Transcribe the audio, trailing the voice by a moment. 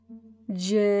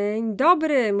Dzień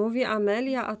dobry, mówi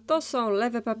Amelia, a to są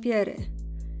Lewe Papiery.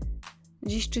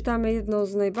 Dziś czytamy jedną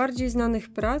z najbardziej znanych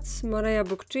prac Murraya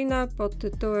Bookchina pod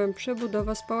tytułem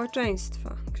Przebudowa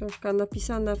społeczeństwa. Książka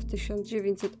napisana w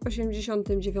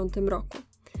 1989 roku.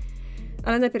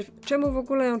 Ale najpierw, czemu w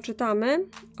ogóle ją czytamy?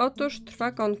 Otóż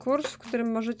trwa konkurs, w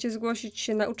którym możecie zgłosić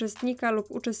się na uczestnika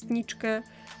lub uczestniczkę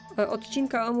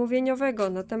odcinka omówieniowego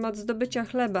na temat zdobycia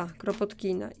chleba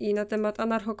Kropotkina i na temat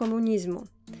anarchokomunizmu.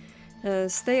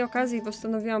 Z tej okazji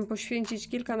postanowiłam poświęcić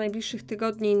kilka najbliższych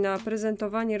tygodni na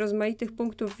prezentowanie rozmaitych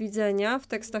punktów widzenia w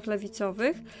tekstach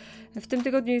lewicowych. W tym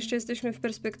tygodniu jeszcze jesteśmy w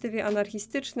perspektywie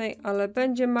anarchistycznej, ale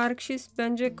będzie marksizm,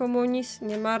 będzie komunizm,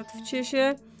 nie martwcie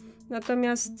się.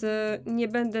 Natomiast nie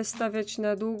będę stawiać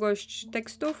na długość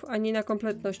tekstów, ani na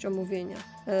kompletność omówienia.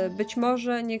 Być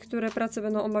może niektóre prace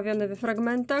będą omawiane we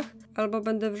fragmentach, albo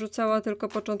będę wrzucała tylko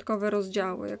początkowe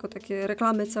rozdziały, jako takie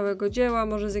reklamy całego dzieła,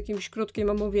 może z jakimś krótkim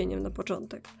omówieniem na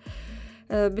początek.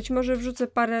 Być może wrzucę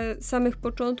parę samych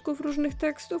początków różnych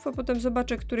tekstów, a potem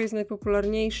zobaczę, który jest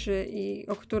najpopularniejszy i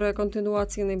o które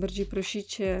kontynuacje najbardziej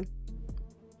prosicie.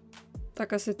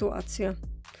 Taka sytuacja.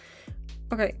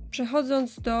 Okej,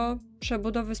 przechodząc do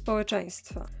przebudowy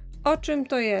społeczeństwa. O czym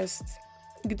to jest?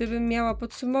 Gdybym miała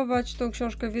podsumować tą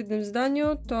książkę w jednym zdaniu,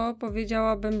 to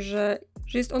powiedziałabym, że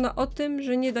jest ona o tym,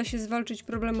 że nie da się zwalczyć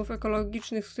problemów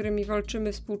ekologicznych, z którymi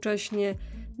walczymy współcześnie,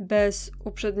 bez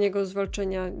uprzedniego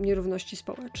zwalczenia nierówności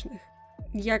społecznych.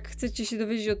 Jak chcecie się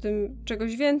dowiedzieć o tym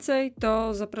czegoś więcej,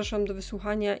 to zapraszam do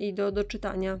wysłuchania i do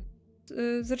doczytania.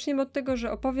 Zaczniemy od tego,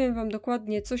 że opowiem Wam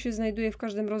dokładnie, co się znajduje w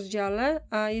każdym rozdziale,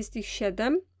 a jest ich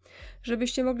 7,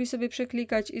 żebyście mogli sobie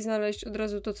przeklikać i znaleźć od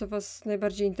razu to, co Was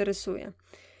najbardziej interesuje.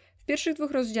 W pierwszych 2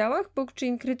 rozdziałach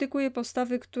Bookchin krytykuje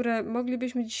postawy, które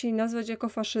moglibyśmy dzisiaj nazwać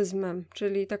ekofaszyzmem,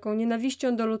 czyli taką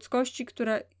nienawiścią do ludzkości,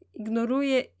 która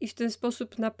ignoruje i w ten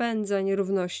sposób napędza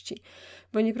nierówności,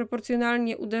 bo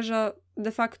nieproporcjonalnie uderza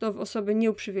de facto w osoby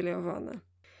nieuprzywilejowane.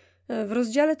 W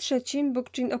rozdziale 3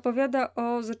 Bookchin opowiada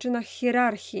o zaczynach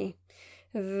hierarchii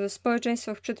w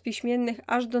społeczeństwach przedpiśmiennych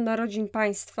aż do narodzin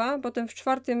państwa. Potem w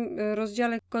 4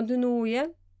 rozdziale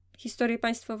kontynuuje historię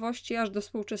państwowości aż do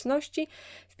współczesności.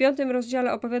 W 5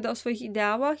 rozdziale opowiada o swoich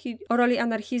ideałach i o roli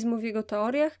anarchizmu w jego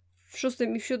teoriach. W 6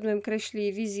 i w 7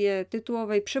 kreśli wizję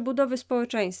tytułowej przebudowy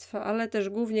społeczeństwa, ale też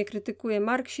głównie krytykuje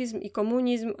marksizm i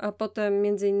komunizm, a potem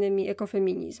m.in.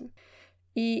 ekofeminizm.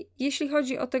 I jeśli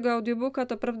chodzi o tego audiobooka,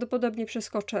 to prawdopodobnie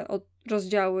przeskoczę od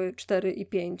rozdziały 4 i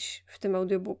 5 w tym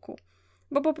audiobooku,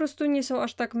 bo po prostu nie są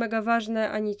aż tak mega ważne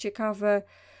ani ciekawe,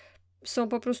 są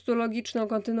po prostu logiczną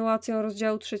kontynuacją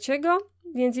rozdziału 3,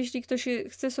 więc jeśli ktoś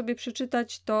chce sobie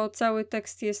przeczytać, to cały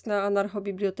tekst jest na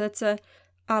anarchobibliotece,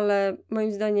 ale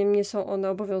moim zdaniem nie są one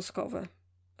obowiązkowe,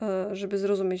 żeby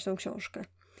zrozumieć tą książkę.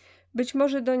 Być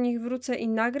może do nich wrócę i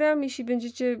nagram, jeśli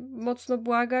będziecie mocno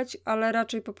błagać, ale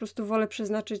raczej po prostu wolę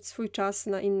przeznaczyć swój czas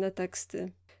na inne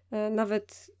teksty.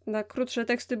 Nawet na krótsze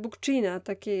teksty Bookchina,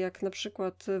 takie jak na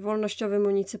przykład wolnościowy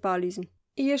municypalizm.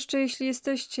 I jeszcze jeśli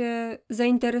jesteście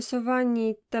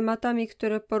zainteresowani tematami,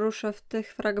 które poruszę w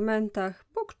tych fragmentach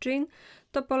Bookchin,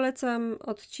 to polecam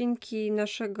odcinki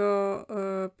naszego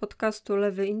podcastu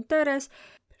Lewy Interes.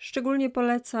 Szczególnie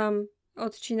polecam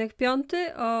odcinek 5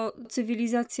 o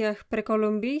cywilizacjach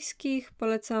prekolumbijskich,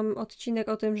 polecam odcinek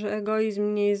o tym, że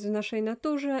egoizm nie jest w naszej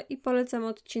naturze i polecam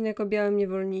odcinek o białym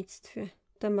niewolnictwie.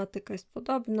 Tematyka jest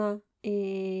podobna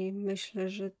i myślę,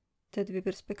 że te 2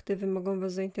 perspektywy mogą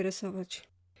Was zainteresować.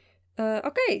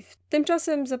 Okej,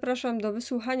 tymczasem zapraszam do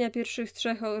wysłuchania pierwszych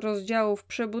 3 rozdziałów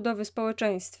przebudowy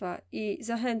społeczeństwa i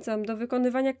zachęcam do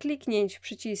wykonywania kliknięć w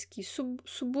przyciski.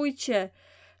 Subujcie,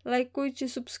 lajkujcie,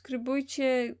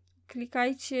 subskrybujcie,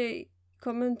 klikajcie,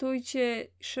 komentujcie,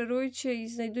 szerujcie i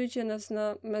znajdujcie nas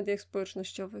na mediach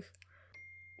społecznościowych.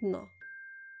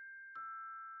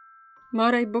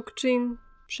 Murray Bookchin,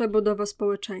 Przebudowa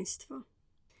społeczeństwa.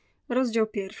 Rozdział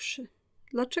 1.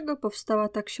 Dlaczego powstała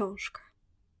ta książka?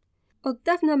 Od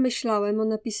dawna myślałem o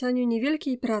napisaniu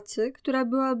niewielkiej pracy, która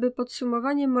byłaby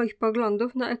podsumowaniem moich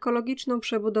poglądów na ekologiczną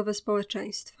przebudowę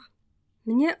społeczeństwa.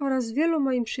 Mnie oraz wielu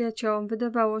moim przyjaciołom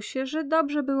wydawało się, że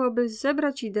dobrze byłoby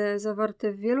zebrać idee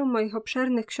zawarte w wielu moich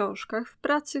obszernych książkach w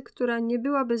pracy, która nie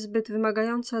byłaby zbyt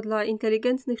wymagająca dla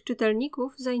inteligentnych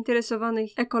czytelników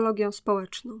zainteresowanych ekologią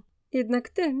społeczną. Jednak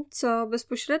tym, co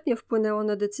bezpośrednio wpłynęło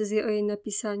na decyzję o jej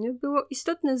napisaniu, było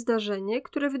istotne zdarzenie,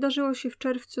 które wydarzyło się w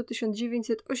czerwcu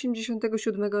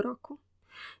 1987 roku.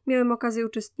 Miałem okazję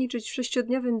uczestniczyć w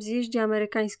 6-dniowym zjeździe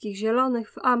amerykańskich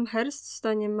zielonych w Amherst w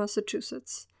stanie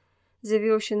Massachusetts.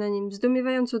 Zjawiło się na nim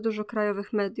zdumiewająco dużo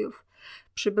krajowych mediów.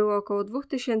 Przybyło około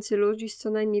 2000 ludzi z co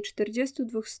najmniej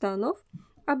 42 stanów,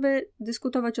 aby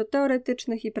dyskutować o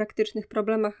teoretycznych i praktycznych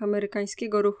problemach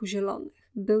amerykańskiego ruchu zielonych.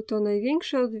 Był to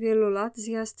największy od wielu lat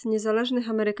zjazd niezależnych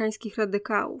amerykańskich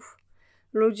radykałów.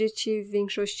 Ludzie ci, w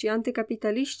większości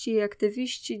antykapitaliści i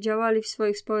aktywiści, działali w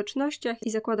swoich społecznościach i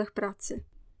zakładach pracy.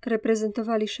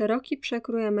 Reprezentowali szeroki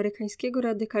przekrój amerykańskiego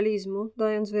radykalizmu,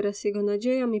 dając wyraz jego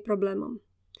nadziejom i problemom.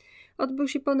 Odbył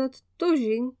się ponad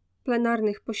tuzin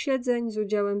plenarnych posiedzeń z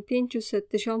udziałem 500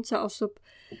 000 osób.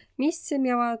 Miejsce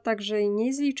miała także i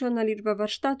niezliczona liczba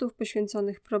warsztatów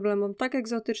poświęconych problemom tak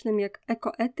egzotycznym jak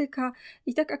ekoetyka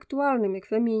i tak aktualnym jak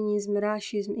feminizm,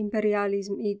 rasizm,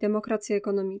 imperializm i demokracja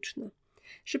ekonomiczna.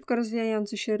 Szybko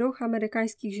rozwijający się ruch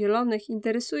amerykańskich zielonych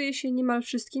interesuje się niemal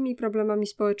wszystkimi problemami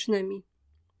społecznymi.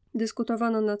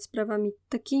 Dyskutowano nad sprawami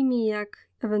takimi jak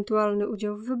ewentualny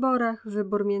udział w wyborach,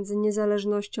 wybór między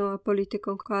niezależnością a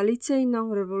polityką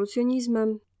koalicyjną,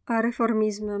 rewolucjonizmem a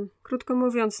reformizmem. Krótko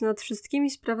mówiąc, nad wszystkimi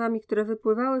sprawami, które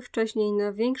wypływały wcześniej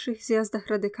na większych zjazdach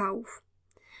radykałów.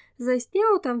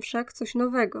 Zaistniało tam wszak coś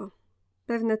nowego.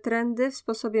 Pewne trendy w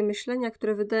sposobie myślenia,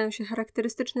 które wydają się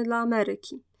charakterystyczne dla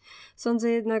Ameryki. Sądzę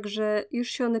jednak, że już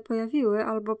się one pojawiły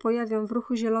albo pojawią w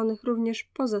ruchu zielonych również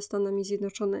poza Stanami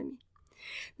Zjednoczonymi.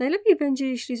 Najlepiej będzie,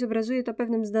 jeśli zobrazuję to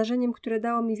pewnym zdarzeniem, które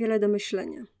dało mi wiele do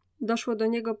myślenia. Doszło do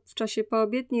niego w czasie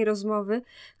poobiedniej rozmowy,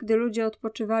 gdy ludzie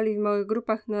odpoczywali w małych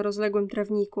grupach na rozległym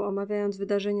trawniku, omawiając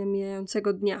wydarzenia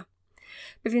mijającego dnia.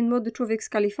 Pewien młody człowiek z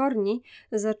Kalifornii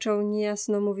zaczął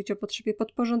niejasno mówić o potrzebie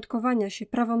podporządkowania się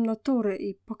prawom natury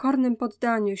i pokornym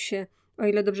poddaniu się, o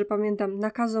ile dobrze pamiętam,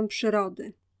 nakazom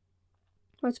przyrody.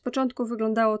 Choć z początku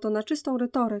wyglądało to na czystą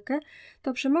retorykę,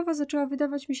 to przemowa zaczęła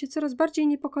wydawać mi się coraz bardziej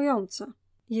niepokojąca.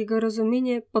 Jego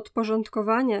rozumienie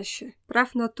podporządkowania się,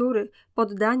 praw natury,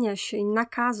 poddania się i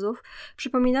nakazów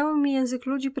przypominało mi język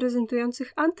ludzi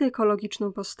prezentujących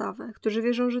antyekologiczną postawę, którzy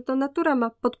wierzą, że to natura ma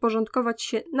podporządkować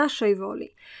się naszej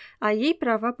woli, a jej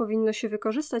prawa powinno się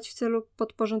wykorzystać w celu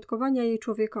podporządkowania jej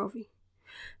człowiekowi.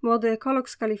 Młody ekolog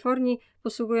z Kalifornii,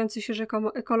 posługujący się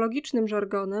rzekomo ekologicznym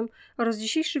żargonem, oraz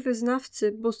dzisiejszy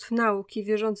wyznawcy bóstw nauki,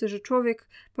 wierzący, że człowiek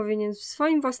powinien w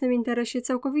swoim własnym interesie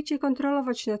całkowicie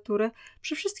kontrolować naturę,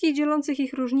 przy wszystkich dzielących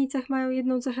ich różnicach mają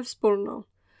jedną cechę wspólną.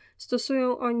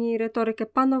 Stosują oni retorykę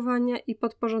panowania i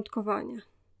podporządkowania.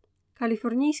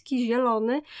 Kalifornijski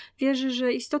zielony wierzy,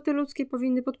 że istoty ludzkie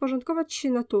powinny podporządkować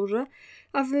się naturze,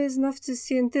 a wyznawcy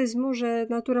scientyzmu, że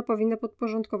natura powinna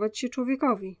podporządkować się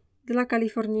człowiekowi. Dla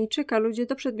Kalifornijczyka ludzie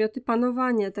to przedmioty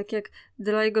panowania, tak jak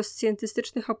dla jego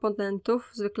scjentystycznych oponentów,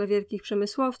 zwykle wielkich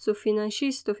przemysłowców,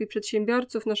 finansistów i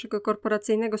przedsiębiorców naszego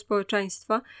korporacyjnego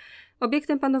społeczeństwa,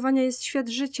 obiektem panowania jest świat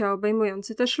życia,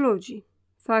 obejmujący też ludzi.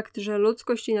 Fakt, że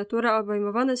ludzkość i natura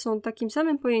obejmowane są takim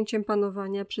samym pojęciem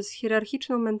panowania przez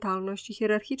hierarchiczną mentalność i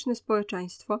hierarchiczne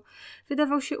społeczeństwo,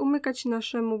 wydawał się umykać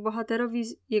naszemu bohaterowi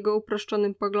z jego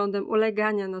uproszczonym poglądem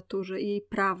ulegania naturze i jej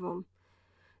prawom.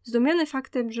 Zdumiony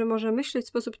faktem, że może myśleć w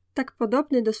sposób tak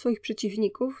podobny do swoich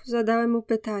przeciwników, zadałem mu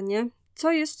pytanie,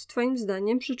 co jest twoim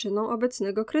zdaniem przyczyną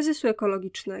obecnego kryzysu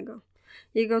ekologicznego?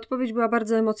 Jego odpowiedź była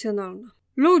bardzo emocjonalna.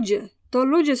 Ludzie! To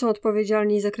ludzie są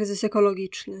odpowiedzialni za kryzys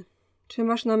ekologiczny. Czy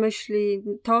masz na myśli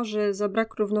to, że za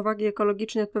brak równowagi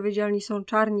ekologicznej odpowiedzialni są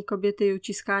czarni, kobiety i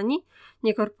uciskani?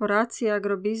 Nie korporacje,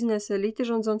 agrobiznes, elity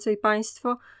rządzące i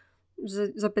państwo?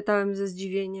 Zapytałem ze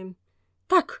zdziwieniem.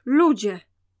 Tak, ludzie!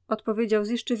 Odpowiedział z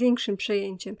jeszcze większym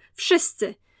przejęciem.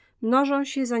 Wszyscy! Mnożą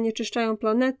się, zanieczyszczają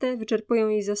planetę, wyczerpują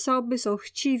jej zasoby, są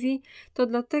chciwi. To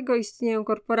dlatego istnieją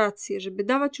korporacje, żeby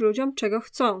dawać ludziom czego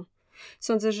chcą.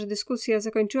 Sądzę, że dyskusja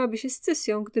zakończyłaby się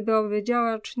scysją, gdyby owy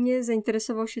działacz nie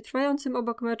zainteresował się trwającym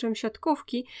obok meczem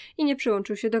siatkówki i nie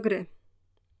przyłączył się do gry.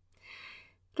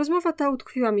 Rozmowa ta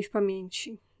utkwiła mi w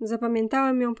pamięci.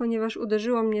 Zapamiętałem ją, ponieważ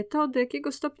uderzyło mnie to, do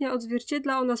jakiego stopnia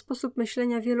odzwierciedla ona sposób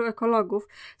myślenia wielu ekologów,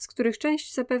 z których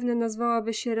część zapewne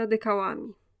nazwałaby się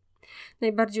radykałami.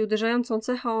 Najbardziej uderzającą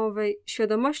cechą owej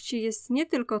świadomości jest nie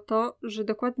tylko to, że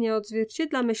dokładnie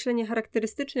odzwierciedla myślenie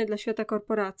charakterystyczne dla świata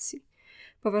korporacji.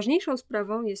 Poważniejszą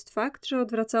sprawą jest fakt, że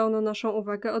odwraca ono naszą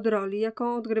uwagę od roli,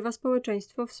 jaką odgrywa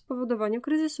społeczeństwo w spowodowaniu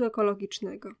kryzysu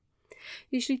ekologicznego.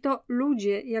 Jeśli to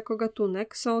ludzie jako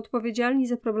gatunek są odpowiedzialni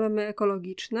za problemy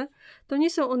ekologiczne, to nie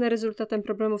są one rezultatem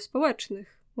problemów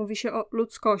społecznych. Mówi się o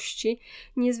ludzkości,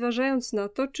 nie zważając na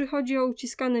to, czy chodzi o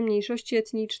uciskane mniejszości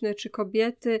etniczne, czy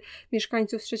kobiety,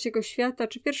 mieszkańców trzeciego świata,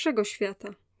 czy pierwszego świata,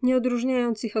 nie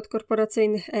odróżniając ich od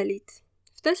korporacyjnych elit.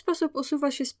 W ten sposób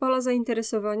usuwa się z pola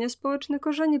zainteresowania społeczne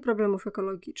korzenie problemów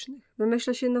ekologicznych.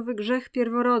 Wymyśla się nowy grzech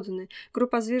pierworodny.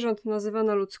 Grupa zwierząt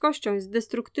nazywana ludzkością jest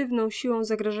destruktywną siłą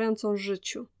zagrażającą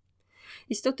życiu.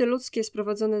 Istoty ludzkie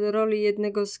sprowadzone do roli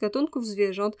jednego z gatunków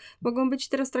zwierząt mogą być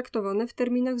teraz traktowane w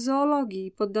terminach zoologii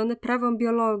i poddane prawom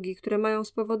biologii, które mają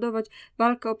spowodować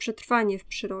walkę o przetrwanie w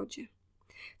przyrodzie.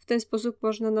 W ten sposób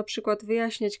można na przykład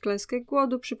wyjaśniać klęskę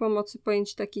głodu przy pomocy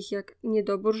pojęć takich jak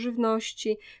niedobór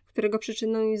żywności, którego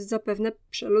przyczyną jest zapewne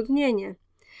przeludnienie,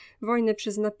 wojny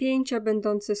przez napięcia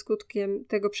będące skutkiem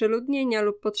tego przeludnienia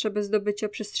lub potrzebę zdobycia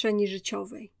przestrzeni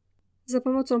życiowej. Za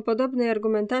pomocą podobnej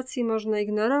argumentacji można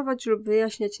ignorować lub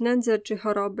wyjaśniać nędzę czy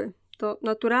choroby. To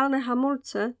naturalne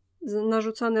hamulce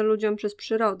narzucane ludziom przez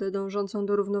przyrodę dążącą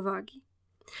do równowagi.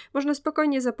 Można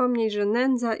spokojnie zapomnieć, że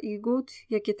nędza i głód,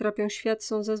 jakie trapią świat,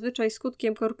 są zazwyczaj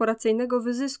skutkiem korporacyjnego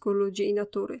wyzysku ludzi i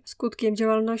natury, skutkiem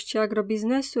działalności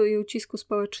agrobiznesu i ucisku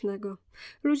społecznego.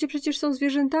 Ludzie przecież są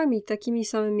zwierzętami, takimi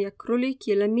samymi jak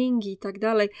króliki, lemingi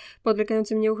itd.,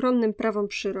 podlegającym nieuchronnym prawom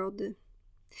przyrody.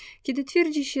 Kiedy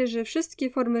twierdzi się, że wszystkie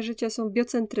formy życia są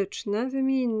biocentryczne,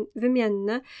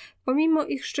 wymienne, pomimo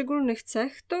ich szczególnych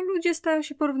cech, to ludzie stają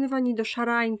się porównywani do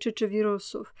szarańczy czy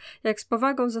wirusów, jak z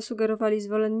powagą zasugerowali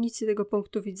zwolennicy tego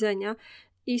punktu widzenia,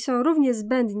 i są równie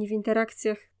zbędni w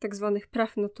interakcjach tzw.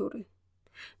 praw natury.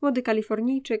 Młody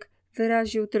Kalifornijczyk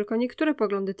wyraził tylko niektóre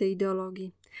poglądy tej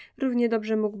ideologii. Równie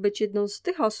dobrze mógł być jedną z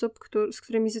tych osób, z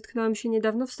którymi zetknąłem się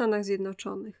niedawno w Stanach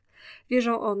Zjednoczonych.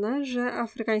 Wierzą one, że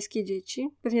afrykańskie dzieci,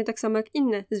 pewnie tak samo jak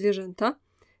inne zwierzęta,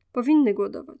 powinny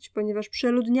głodować, ponieważ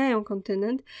przeludniają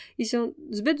kontynent i są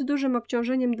zbyt dużym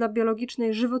obciążeniem dla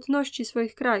biologicznej żywotności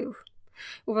swoich krajów.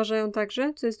 Uważają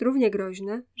także, co jest równie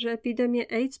groźne, że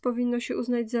epidemię AIDS powinno się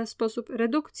uznać za sposób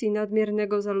redukcji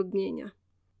nadmiernego zaludnienia.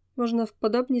 Można w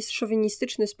podobnie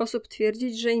szowinistyczny sposób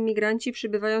twierdzić, że imigranci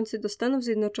przybywający do Stanów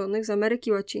Zjednoczonych z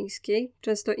Ameryki Łacińskiej,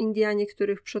 często Indianie,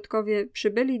 których przodkowie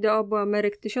przybyli do obu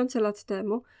Ameryk tysiące lat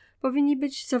temu, powinni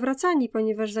być zawracani,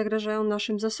 ponieważ zagrażają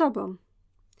naszym zasobom.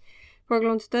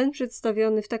 Pogląd ten,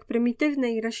 przedstawiony w tak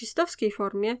prymitywnej i rasistowskiej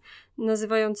formie,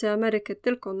 nazywający Amerykę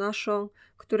tylko naszą,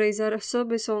 której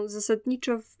zasoby są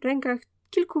zasadniczo w rękach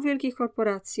kilku wielkich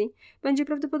korporacji, będzie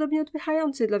prawdopodobnie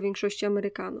odpychający dla większości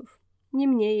Amerykanów.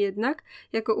 Niemniej jednak,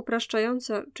 jako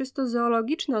upraszczająca, czysto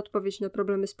zoologiczna odpowiedź na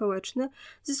problemy społeczne,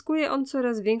 zyskuje on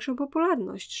coraz większą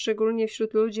popularność, szczególnie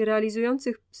wśród ludzi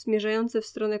realizujących zmierzające w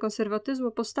stronę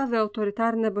konserwatyzmu postawy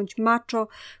autorytarne bądź macho,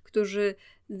 którzy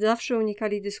zawsze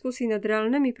unikali dyskusji nad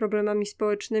realnymi problemami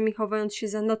społecznymi, chowając się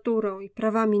za naturą i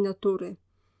prawami natury.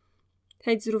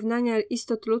 Chęć zrównania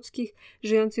istot ludzkich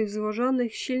żyjących w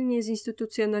złożonych, silnie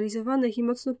zinstytucjonalizowanych i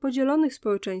mocno podzielonych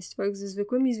społeczeństwach ze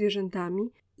zwykłymi zwierzętami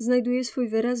znajduje swój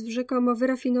wyraz w rzekomo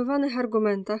wyrafinowanych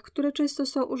argumentach, które często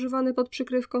są używane pod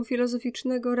przykrywką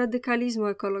filozoficznego radykalizmu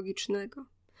ekologicznego.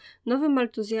 Nowy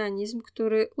maltuzjanizm,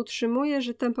 który utrzymuje,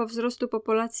 że tempo wzrostu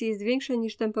populacji jest większe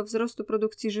niż tempo wzrostu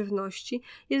produkcji żywności,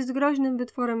 jest groźnym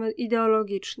wytworem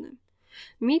ideologicznym.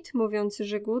 Mit mówiący,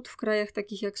 że głód w krajach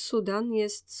takich jak Sudan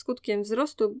jest skutkiem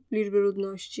wzrostu liczby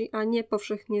ludności, a nie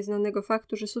powszechnie znanego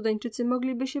faktu, że Sudańczycy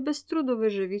mogliby się bez trudu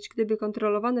wyżywić, gdyby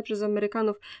kontrolowane przez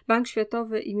Amerykanów Bank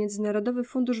Światowy i Międzynarodowy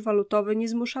Fundusz Walutowy nie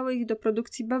zmuszały ich do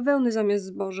produkcji bawełny zamiast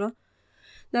zboża,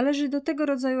 należy do tego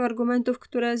rodzaju argumentów,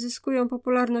 które zyskują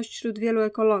popularność wśród wielu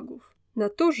ekologów.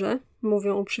 Naturze,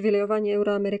 mówią uprzywilejowani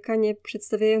Euroamerykanie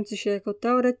przedstawiający się jako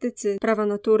teoretycy prawa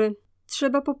natury,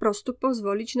 trzeba po prostu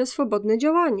pozwolić na swobodne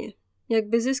działanie.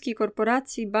 Jakby zyski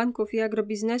korporacji, banków i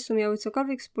agrobiznesu miały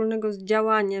cokolwiek wspólnego z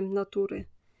działaniem natury.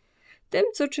 Tym,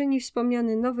 co czyni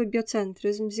wspomniany nowy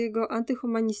biocentryzm z jego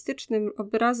antyhumanistycznym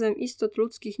obrazem istot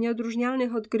ludzkich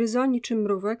nieodróżnialnych od gryzoni czy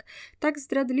mrówek, tak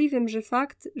zdradliwym, że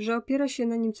fakt, że opiera się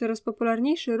na nim coraz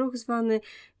popularniejszy ruch zwany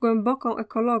głęboką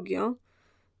ekologią.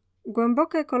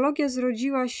 Głęboka ekologia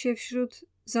zrodziła się wśród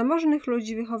zamożnych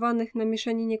ludzi wychowanych na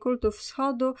mieszaninie kultów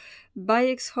wschodu,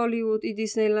 bajek z Hollywood i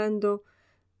Disneylandu.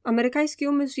 Amerykański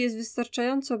umysł jest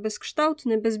wystarczająco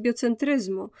bezkształtny bez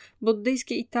biocentryzmu,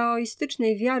 buddyjskiej i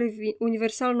taoistycznej wiary w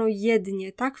uniwersalną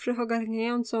jednię, tak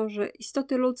wszechogarniającą, że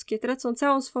istoty ludzkie tracą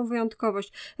całą swą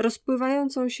wyjątkowość,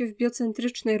 rozpływającą się w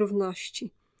biocentrycznej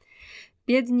równości.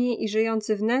 Biedni i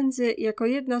żyjący w nędzy, jako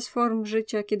jedna z form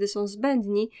życia, kiedy są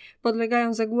zbędni,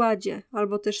 podlegają zagładzie,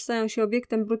 albo też stają się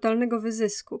obiektem brutalnego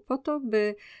wyzysku, po to,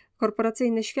 by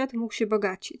korporacyjny świat mógł się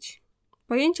bogacić.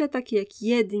 Pojęcia takie jak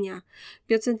jednia,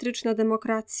 biocentryczna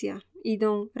demokracja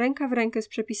idą ręka w rękę z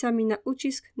przepisami na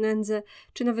ucisk, nędzę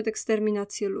czy nawet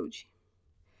eksterminację ludzi.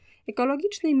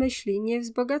 Ekologicznej myśli nie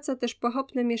wzbogaca też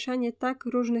pochopne mieszanie tak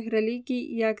różnych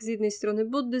religii jak z jednej strony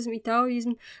buddyzm i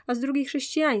taoizm, a z drugiej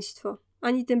chrześcijaństwo,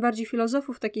 ani tym bardziej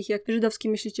filozofów takich jak żydowski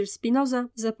myśliciel Spinoza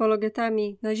z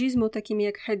apologetami nazizmu takimi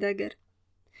jak Heidegger.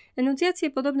 Enuncjacje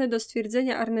podobne do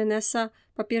stwierdzenia Arnenesa,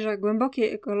 papieża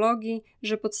głębokiej ekologii,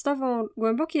 że podstawą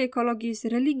głębokiej ekologii jest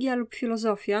religia lub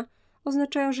filozofia,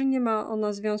 oznaczają, że nie ma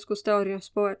ona związku z teorią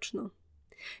społeczną.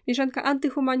 Mieszanka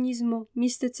antyhumanizmu,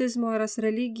 mistycyzmu oraz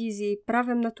religii z jej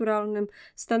prawem naturalnym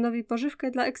stanowi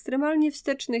pożywkę dla ekstremalnie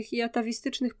wstecznych i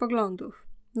atawistycznych poglądów.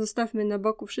 Zostawmy na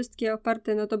boku wszystkie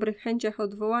oparte na dobrych chęciach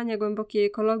odwołania głębokiej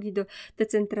ekologii do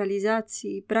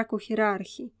decentralizacji, braku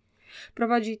hierarchii.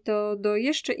 Prowadzi to do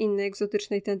jeszcze innej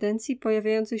egzotycznej tendencji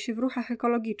pojawiającej się w ruchach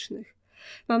ekologicznych.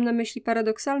 Mam na myśli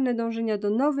paradoksalne dążenia do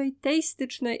nowej,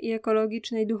 teistycznej i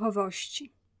ekologicznej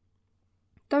duchowości.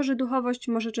 To, że duchowość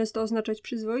może często oznaczać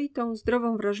przyzwoitą,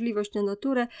 zdrową wrażliwość na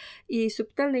naturę i jej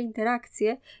subtelne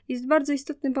interakcje, jest bardzo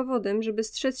istotnym powodem, żeby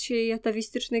strzec się jej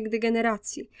atawistycznej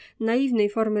degeneracji, naiwnej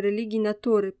formy religii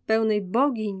natury, pełnej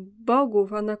bogiń,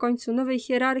 bogów, a na końcu nowej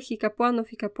hierarchii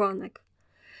kapłanów i kapłanek.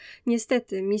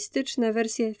 Niestety, mistyczne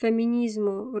wersje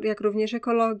feminizmu, jak również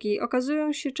ekologii,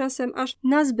 okazują się czasem aż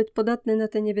nazbyt podatne na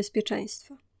te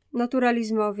niebezpieczeństwa.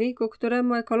 Naturalizmowi, ku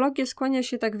któremu ekologia skłania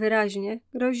się tak wyraźnie,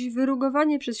 grozi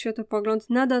wyrugowanie przez światopogląd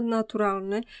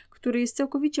nadnaturalny, który jest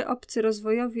całkowicie obcy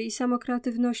rozwojowi i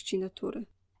samokreatywności natury.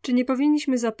 Czy nie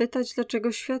powinniśmy zapytać,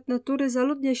 dlaczego świat natury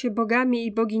zaludnia się bogami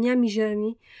i boginiami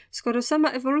ziemi, skoro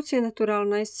sama ewolucja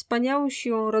naturalna jest wspaniałą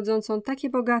siłą rodzącą takie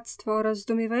bogactwo oraz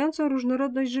zdumiewającą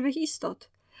różnorodność żywych istot?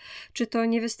 Czy to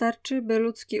nie wystarczy, by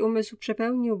ludzki umysł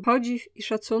przepełnił podziw i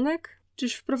szacunek?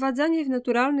 Czyż wprowadzanie w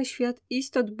naturalny świat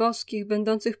istot boskich,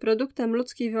 będących produktem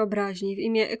ludzkiej wyobraźni w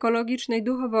imię ekologicznej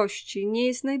duchowości, nie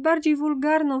jest najbardziej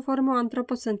wulgarną formą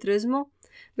antropocentryzmu,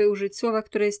 by użyć słowa,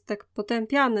 które jest tak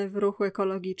potępiane w ruchu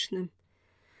ekologicznym?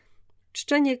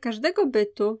 Czczenie każdego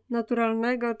bytu,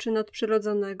 naturalnego czy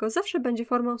nadprzyrodzonego, zawsze będzie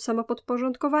formą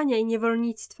samopodporządkowania i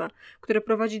niewolnictwa, które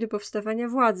prowadzi do powstawania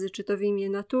władzy, czy to w imię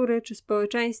natury, czy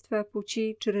społeczeństwa,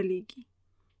 płci, czy religii.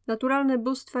 Naturalne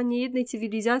bóstwa niejednej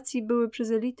cywilizacji były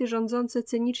przez elity rządzące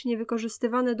cynicznie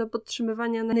wykorzystywane do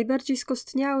podtrzymywania najbardziej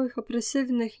skostniałych,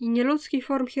 opresywnych i nieludzkich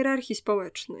form hierarchii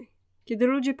społecznej. Kiedy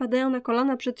ludzie padają na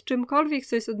kolana przed czymkolwiek,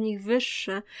 co jest od nich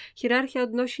wyższe, hierarchia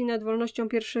odnosi nad wolnością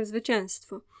pierwsze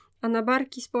zwycięstwo, a na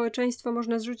barki społeczeństwa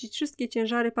można zrzucić wszystkie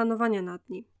ciężary panowania nad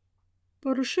nim.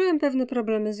 Poruszyłem pewne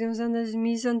problemy związane z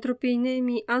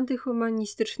mizantropijnymi,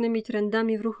 antyhumanistycznymi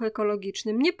trendami w ruchu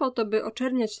ekologicznym, nie po to, by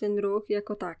oczerniać ten ruch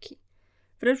jako taki.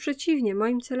 Wręcz przeciwnie,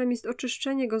 moim celem jest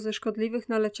oczyszczenie go ze szkodliwych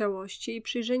naleciałości i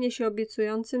przyjrzenie się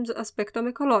obiecującym aspektom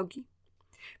ekologii.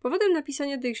 Powodem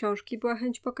napisania tej książki była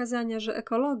chęć pokazania, że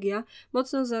ekologia,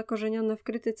 mocno zakorzeniona w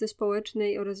krytyce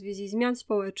społecznej oraz wizji zmian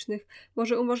społecznych,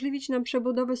 może umożliwić nam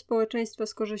przebudowę społeczeństwa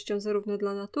z korzyścią zarówno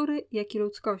dla natury, jak i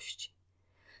ludzkości.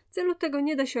 Celu tego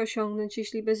nie da się osiągnąć,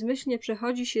 jeśli bezmyślnie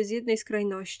przechodzi się z jednej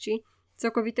skrajności,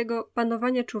 całkowitego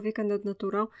panowania człowieka nad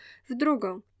naturą, w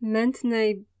drugą,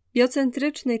 mętnej,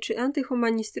 biocentrycznej czy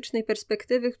antyhumanistycznej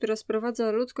perspektywy, która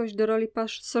sprowadza ludzkość do roli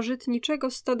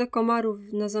pasożytniczego stada komarów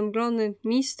na zamglony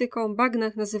mistyką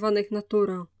bagnach nazywanych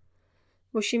naturą.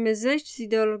 Musimy zejść z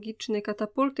ideologicznej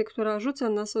katapulty, która rzuca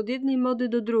nas od jednej mody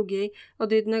do drugiej,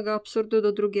 od jednego absurdu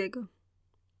do drugiego.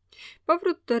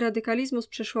 Powrót do radykalizmu z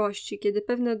przeszłości, kiedy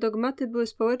pewne dogmaty były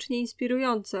społecznie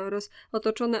inspirujące oraz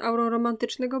otoczone aurą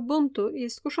romantycznego buntu,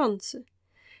 jest kuszący.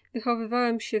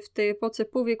 Wychowywałem się w tej epoce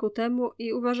pół wieku temu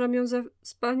i uważam ją za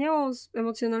wspaniałą z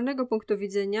emocjonalnego punktu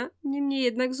widzenia, niemniej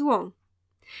jednak złą.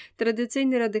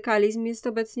 Tradycyjny radykalizm jest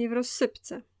obecnie w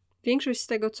rozsypce. Większość z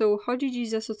tego, co uchodzi dziś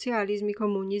za socjalizm i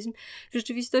komunizm, w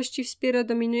rzeczywistości wspiera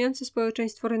dominujące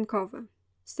społeczeństwo rynkowe.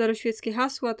 Staroświeckie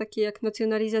hasła, takie jak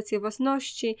nacjonalizacja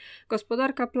własności,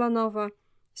 gospodarka planowa,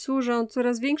 służą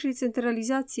coraz większej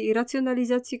centralizacji i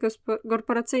racjonalizacji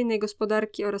korporacyjnej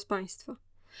gospodarki oraz państwa.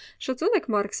 Szacunek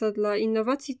Marksa dla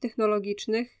innowacji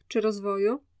technologicznych czy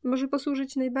rozwoju może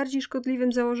posłużyć najbardziej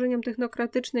szkodliwym założeniom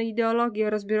technokratycznej ideologii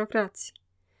oraz biurokracji.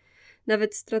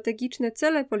 Nawet strategiczne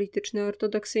cele polityczne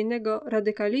ortodoksyjnego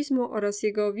radykalizmu oraz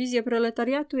jego wizja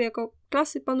proletariatu jako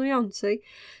klasy panującej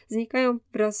znikają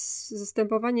wraz z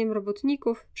zastępowaniem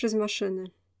robotników przez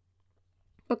maszyny.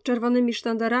 Pod czerwonymi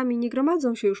sztandarami nie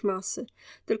gromadzą się już masy,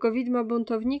 tylko widma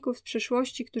buntowników z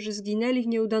przeszłości, którzy zginęli w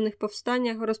nieudanych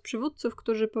powstaniach oraz przywódców,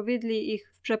 którzy powiedzieli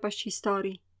ich w przepaść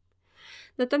historii.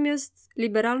 Natomiast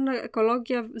liberalna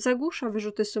ekologia zagłusza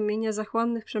wyrzuty sumienia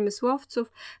zachłannych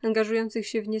przemysłowców angażujących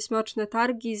się w niesmaczne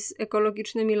targi z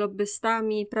ekologicznymi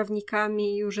lobbystami,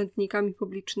 prawnikami i urzędnikami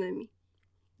publicznymi.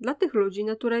 Dla tych ludzi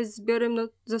natura jest zbiorem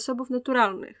zasobów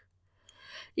naturalnych.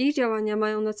 Ich działania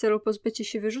mają na celu pozbycie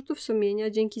się wyrzutów sumienia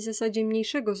dzięki zasadzie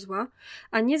mniejszego zła,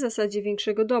 a nie zasadzie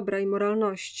większego dobra i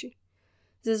moralności.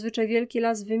 Zazwyczaj wielki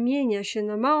las wymienia się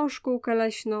na małą szkółkę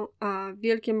leśną, a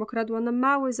wielkie mokradła na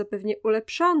mały, zapewne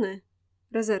ulepszony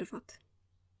rezerwat.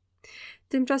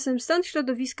 Tymczasem stan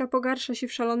środowiska pogarsza się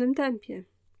w szalonym tempie.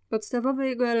 Podstawowe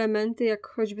jego elementy, jak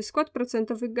choćby skład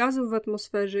procentowy gazów w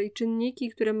atmosferze i czynniki,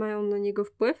 które mają na niego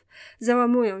wpływ,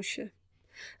 załamują się.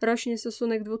 Rośnie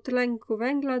stosunek dwutlenku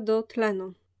węgla do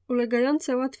tlenu.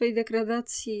 Ulegające łatwej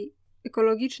degradacji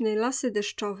ekologicznej lasy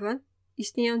deszczowe,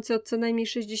 istniejące od co najmniej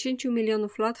 60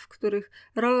 milionów lat, w których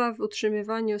rola w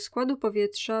utrzymywaniu składu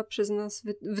powietrza przez nas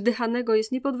wdychanego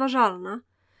jest niepodważalna,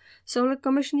 są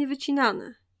lekkomyślnie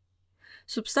wycinane.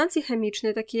 Substancje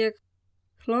chemiczne, takie jak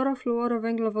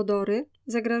chlorofluorowęglowodory,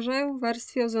 zagrażają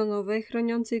warstwie ozonowej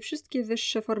chroniącej wszystkie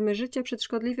wyższe formy życia przed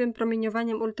szkodliwym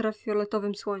promieniowaniem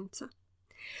ultrafioletowym słońca.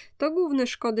 To główne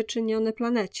szkody czynione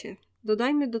planecie.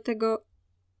 Dodajmy do tego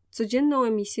codzienną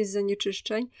emisję z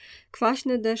zanieczyszczeń,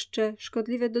 kwaśne deszcze,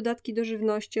 szkodliwe dodatki do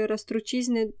żywności oraz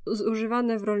trucizny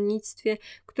zużywane w rolnictwie,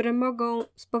 które mogą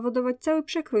spowodować cały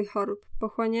przekrój chorób,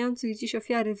 pochłaniających dziś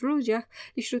ofiary w ludziach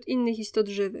i wśród innych istot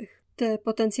żywych. Te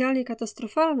potencjalnie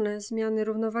katastrofalne zmiany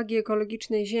równowagi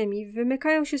ekologicznej Ziemi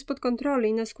wymykają się spod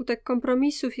kontroli na skutek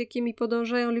kompromisów, jakimi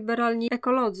podążają liberalni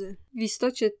ekolodzy. W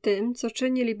istocie tym, co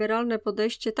czyni liberalne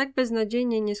podejście tak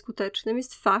beznadziejnie nieskutecznym,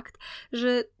 jest fakt,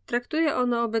 że traktuje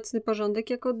ono obecny porządek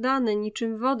jako dane,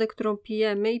 niczym wodę, którą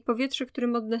pijemy i powietrze,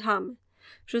 którym oddychamy.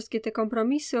 Wszystkie te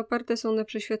kompromisy oparte są na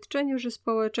przeświadczeniu, że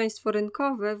społeczeństwo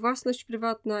rynkowe, własność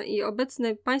prywatna i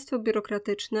obecne państwo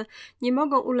biurokratyczne nie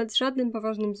mogą ulec żadnym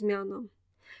poważnym zmianom.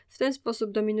 W ten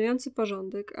sposób dominujący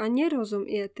porządek, a nie rozum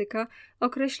i etyka,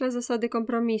 określa zasady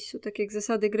kompromisu, tak jak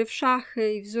zasady gry w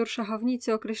szachy i wzór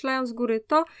szachownicy określają z góry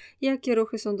to, jakie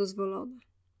ruchy są dozwolone.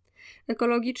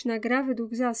 Ekologiczna gra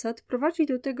według zasad prowadzi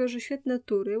do tego, że świat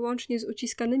natury, łącznie z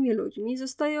uciskanymi ludźmi,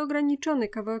 zostaje ograniczony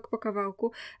kawałek po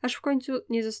kawałku, aż w końcu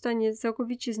nie zostanie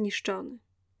całkowicie zniszczony.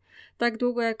 Tak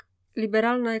długo jak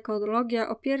liberalna ekologia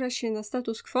opiera się na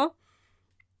status quo,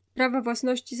 prawa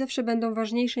własności zawsze będą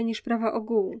ważniejsze niż prawa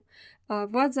ogółu, a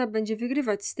władza będzie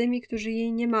wygrywać z tymi, którzy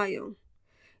jej nie mają.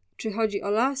 Czy chodzi o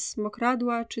las,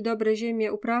 mokradła, czy dobre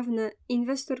ziemie uprawne,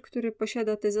 inwestor, który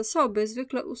posiada te zasoby,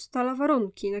 zwykle ustala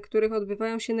warunki, na których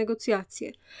odbywają się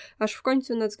negocjacje, aż w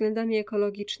końcu nad względami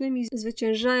ekologicznymi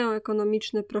zwyciężają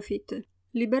ekonomiczne profity.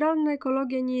 Liberalna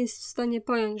ekologia nie jest w stanie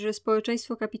pojąć, że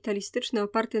społeczeństwo kapitalistyczne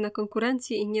oparte na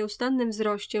konkurencji i nieustannym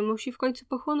wzroście musi w końcu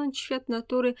pochłonąć świat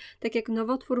natury, tak jak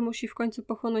nowotwór musi w końcu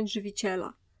pochłonąć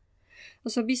żywiciela.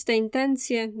 Osobiste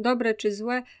intencje, dobre czy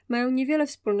złe, mają niewiele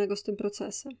wspólnego z tym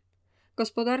procesem.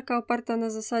 Gospodarka oparta na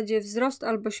zasadzie wzrost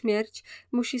albo śmierć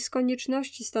musi z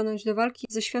konieczności stanąć do walki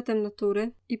ze światem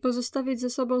natury i pozostawiać za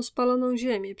sobą spaloną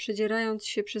ziemię, przedzierając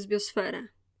się przez biosferę.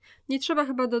 Nie trzeba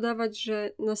chyba dodawać,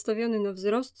 że nastawiony na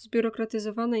wzrost,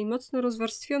 zbiurokratyzowany i mocno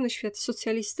rozwarstwiony świat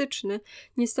socjalistyczny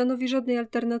nie stanowi żadnej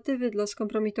alternatywy dla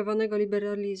skompromitowanego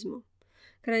liberalizmu.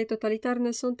 Kraje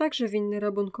totalitarne są także winne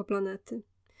rabunku planety.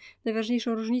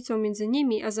 Najważniejszą różnicą między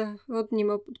nimi a zachodnim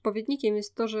odpowiednikiem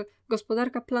jest to, że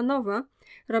gospodarka planowa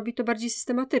robi to bardziej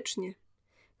systematycznie.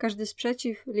 Każdy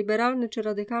sprzeciw, liberalny czy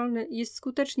radykalny, jest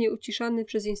skutecznie uciszany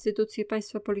przez instytucje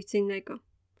państwa policyjnego.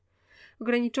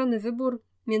 Ograniczony wybór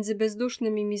między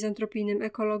bezdusznym i mizantropijnym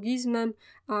ekologizmem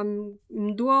a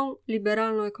mdłą,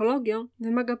 liberalną ekologią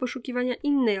wymaga poszukiwania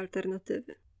innej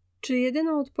alternatywy. Czy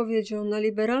jedyną odpowiedzią na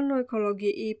liberalną ekologię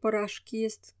i jej porażki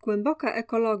jest głęboka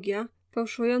ekologia,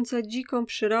 fałszująca dziką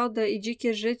przyrodę i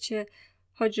dzikie życie,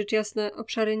 choć rzecz jasna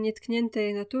obszary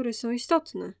nietkniętej natury są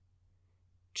istotne?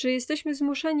 Czy jesteśmy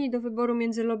zmuszeni do wyboru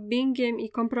między lobbingiem i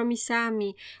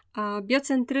kompromisami, a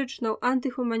biocentryczną,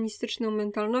 antyhumanistyczną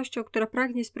mentalnością, która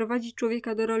pragnie sprowadzić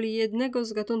człowieka do roli jednego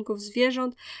z gatunków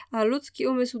zwierząt, a ludzki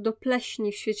umysł do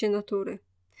pleśni w świecie natury?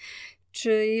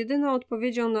 Czy jedyną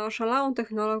odpowiedzią na oszalałą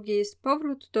technologię jest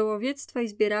powrót do łowiectwa i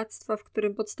zbieractwa, w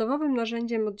którym podstawowym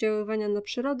narzędziem oddziaływania na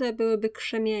przyrodę byłyby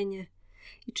krzemienie?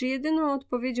 I czy jedyną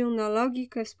odpowiedzią na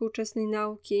logikę współczesnej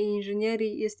nauki i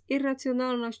inżynierii jest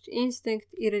irracjonalność,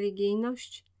 instynkt i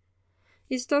religijność?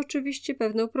 Jest to oczywiście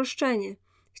pewne uproszczenie.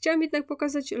 Chciałam jednak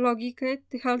pokazać logikę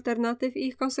tych alternatyw i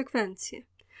ich konsekwencje.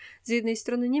 Z jednej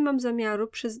strony nie mam zamiaru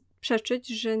przeczyć,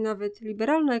 że nawet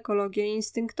liberalna ekologia i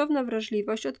instynktowna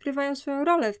wrażliwość odgrywają swoją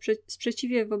rolę w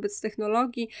sprzeciwie wobec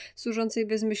technologii służącej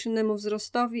bezmyślnemu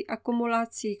wzrostowi,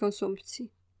 akumulacji i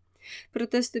konsumpcji.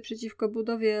 Protesty przeciwko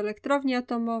budowie elektrowni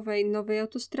atomowej, nowej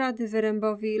autostrady,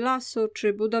 wyrębowi lasu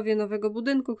czy budowie nowego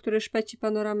budynku, który szpeci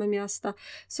panoramę miasta,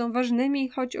 są ważnymi,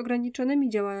 choć ograniczonymi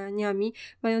działaniami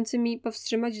mającymi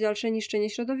powstrzymać dalsze niszczenie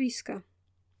środowiska.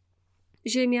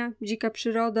 Ziemia, dzika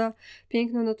przyroda,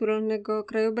 piękno naturalnego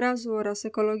krajobrazu oraz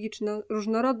ekologiczna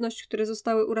różnorodność, które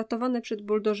zostały uratowane przed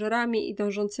buldożerami i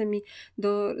dążącymi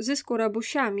do zysku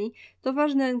rabusiami, to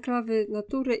ważne enklawy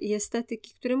natury i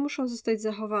estetyki, które muszą zostać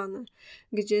zachowane,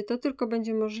 gdzie to tylko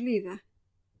będzie możliwe.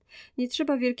 Nie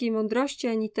trzeba wielkiej mądrości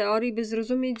ani teorii, by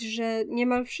zrozumieć, że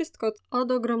niemal wszystko,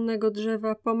 od ogromnego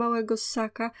drzewa po małego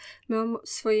ssaka, ma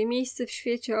swoje miejsce w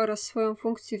świecie oraz swoją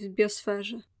funkcję w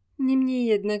biosferze. Niemniej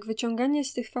jednak wyciąganie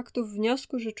z tych faktów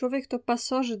wniosku, że człowiek to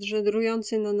pasożyt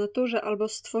żedrujący na naturze albo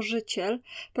stworzyciel,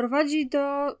 prowadzi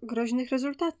do groźnych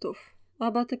rezultatów.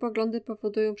 Oba te poglądy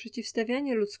powodują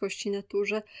przeciwstawianie ludzkości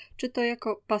naturze, czy to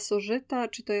jako pasożyta,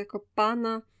 czy to jako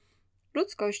pana.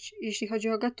 Ludzkość, jeśli chodzi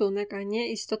o gatunek, a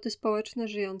nie istoty społeczne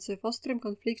żyjące w ostrym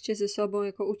konflikcie ze sobą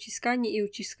jako uciskani i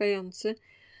uciskający,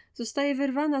 zostaje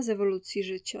wyrwana z ewolucji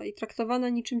życia i traktowana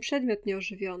niczym przedmiot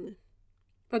nieożywiony.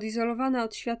 Odizolowana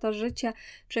od świata życia,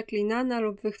 przeklinana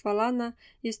lub wychwalana,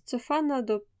 jest cofana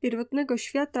do pierwotnego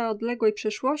świata odległej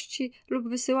przeszłości lub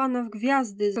wysyłana w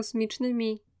gwiazdy z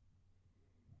kosmicznymi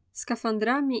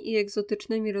skafandrami i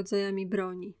egzotycznymi rodzajami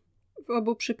broni. W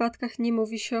obu przypadkach nie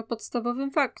mówi się o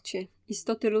podstawowym fakcie.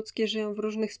 Istoty ludzkie żyją w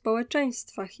różnych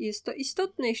społeczeństwach i jest to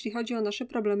istotne, jeśli chodzi o nasze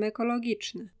problemy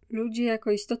ekologiczne. Ludzie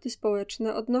jako istoty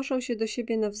społeczne odnoszą się do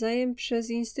siebie nawzajem przez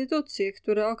instytucje,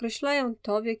 które określają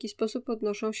to, w jaki sposób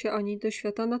odnoszą się oni do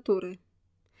świata natury.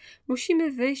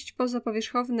 Musimy wyjść poza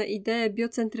powierzchowne idee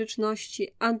biocentryczności,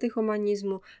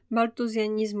 antyhumanizmu,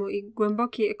 maltuzjanizmu i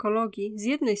głębokiej ekologii z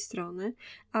jednej strony,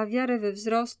 a wiarę we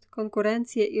wzrost,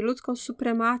 konkurencję i ludzką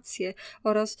supremację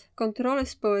oraz kontrolę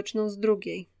społeczną z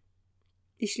drugiej.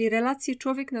 Jeśli relacje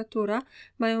człowiek-natura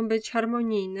mają być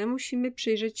harmonijne, musimy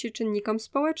przyjrzeć się czynnikom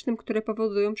społecznym, które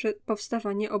powodują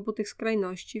powstawanie obu tych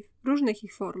skrajności w różnych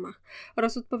ich formach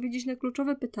oraz odpowiedzieć na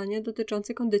kluczowe pytania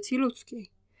dotyczące kondycji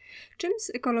ludzkiej. Czym z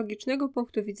ekologicznego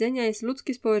punktu widzenia jest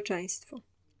ludzkie społeczeństwo?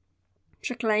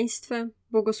 Przekleństwem,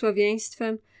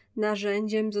 błogosławieństwem,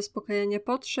 narzędziem zaspokajania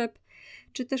potrzeb,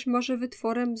 czy też może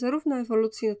wytworem zarówno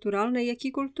ewolucji naturalnej, jak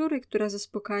i kultury, która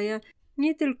zaspokaja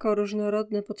nie tylko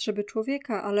różnorodne potrzeby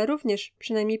człowieka, ale również,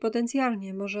 przynajmniej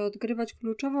potencjalnie, może odgrywać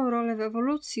kluczową rolę w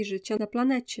ewolucji życia na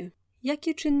planecie.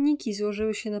 Jakie czynniki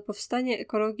złożyły się na powstanie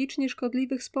ekologicznie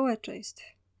szkodliwych społeczeństw?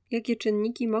 Jakie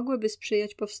czynniki mogłyby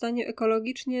sprzyjać powstaniu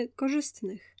ekologicznie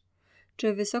korzystnych?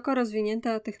 Czy wysoko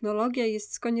rozwinięta technologia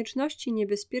jest z konieczności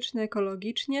niebezpieczna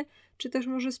ekologicznie, czy też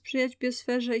może sprzyjać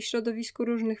biosferze i środowisku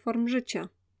różnych form życia?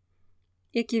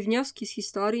 Jakie wnioski z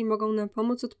historii mogą nam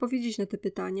pomóc odpowiedzieć na te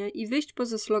pytania i wyjść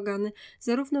poza slogany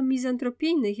zarówno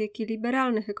mizantropijnych, jak i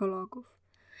liberalnych ekologów?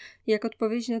 Jak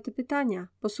odpowiedzieć na te pytania,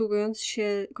 posługując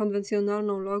się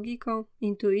konwencjonalną logiką,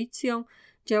 intuicją,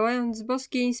 działając z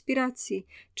boskiej inspiracji,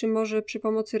 czy może przy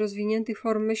pomocy rozwiniętych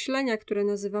form myślenia, które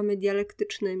nazywamy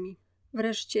dialektycznymi?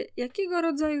 Wreszcie, jakiego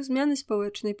rodzaju zmiany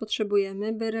społecznej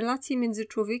potrzebujemy, by relacje między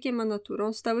człowiekiem a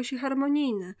naturą stały się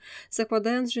harmonijne,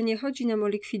 zakładając, że nie chodzi nam o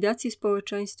likwidację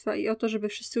społeczeństwa i o to, żeby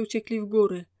wszyscy uciekli w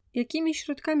góry? Jakimi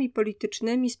środkami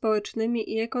politycznymi,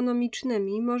 społecznymi i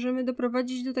ekonomicznymi możemy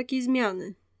doprowadzić do takiej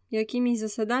zmiany? Jakimi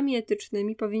zasadami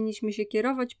etycznymi powinniśmy się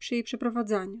kierować przy jej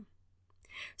przeprowadzaniu?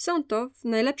 Są to, w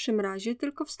najlepszym razie,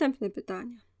 tylko wstępne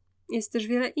pytania. Jest też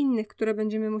wiele innych, które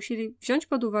będziemy musieli wziąć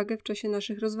pod uwagę w czasie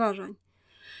naszych rozważań.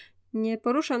 Nie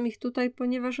poruszam ich tutaj,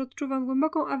 ponieważ odczuwam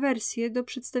głęboką awersję do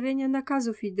przedstawiania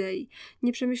nakazów idei,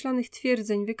 nieprzemyślanych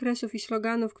twierdzeń, wykresów i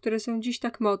sloganów, które są dziś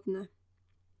tak modne.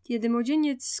 Kiedy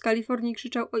młodzieniec z Kalifornii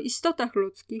krzyczał o istotach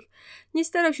ludzkich, nie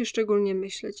starał się szczególnie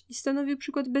myśleć i stanowił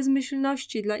przykład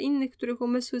bezmyślności dla innych, których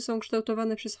umysły są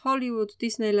kształtowane przez Hollywood,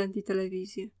 Disneyland i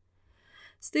telewizję.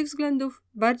 Z tych względów,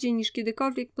 bardziej niż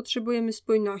kiedykolwiek, potrzebujemy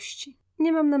spójności.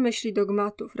 Nie mam na myśli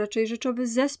dogmatów, raczej rzeczowy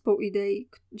zespół idei,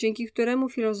 dzięki któremu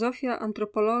filozofia,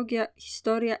 antropologia,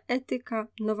 historia, etyka,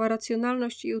 nowa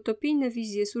racjonalność i utopijne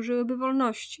wizje służyłyby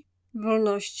wolności.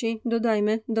 Wolności,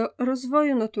 dodajmy, do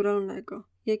rozwoju naturalnego,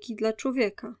 jak i dla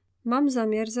człowieka. Mam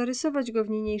zamiar zarysować go w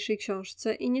niniejszej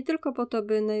książce i nie tylko po to,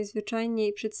 by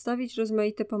najzwyczajniej przedstawić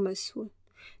rozmaite pomysły.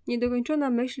 Niedokończona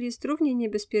myśl jest równie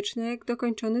niebezpieczna jak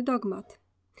dokończony dogmat.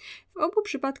 W obu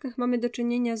przypadkach mamy do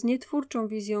czynienia z nietwórczą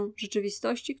wizją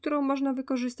rzeczywistości, którą można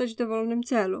wykorzystać w dowolnym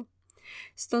celu.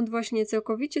 Stąd właśnie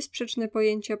całkowicie sprzeczne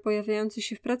pojęcia pojawiające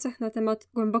się w pracach na temat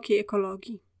głębokiej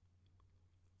ekologii.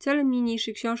 Celem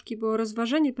niniejszej książki było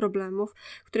rozważenie problemów,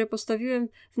 które postawiłem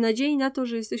w nadziei na to,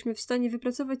 że jesteśmy w stanie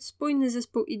wypracować spójny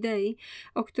zespół idei,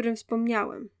 o którym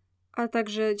wspomniałem, a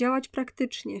także działać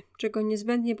praktycznie, czego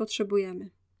niezbędnie potrzebujemy.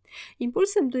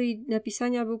 Impulsem do jej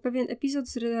napisania był pewien epizod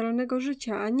z realnego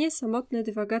życia, a nie samotne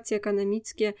dywagacje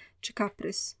akademickie czy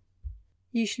kaprys.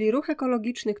 Jeśli ruch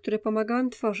ekologiczny, który pomagałem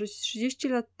tworzyć 30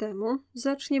 lat temu,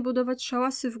 zacznie budować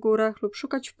szałasy w górach lub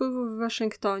szukać wpływów w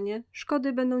Waszyngtonie,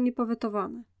 szkody będą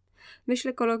niepowetowane. Myśl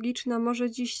ekologiczna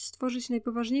może dziś stworzyć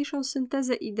najpoważniejszą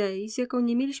syntezę idei, z jaką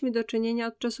nie mieliśmy do czynienia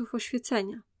od czasów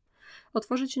oświecenia.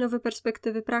 otworzyć nowe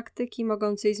perspektywy praktyki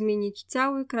mogącej zmienić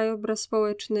cały krajobraz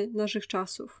społeczny naszych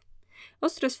czasów.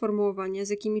 Ostre sformułowania, z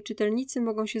jakimi czytelnicy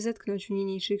mogą się zetknąć w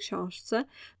niniejszej książce,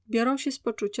 biorą się z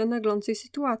poczucia naglącej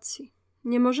sytuacji.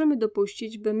 Nie możemy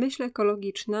dopuścić, by myśl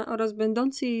ekologiczna oraz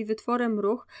będący jej wytworem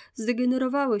ruch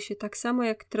zdegenerowały się tak samo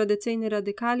jak tradycyjny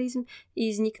radykalizm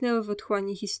i zniknęły w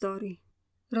otchłani historii.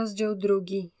 Rozdział 2.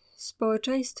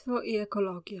 Społeczeństwo i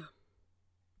ekologia.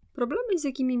 Problemy, z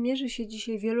jakimi mierzy się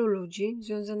dzisiaj wielu ludzi,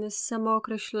 związane z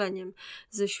samookreśleniem,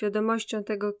 ze świadomością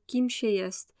tego, kim się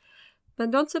jest,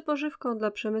 będące pożywką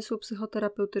dla przemysłu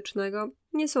psychoterapeutycznego,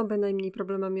 nie są bynajmniej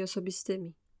problemami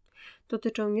osobistymi.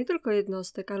 Dotyczą nie tylko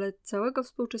jednostek, ale całego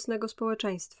współczesnego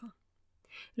społeczeństwa.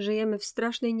 Żyjemy w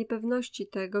strasznej niepewności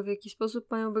tego, w jaki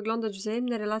sposób mają wyglądać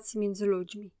wzajemne relacje między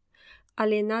ludźmi.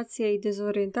 Alienacja i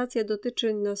dezorientacja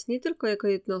dotyczy nas nie tylko jako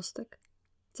jednostek.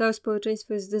 Całe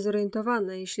społeczeństwo jest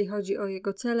zdezorientowane, jeśli chodzi o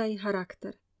jego cele i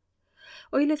charakter.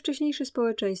 O ile wcześniejsze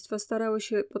społeczeństwa starały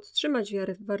się podtrzymać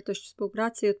wiarę w wartość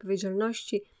współpracy i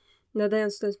odpowiedzialności,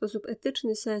 nadając w ten sposób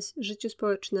etyczny sens życiu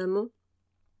społecznemu,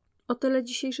 o tyle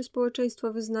dzisiejsze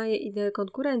społeczeństwo wyznaje ideę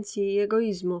konkurencji i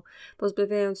egoizmu,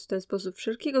 pozbawiając w ten sposób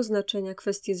wszelkiego znaczenia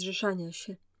kwestii zrzeszania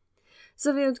się.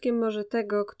 Za wyjątkiem może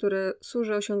tego, które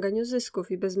służy osiąganiu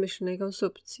zysków i bezmyślnej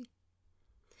konsumpcji.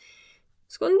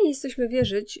 Skłonni jesteśmy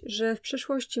wierzyć, że w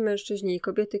przeszłości mężczyźni i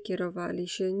kobiety kierowali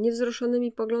się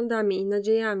niewzruszonymi poglądami i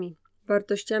nadziejami,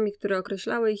 wartościami, które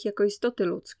określały ich jako istoty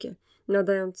ludzkie,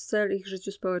 nadając cel ich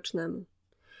życiu społecznemu.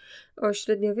 O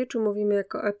średniowieczu mówimy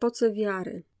jako epoce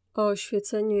wiary, o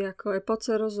oświeceniu jako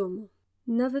epoce rozumu.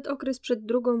 Nawet okres przed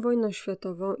II wojną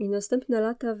światową i następne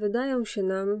lata wydają się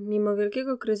nam, mimo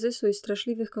wielkiego kryzysu i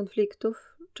straszliwych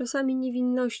konfliktów, czasami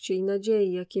niewinności i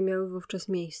nadziei, jakie miały wówczas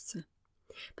miejsce.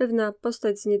 Pewna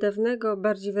postać z niedawnego,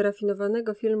 bardziej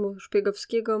wyrafinowanego filmu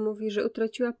szpiegowskiego mówi, że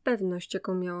utraciła pewność,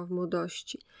 jaką miała w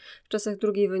młodości, w czasach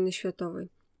II wojny światowej,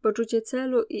 poczucie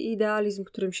celu i idealizm,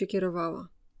 którym się kierowała.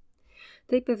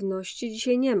 Tej pewności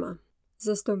dzisiaj nie ma.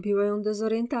 Zastąpiła ją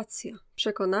dezorientacja.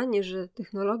 Przekonanie, że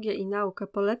technologia i nauka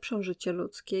polepszą życie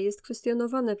ludzkie, jest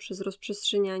kwestionowane przez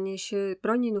rozprzestrzenianie się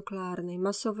broni nuklearnej,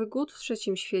 masowy głód w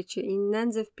trzecim świecie i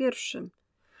nędzę w pierwszym.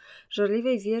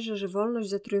 Żarliwej wierze, że wolność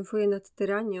zatriumfuje nad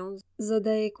tyranią,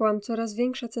 zadaje kłam coraz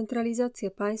większa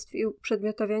centralizacja państw i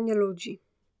uprzedmiotawianie ludzi.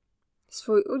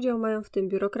 Swój udział mają w tym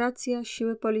biurokracja,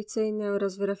 siły policyjne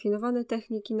oraz wyrafinowane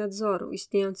techniki nadzoru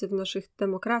istniejące w naszych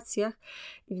demokracjach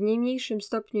i w nie mniejszym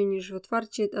stopniu niż w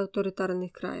otwarcie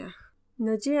autorytarnych krajach.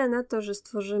 Nadzieja na to, że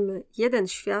stworzymy jeden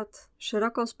świat,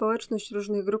 szeroką społeczność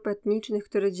różnych grup etnicznych,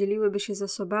 które dzieliłyby się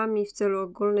zasobami w celu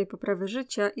ogólnej poprawy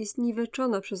życia, jest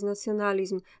niweczona przez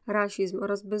nacjonalizm, rasizm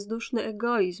oraz bezduszny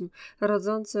egoizm,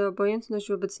 rodzący obojętność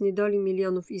wobec niedoli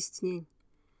milionów istnień.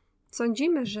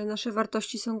 Sądzimy, że nasze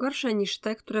wartości są gorsze niż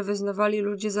te, które wyznawali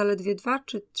ludzie zaledwie 2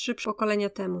 czy 3 pokolenia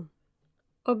temu.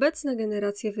 Obecna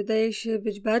generacja wydaje się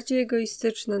być bardziej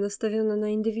egoistyczna, nastawiona na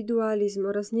indywidualizm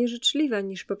oraz nieżyczliwa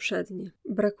niż poprzednie.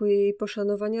 Brakuje jej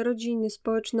poszanowania rodziny,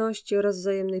 społeczności oraz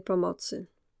wzajemnej pomocy.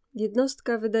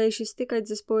 Jednostka wydaje się stykać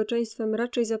ze społeczeństwem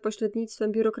raczej za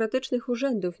pośrednictwem biurokratycznych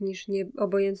urzędów niż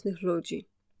nieobojętnych ludzi.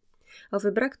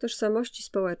 Owy brak tożsamości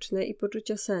społecznej i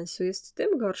poczucia sensu jest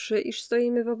tym gorszy, iż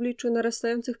stoimy w obliczu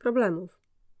narastających problemów.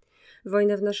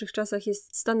 Wojna w naszych czasach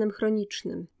jest stanem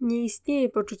chronicznym. Nie istnieje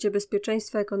poczucie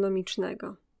bezpieczeństwa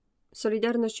ekonomicznego.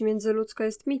 Solidarność międzyludzka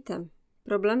jest mitem.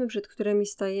 Problemy, przed którymi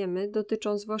stajemy,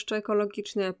 dotyczą zwłaszcza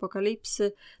ekologicznej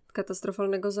apokalipsy,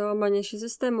 katastrofalnego załamania się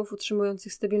systemów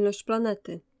utrzymujących stabilność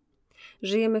planety.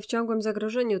 Żyjemy w ciągłym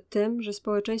zagrożeniu tym, że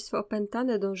społeczeństwo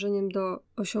opętane dążeniem do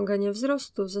osiągania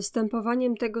wzrostu,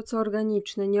 zastępowaniem tego, co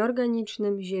organiczne,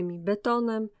 nieorganicznym, ziemi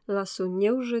betonem, lasu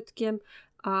nieużytkiem,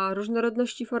 a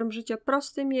różnorodności form życia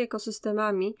prostymi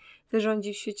ekosystemami,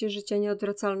 wyrządzi w świecie życia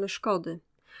nieodwracalne szkody.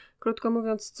 Krótko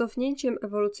mówiąc, cofnięciem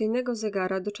ewolucyjnego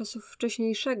zegara do czasów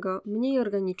wcześniejszego, mniej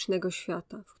organicznego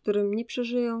świata, w którym nie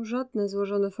przeżyją żadne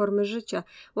złożone formy życia,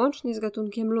 łącznie z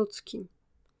gatunkiem ludzkim.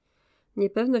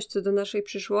 Niepewność co do naszej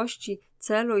przyszłości,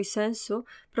 celu i sensu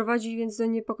prowadzi więc do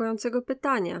niepokojącego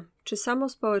pytania, czy samo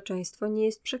społeczeństwo nie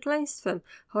jest przekleństwem,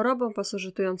 chorobą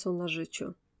pasożytującą na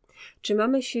życiu. Czy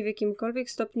mamy się w jakimkolwiek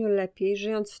stopniu lepiej,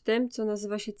 żyjąc w tym, co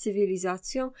nazywa się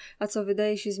cywilizacją, a co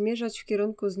wydaje się zmierzać w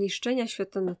kierunku zniszczenia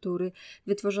świata natury,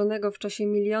 wytworzonego w czasie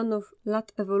milionów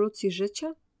lat ewolucji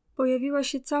życia? Pojawiła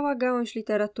się cała gałąź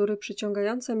literatury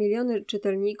przyciągająca miliony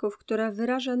czytelników, która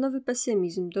wyraża nowy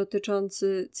pesymizm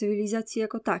dotyczący cywilizacji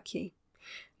jako takiej.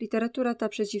 Literatura ta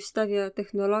przeciwstawia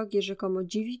technologię rzekomo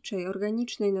dziewiczej,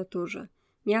 organicznej naturze.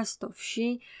 Miasto,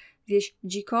 wsi, wieś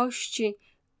dzikości,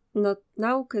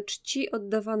 naukę czci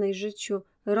oddawanej życiu,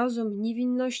 rozum,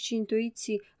 niewinności,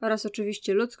 intuicji oraz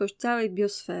oczywiście ludzkość całej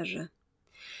biosferze.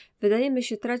 Wydajemy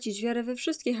się tracić wiarę we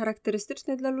wszystkie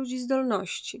charakterystyczne dla ludzi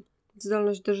zdolności.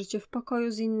 Zdolność do życia w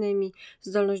pokoju z innymi,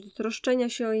 zdolność do troszczenia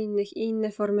się o innych i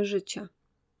inne formy życia.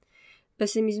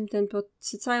 Pesymizm ten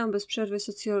podsycają bez przerwy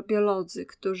socjobiolodzy,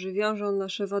 którzy wiążą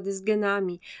nasze wady z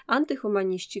genami,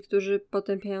 antyhumaniści, którzy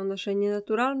potępiają nasze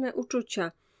nienaturalne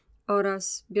uczucia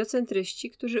oraz biocentryści,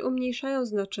 którzy umniejszają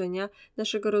znaczenia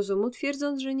naszego rozumu,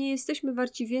 twierdząc, że nie jesteśmy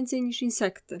warci więcej niż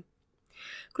insekty.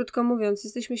 Krótko mówiąc,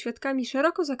 jesteśmy świadkami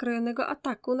szeroko zakrojonego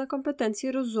ataku na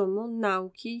kompetencje rozumu,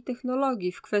 nauki i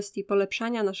technologii w kwestii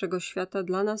polepszania naszego świata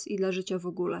dla nas i dla życia w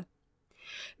ogóle.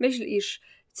 Myśl, iż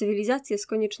cywilizacja z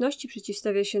konieczności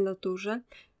przeciwstawia się naturze,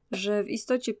 że w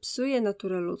istocie psuje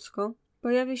naturę ludzką,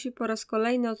 pojawia się po raz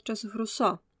kolejny od czasów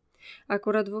Rousseau.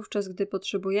 Akurat wówczas, gdy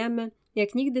potrzebujemy,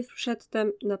 jak nigdy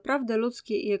przedtem, naprawdę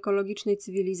ludzkiej i ekologicznej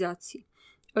cywilizacji,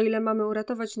 o ile mamy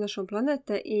uratować naszą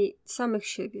planetę i samych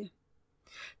siebie.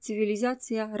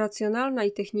 Cywilizacja racjonalna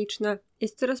i techniczna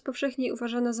jest coraz powszechniej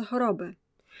uważana za chorobę.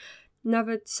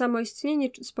 Nawet samo istnienie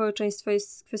społeczeństwa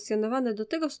jest kwestionowane do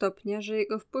tego stopnia, że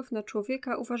jego wpływ na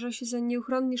człowieka uważa się za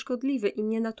nieuchronnie szkodliwy i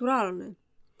nienaturalny.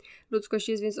 Ludzkość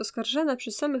jest więc oskarżana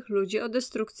przez samych ludzi o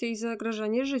destrukcję i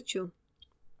zagrażanie życiu.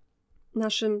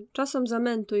 Naszym czasom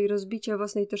zamętu i rozbicia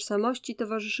własnej tożsamości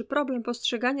towarzyszy problem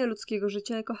postrzegania ludzkiego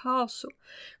życia jako chaosu,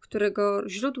 którego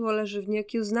źródło leży w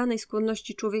nieokiełznanej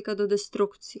skłonności człowieka do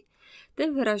destrukcji,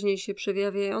 tym wyraźniej się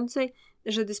przejawiającej,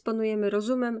 że dysponujemy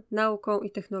rozumem, nauką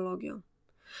i technologią.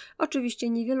 Oczywiście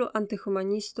niewielu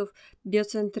antyhumanistów,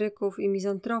 biocentryków i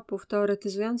mizantropów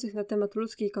teoretyzujących na temat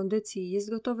ludzkiej kondycji jest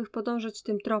gotowych podążać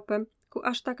tym tropem ku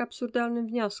aż tak absurdalnym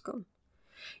wnioskom.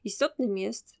 Istotnym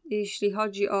jest, jeśli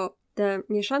chodzi o tę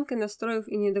mieszankę nastrojów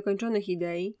i niedokończonych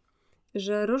idei,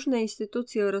 że różne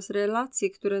instytucje oraz relacje,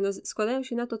 które składają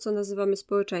się na to, co nazywamy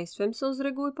społeczeństwem, są z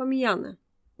reguły pomijane.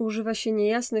 Używa się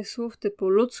niejasnych słów typu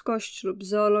ludzkość lub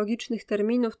zoologicznych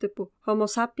terminów typu homo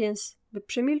sapiens, by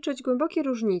przemilczeć głębokie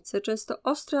różnice, często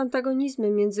ostre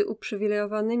antagonizmy między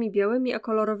uprzywilejowanymi białymi a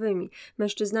kolorowymi,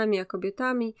 mężczyznami a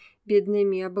kobietami,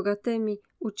 biednymi a bogatymi,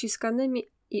 uciskanymi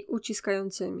i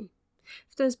uciskającymi.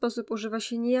 W ten sposób używa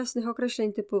się niejasnych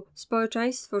określeń typu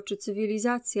społeczeństwo czy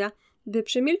cywilizacja, by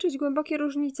przemilczeć głębokie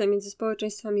różnice między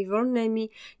społeczeństwami wolnymi,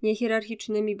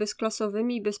 niehierarchicznymi,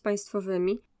 bezklasowymi i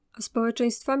bezpaństwowymi, a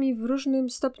społeczeństwami w różnym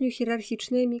stopniu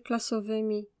hierarchicznymi,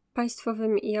 klasowymi,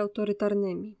 państwowymi i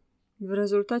autorytarnymi. W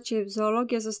rezultacie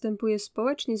zoologia zastępuje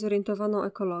społecznie zorientowaną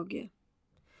ekologię.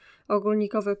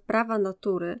 Ogólnikowe prawa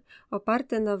natury,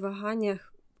 oparte na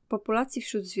wahaniach populacji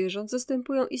wśród zwierząt,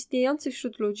 zastępują istniejące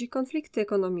wśród ludzi konflikty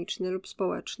ekonomiczne lub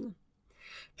społeczne.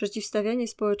 Przeciwstawianie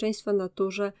społeczeństwa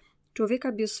naturze,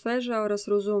 człowieka biosferze oraz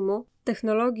rozumu,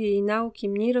 technologii i nauki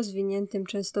mniej rozwiniętym,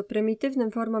 często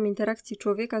prymitywnym formom interakcji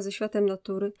człowieka ze światem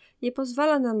natury nie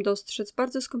pozwala nam dostrzec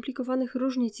bardzo skomplikowanych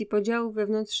różnic i podziałów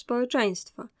wewnątrz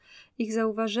społeczeństwa. Ich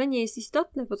zauważenie jest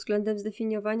istotne pod względem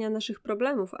zdefiniowania naszych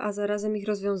problemów, a zarazem ich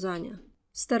rozwiązania.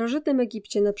 W starożytnym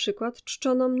Egipcie na przykład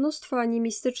czczono mnóstwo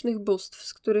animistycznych bóstw,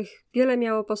 z których wiele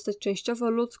miało postać częściowo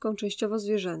ludzką, częściowo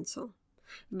zwierzęcą.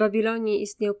 W Babilonii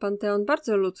istniał panteon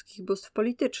bardzo ludzkich bóstw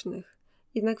politycznych.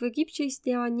 Jednak w Egipcie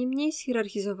istniała nie mniej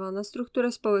schierarchizowana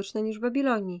struktura społeczna niż w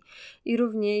Babilonii i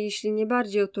równie, jeśli nie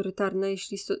bardziej autorytarna,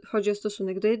 jeśli chodzi o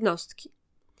stosunek do jednostki.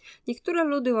 Niektóre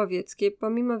ludy łowieckie,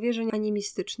 pomimo wierzeń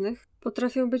animistycznych,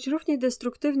 potrafią być równie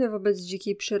destruktywne wobec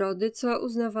dzikiej przyrody, co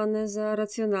uznawane za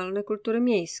racjonalne kultury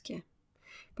miejskie.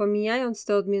 Pomijając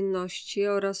te odmienności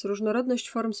oraz różnorodność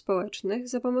form społecznych,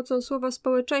 za pomocą słowa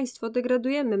społeczeństwo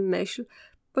degradujemy myśl,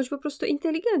 bądź po prostu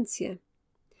inteligencję.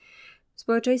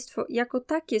 Społeczeństwo jako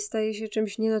takie staje się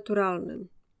czymś nienaturalnym.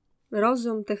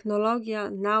 Rozum,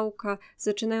 technologia, nauka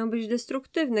zaczynają być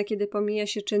destruktywne, kiedy pomija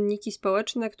się czynniki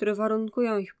społeczne, które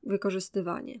warunkują ich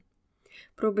wykorzystywanie.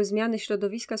 Próby zmiany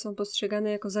środowiska są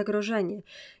postrzegane jako zagrożenie,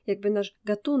 jakby nasz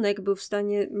gatunek był w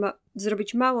stanie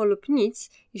zrobić mało lub nic,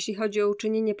 jeśli chodzi o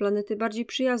uczynienie planety bardziej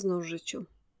przyjazną życiu.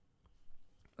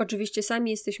 Oczywiście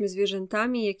sami jesteśmy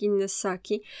zwierzętami, jak inne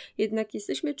ssaki, jednak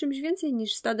jesteśmy czymś więcej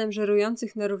niż stadem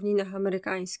żerujących na równinach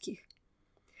amerykańskich.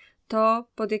 To,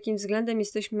 pod jakim względem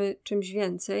jesteśmy czymś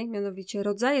więcej, mianowicie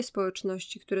rodzaje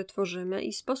społeczności, które tworzymy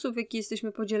i sposób, w jaki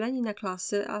jesteśmy podzieleni na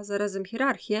klasy, a zarazem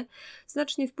hierarchię,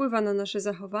 znacznie wpływa na nasze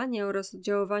zachowanie oraz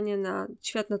oddziaływanie na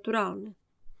świat naturalny.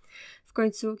 W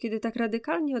końcu, kiedy tak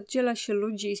radykalnie oddziela się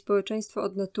ludzi i społeczeństwo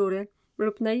od natury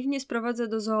lub naiwnie sprowadza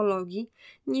do zoologii,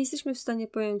 nie jesteśmy w stanie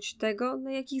pojąć tego,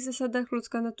 na jakich zasadach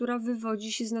ludzka natura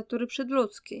wywodzi się z natury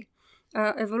przedludzkiej,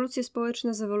 a ewolucja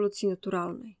społeczna z ewolucji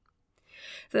naturalnej.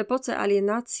 W epoce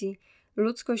alienacji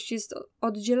Ludzkość jest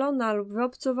oddzielona lub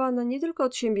wyobcowana nie tylko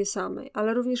od siebie samej,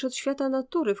 ale również od świata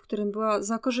natury, w którym była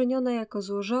zakorzeniona jako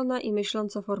złożona i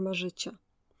myśląca forma życia.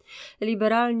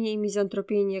 Liberalni i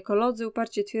mizantropijni ekolodzy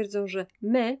uparcie twierdzą, że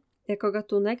my, jako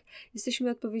gatunek,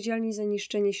 jesteśmy odpowiedzialni za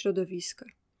niszczenie środowiska.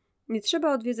 Nie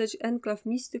trzeba odwiedzać enklaw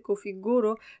mistyków i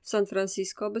guru w San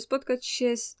Francisco, by spotkać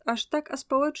się z aż tak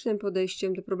aspołecznym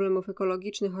podejściem do problemów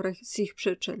ekologicznych oraz ich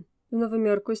przyczyn. W Nowym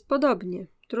Jorku jest podobnie.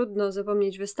 Trudno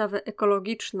zapomnieć wystawę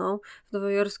ekologiczną w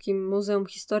nowojorskim Muzeum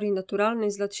Historii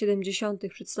Naturalnej z lat 70.,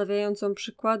 przedstawiającą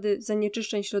przykłady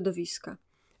zanieczyszczeń środowiska.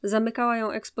 Zamykała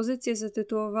ją ekspozycja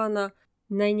zatytułowana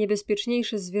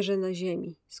Najniebezpieczniejsze zwierzę na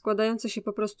ziemi, składająca się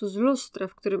po prostu z lustra,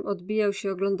 w którym odbijał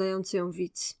się oglądający ją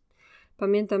widz.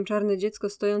 Pamiętam czarne dziecko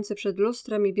stojące przed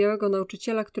lustrem i białego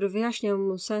nauczyciela, który wyjaśniał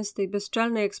mu sens tej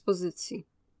bezczelnej ekspozycji.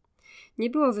 Nie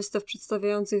było wystaw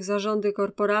przedstawiających zarządy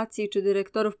korporacji czy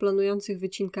dyrektorów planujących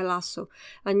wycinkę lasu,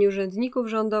 ani urzędników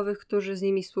rządowych, którzy z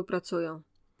nimi współpracują.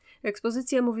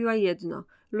 Ekspozycja mówiła jedno: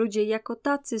 ludzie jako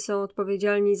tacy są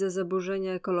odpowiedzialni za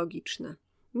zaburzenia ekologiczne.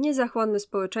 Nie zachłanne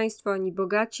społeczeństwo ani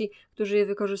bogaci, którzy je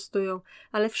wykorzystują,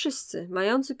 ale wszyscy,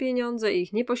 mający pieniądze i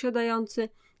ich nieposiadający,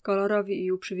 kolorowi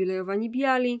i uprzywilejowani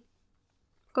biali,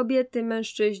 kobiety,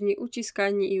 mężczyźni,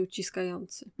 uciskani i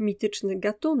uciskający. Mityczny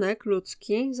gatunek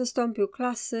ludzki zastąpił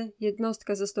klasy,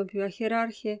 jednostka zastąpiła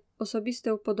hierarchię,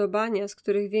 osobiste upodobania, z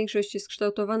których większość jest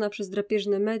kształtowana przez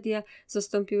drapieżne media,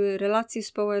 zastąpiły relacje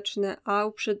społeczne, a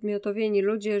uprzedmiotowieni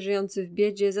ludzie żyjący w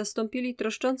biedzie zastąpili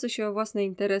troszczące się o własne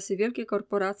interesy wielkie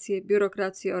korporacje,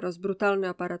 biurokracje oraz brutalny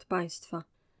aparat państwa.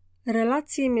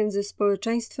 Relacje między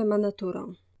społeczeństwem a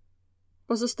naturą.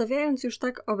 Pozostawiając już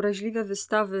tak obraźliwe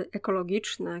wystawy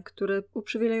ekologiczne, które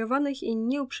uprzywilejowanych i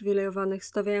nieuprzywilejowanych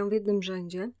stawiają w jednym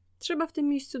rzędzie, trzeba w tym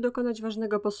miejscu dokonać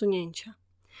ważnego posunięcia.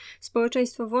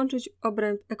 Społeczeństwo włączyć w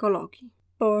obręb ekologii.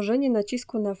 Położenie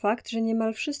nacisku na fakt, że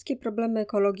niemal wszystkie problemy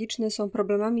ekologiczne są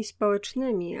problemami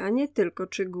społecznymi, a nie tylko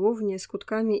czy głównie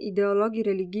skutkami ideologii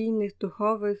religijnych,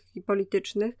 duchowych i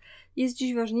politycznych, jest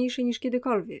dziś ważniejsze niż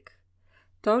kiedykolwiek.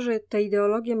 To, że te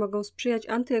ideologie mogą sprzyjać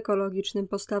antyekologicznym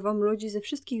postawom ludzi ze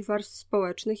wszystkich warstw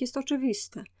społecznych, jest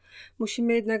oczywiste.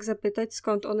 Musimy jednak zapytać,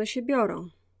 skąd one się biorą.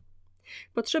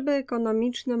 Potrzeby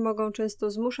ekonomiczne mogą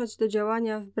często zmuszać do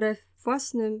działania wbrew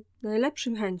własnym,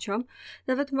 najlepszym chęciom,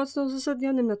 nawet mocno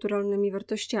uzasadnionym naturalnymi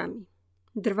wartościami.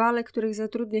 Drwale, których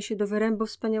zatrudnia się do wyrębu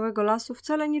wspaniałego lasu,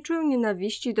 wcale nie czują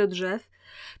nienawiści do drzew,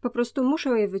 po prostu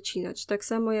muszą je wycinać, tak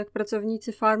samo jak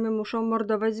pracownicy farmy muszą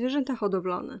mordować zwierzęta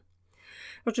hodowlane.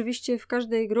 Oczywiście w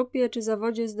każdej grupie czy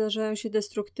zawodzie zdarzają się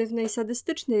destruktywne i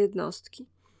sadystyczne jednostki.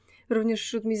 Również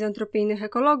wśród mizantropijnych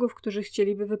ekologów, którzy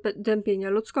chcieliby wytępienia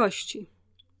ludzkości.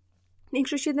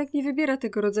 Większość jednak nie wybiera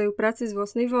tego rodzaju pracy z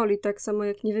własnej woli, tak samo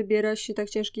jak nie wybiera się tak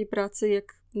ciężkiej pracy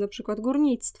jak na przykład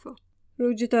górnictwo.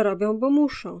 Ludzie to robią, bo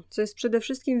muszą, co jest przede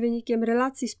wszystkim wynikiem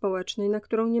relacji społecznej, na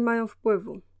którą nie mają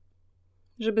wpływu.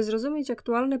 Żeby zrozumieć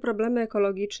aktualne problemy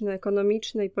ekologiczne,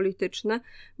 ekonomiczne i polityczne,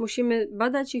 musimy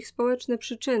badać ich społeczne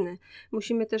przyczyny.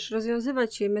 Musimy też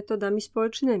rozwiązywać je metodami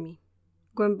społecznymi.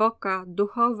 Głęboka,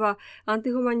 duchowa,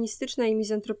 antyhumanistyczna i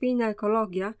mizantropijna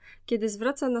ekologia, kiedy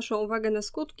zwraca naszą uwagę na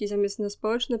skutki zamiast na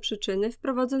społeczne przyczyny,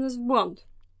 wprowadza nas w błąd.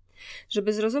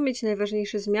 Żeby zrozumieć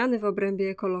najważniejsze zmiany w obrębie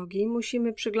ekologii,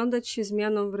 musimy przyglądać się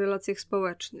zmianom w relacjach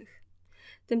społecznych.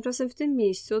 Tymczasem w tym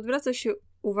miejscu odwraca się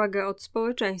uwagę od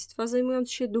społeczeństwa,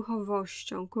 zajmując się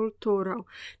duchowością, kulturą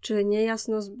czy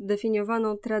niejasno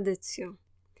zdefiniowaną tradycją.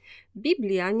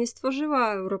 Biblia nie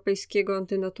stworzyła europejskiego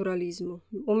antynaturalizmu,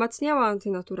 umacniała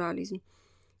antynaturalizm,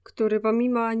 który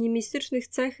pomimo animistycznych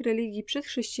cech religii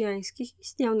przedchrześcijańskich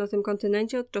istniał na tym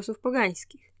kontynencie od czasów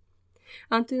pogańskich.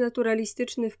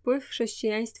 Antynaturalistyczny wpływ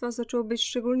chrześcijaństwa zaczął być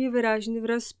szczególnie wyraźny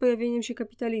wraz z pojawieniem się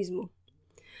kapitalizmu.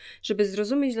 Żeby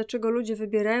zrozumieć, dlaczego ludzie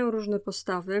wybierają różne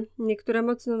postawy, niektóre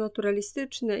mocno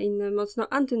naturalistyczne, inne mocno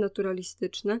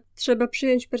antynaturalistyczne, trzeba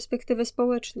przyjąć perspektywę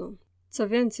społeczną. Co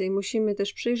więcej, musimy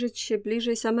też przyjrzeć się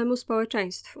bliżej samemu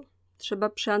społeczeństwu. Trzeba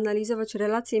przeanalizować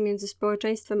relacje między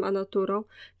społeczeństwem a naturą,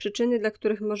 przyczyny, dla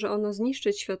których może ono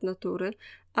zniszczyć świat natury,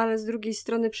 ale z drugiej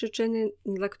strony przyczyny,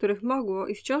 dla których mogło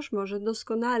i wciąż może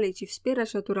doskonalić i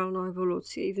wspierać naturalną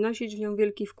ewolucję i wnosić w nią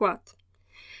wielki wkład.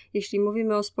 Jeśli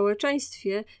mówimy o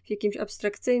społeczeństwie w jakimś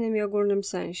abstrakcyjnym i ogólnym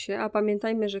sensie, a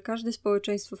pamiętajmy, że każde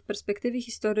społeczeństwo w perspektywie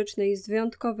historycznej jest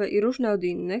wyjątkowe i różne od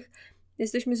innych,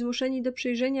 jesteśmy zmuszeni do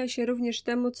przyjrzenia się również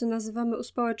temu, co nazywamy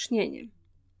uspołecznieniem.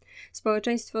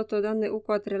 Społeczeństwo to dany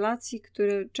układ relacji,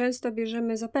 który często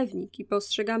bierzemy za pewnik i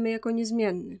postrzegamy jako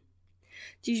niezmienny.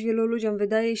 Dziś wielu ludziom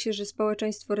wydaje się, że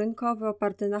społeczeństwo rynkowe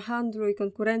oparte na handlu i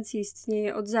konkurencji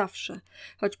istnieje od zawsze,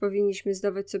 choć powinniśmy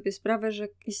zdawać sobie sprawę, że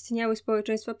istniały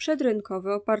społeczeństwa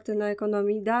przedrynkowe oparte na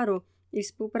ekonomii daru i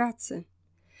współpracy.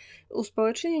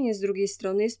 Uspołecznienie z drugiej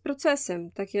strony jest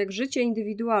procesem, tak jak życie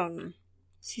indywidualne.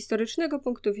 Z historycznego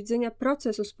punktu widzenia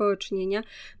proces uspołecznienia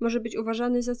może być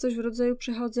uważany za coś w rodzaju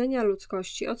przechodzenia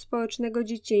ludzkości od społecznego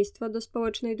dzieciństwa do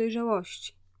społecznej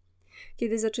dojrzałości.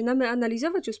 Kiedy zaczynamy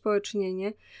analizować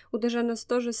uspołecznienie, uderza nas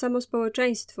to, że samo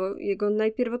społeczeństwo, jego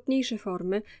najpierwotniejsze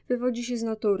formy, wywodzi się z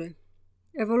natury.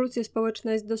 Ewolucja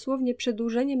społeczna jest dosłownie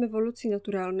przedłużeniem ewolucji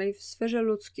naturalnej w sferze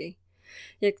ludzkiej.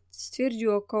 Jak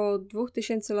stwierdził około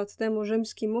 2000 lat temu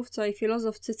rzymski mówca i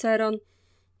filozof Cyceron,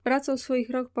 pracą swoich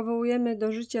rąk powołujemy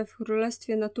do życia w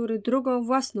królestwie natury drugą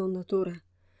własną naturę.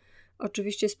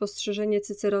 Oczywiście spostrzeżenie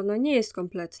Cycerona nie jest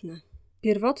kompletne.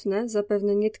 Pierwotne,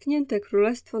 zapewne nietknięte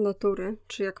królestwo natury,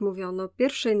 czy jak mówiono,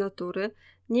 pierwszej natury,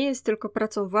 nie jest tylko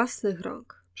pracą własnych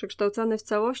rąk, przekształcane w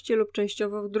całości lub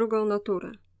częściowo w drugą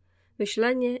naturę.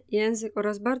 Myślenie, język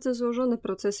oraz bardzo złożone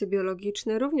procesy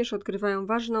biologiczne również odgrywają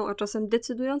ważną, a czasem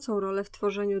decydującą rolę w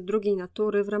tworzeniu drugiej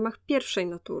natury w ramach pierwszej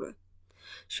natury.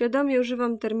 Świadomie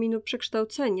używam terminu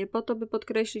przekształcenie po to, by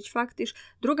podkreślić fakt, iż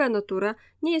druga natura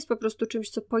nie jest po prostu czymś,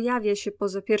 co pojawia się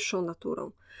poza pierwszą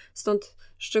naturą. Stąd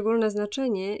szczególne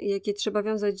znaczenie, jakie trzeba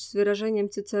wiązać z wyrażeniem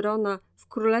Cycerona w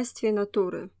królestwie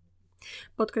natury.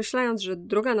 Podkreślając, że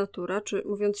druga natura, czy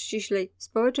mówiąc ściślej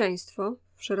społeczeństwo,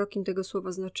 w szerokim tego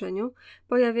słowa znaczeniu,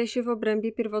 pojawia się w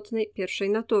obrębie pierwotnej pierwszej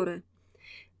natury.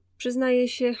 Przyznaje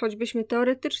się, choćbyśmy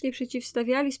teoretycznie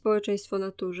przeciwstawiali społeczeństwo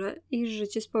naturze, iż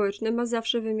życie społeczne ma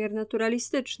zawsze wymiar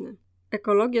naturalistyczny.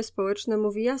 Ekologia społeczna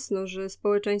mówi jasno, że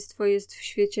społeczeństwo jest w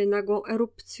świecie nagłą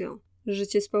erupcją.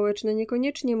 Życie społeczne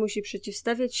niekoniecznie musi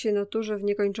przeciwstawiać się naturze w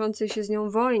niekończącej się z nią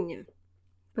wojnie.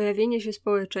 Pojawienie się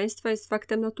społeczeństwa jest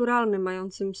faktem naturalnym,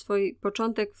 mającym swój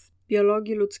początek w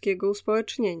biologii ludzkiego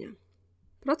uspołecznienia.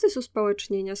 Proces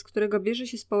uspołecznienia, z którego bierze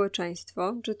się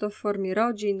społeczeństwo, czy to w formie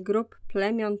rodzin, grup,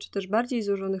 plemion, czy też bardziej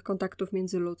złożonych kontaktów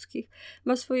międzyludzkich,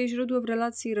 ma swoje źródło w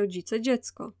relacji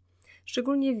rodzice-dziecko,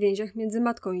 szczególnie w więziach między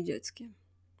matką i dzieckiem.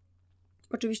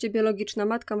 Oczywiście biologiczna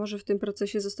matka może w tym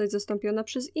procesie zostać zastąpiona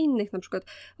przez innych, np.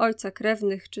 ojca,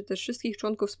 krewnych, czy też wszystkich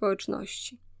członków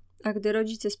społeczności. A gdy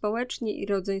rodzice społeczni i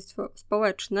rodzeństwo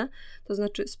społeczne, to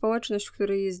znaczy społeczność, w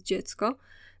której jest dziecko,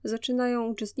 zaczynają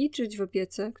uczestniczyć w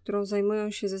opiece, którą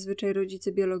zajmują się zazwyczaj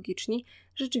rodzice biologiczni,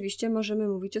 rzeczywiście możemy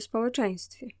mówić o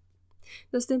społeczeństwie.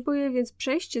 Następuje więc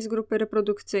przejście z grupy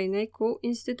reprodukcyjnej ku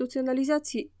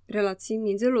instytucjonalizacji relacji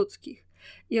międzyludzkich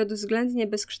i od względnie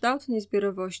bezkształtnej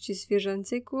zbiorowości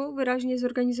zwierzęcej ku wyraźnie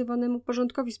zorganizowanemu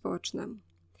porządkowi społecznemu.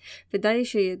 Wydaje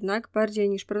się jednak, bardziej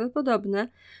niż prawdopodobne,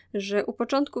 że u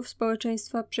początków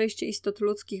społeczeństwa przejście istot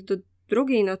ludzkich do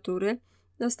drugiej natury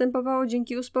następowało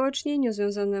dzięki uspołecznieniu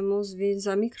związanemu z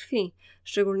więzami krwi,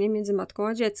 szczególnie między matką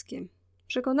a dzieckiem.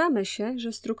 Przekonamy się,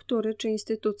 że struktury czy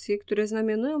instytucje, które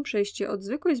znamionują przejście od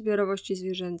zwykłej zbiorowości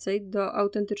zwierzęcej do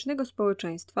autentycznego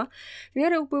społeczeństwa, w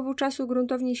miarę upływu czasu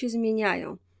gruntownie się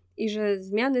zmieniają i że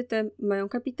zmiany te mają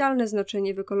kapitalne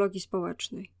znaczenie w ekologii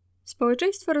społecznej.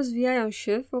 Społeczeństwa rozwijają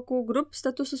się wokół grup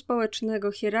statusu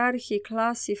społecznego, hierarchii,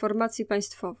 klas i formacji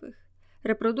państwowych.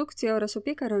 Reprodukcja oraz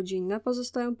opieka rodzinna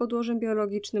pozostają podłożem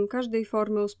biologicznym każdej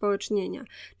formy uspołecznienia,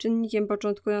 czynnikiem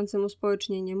początkującym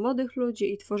uspołecznienie młodych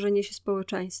ludzi i tworzenie się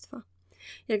społeczeństwa.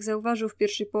 Jak zauważył w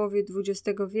pierwszej połowie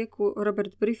XX wieku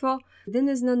Robert Briffaut,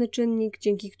 jedyny znany czynnik,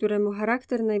 dzięki któremu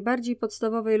charakter najbardziej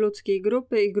podstawowej ludzkiej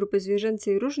grupy i grupy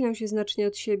zwierzęcej różnią się znacznie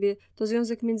od siebie, to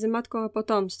związek między matką a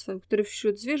potomstwem, który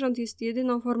wśród zwierząt jest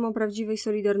jedyną formą prawdziwej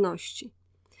solidarności.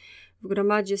 W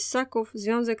gromadzie ssaków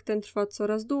związek ten trwa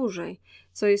coraz dłużej,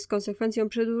 co jest konsekwencją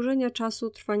przedłużenia czasu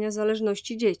trwania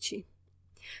zależności dzieci.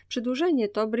 Przedłużenie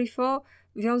to Briffaut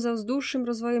wiązał z dłuższym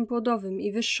rozwojem płodowym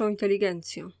i wyższą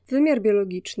inteligencją. Wymiar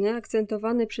biologiczny,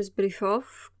 akcentowany przez Briffaut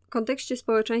w kontekście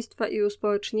społeczeństwa i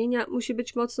uspołecznienia, musi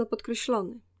być mocno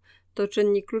podkreślony. To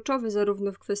czynnik kluczowy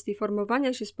zarówno w kwestii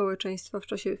formowania się społeczeństwa w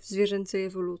czasie zwierzęcej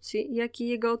ewolucji, jak i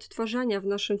jego odtwarzania w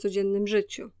naszym codziennym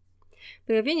życiu.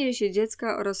 Pojawienie się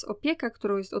dziecka oraz opieka,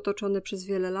 którą jest otoczone przez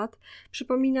wiele lat,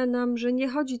 przypomina nam, że nie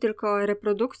chodzi tylko o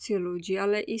reprodukcję ludzi,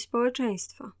 ale i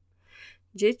społeczeństwa.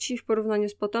 Dzieci w porównaniu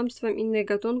z potomstwem innych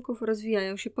gatunków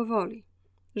rozwijają się powoli.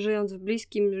 Żyjąc w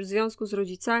bliskim związku z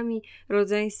rodzicami,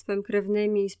 rodzeństwem,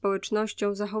 krewnymi i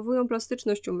społecznością, zachowują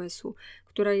plastyczność umysłu,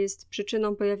 która jest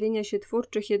przyczyną pojawienia się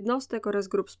twórczych jednostek oraz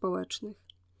grup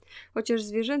społecznych. Chociaż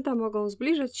zwierzęta mogą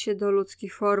zbliżać się do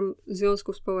ludzkich form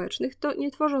związków społecznych, to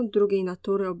nie tworzą drugiej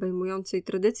natury obejmującej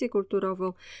tradycję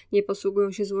kulturową, nie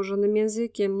posługują się złożonym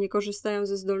językiem, nie korzystają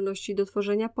ze zdolności do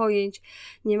tworzenia pojęć,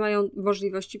 nie mają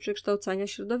możliwości przekształcania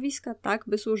środowiska tak,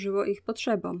 by służyło ich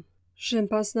potrzebom.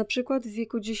 Szympans na przykład w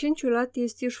wieku 10 lat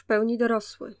jest już w pełni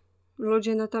dorosły.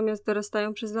 Ludzie natomiast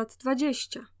dorastają przez lat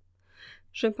 20.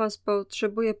 Szympans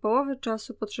potrzebuje połowy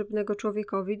czasu potrzebnego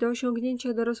człowiekowi do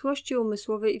osiągnięcia dorosłości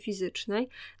umysłowej i fizycznej,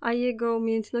 a jego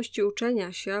umiejętności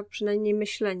uczenia się, a przynajmniej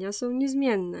myślenia, są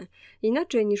niezmienne,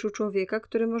 inaczej niż u człowieka,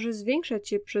 który może zwiększać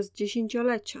się przez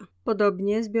dziesięciolecia.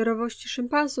 Podobnie zbiorowości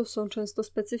szympansów są często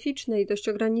specyficzne i dość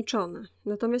ograniczone,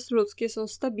 natomiast ludzkie są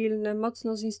stabilne,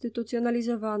 mocno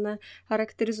zinstytucjonalizowane,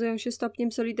 charakteryzują się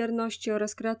stopniem solidarności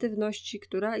oraz kreatywności,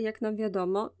 która, jak nam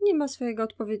wiadomo, nie ma swojego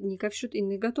odpowiednika wśród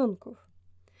innych gatunków.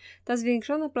 Ta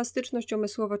zwiększona plastyczność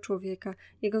umysłowa człowieka,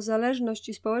 jego zależność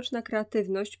i społeczna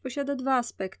kreatywność posiada dwa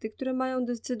aspekty, które mają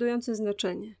decydujące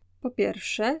znaczenie. Po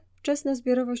pierwsze, wczesna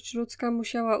zbiorowość ludzka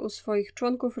musiała u swoich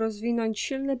członków rozwinąć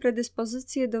silne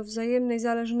predyspozycje do wzajemnej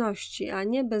zależności, a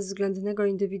nie bezwzględnego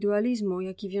indywidualizmu,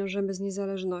 jaki wiążemy z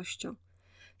niezależnością.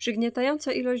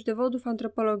 Przygniatająca ilość dowodów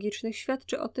antropologicznych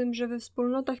świadczy o tym, że we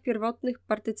wspólnotach pierwotnych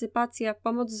partycypacja,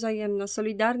 pomoc wzajemna,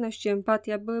 solidarność i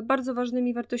empatia były bardzo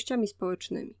ważnymi wartościami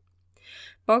społecznymi.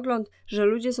 Pogląd, że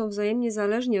ludzie są wzajemnie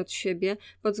zależni od siebie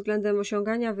pod względem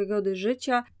osiągania wygody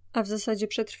życia, a w zasadzie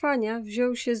przetrwania,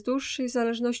 wziął się z dłuższej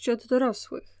zależności od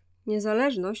dorosłych.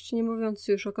 Niezależność, nie mówiąc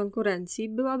już o konkurencji,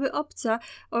 byłaby obca,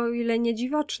 o ile nie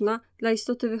dziwaczna, dla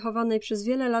istoty wychowanej przez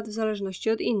wiele lat w zależności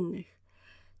od innych.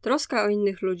 Troska o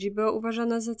innych ludzi była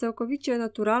uważana za całkowicie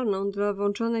naturalną dla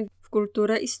włączonej w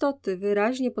kulturę istoty,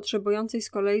 wyraźnie potrzebującej z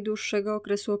kolei dłuższego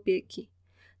okresu opieki.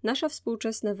 Nasza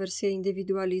współczesna wersja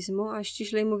indywidualizmu, a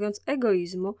ściślej mówiąc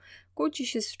egoizmu, kłóci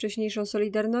się z wcześniejszą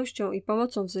solidarnością i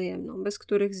pomocą wzajemną, bez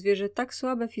których zwierzę tak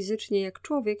słabe fizycznie jak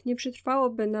człowiek nie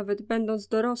przetrwałoby nawet będąc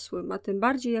dorosłym, a tym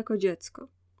bardziej jako dziecko.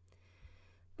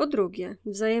 Po drugie,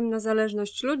 wzajemna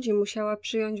zależność ludzi musiała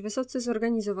przyjąć wysoce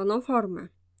zorganizowaną formę.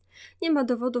 Nie ma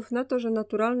dowodów na to, że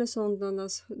naturalne są dla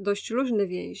nas dość luźne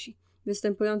więzi,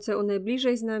 występujące u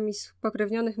najbliżej z nami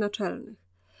spokrewnionych naczelnych.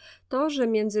 To, że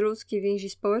międzyludzkie więzi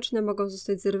społeczne mogą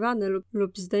zostać zerwane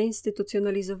lub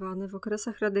zdeinstytucjonalizowane w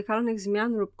okresach radykalnych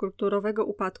zmian lub kulturowego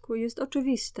upadku, jest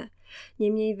oczywiste.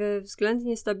 Niemniej we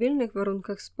względnie stabilnych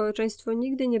warunkach społeczeństwo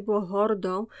nigdy nie było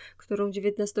hordą, którą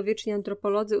XIX-wieczni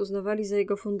antropolodzy uznawali za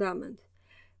jego fundament.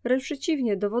 Wręcz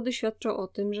przeciwnie, dowody świadczą o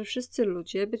tym, że wszyscy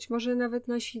ludzie, być może nawet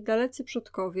nasi dalecy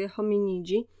przodkowie,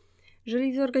 hominidzi,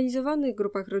 żyli w zorganizowanych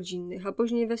grupach rodzinnych, a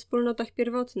później we wspólnotach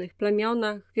pierwotnych,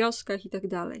 plemionach, wioskach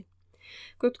itd.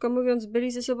 Krótko mówiąc,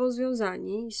 byli ze sobą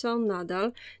związani i są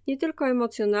nadal, nie tylko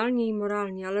emocjonalnie i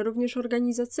moralnie, ale również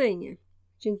organizacyjnie,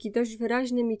 dzięki dość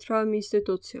wyraźnym i trwałym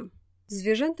instytucjom.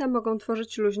 Zwierzęta mogą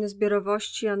tworzyć luźne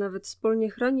zbiorowości, a nawet wspólnie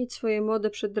chronić swoje młode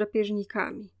przed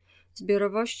drapieżnikami.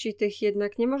 Zbiorowości tych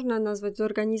jednak nie można nazwać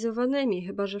zorganizowanymi,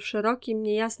 chyba że w szerokim,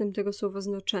 niejasnym tego słowa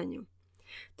znaczeniu.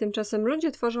 Tymczasem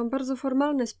ludzie tworzą bardzo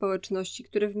formalne społeczności,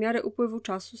 które w miarę upływu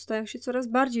czasu stają się coraz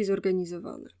bardziej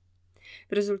zorganizowane.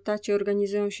 W rezultacie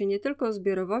organizują się nie tylko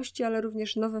zbiorowości, ale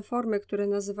również nowe formy, które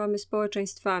nazywamy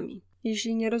społeczeństwami.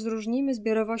 Jeśli nie rozróżnimy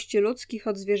zbiorowości ludzkich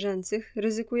od zwierzęcych,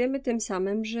 ryzykujemy tym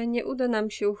samym, że nie uda nam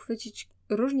się uchwycić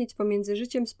różnic pomiędzy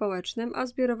życiem społecznym a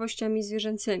zbiorowościami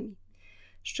zwierzęcymi.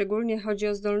 Szczególnie chodzi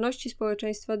o zdolności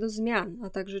społeczeństwa do zmian, a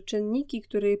także czynniki,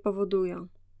 które je powodują.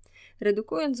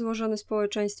 Redukując złożone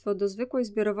społeczeństwo do zwykłej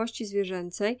zbiorowości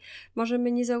zwierzęcej,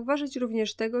 możemy nie zauważyć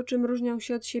również tego, czym różnią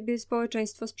się od siebie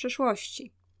społeczeństwa z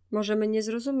przeszłości. Możemy nie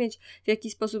zrozumieć, w jaki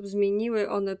sposób zmieniły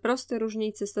one proste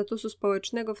różnice statusu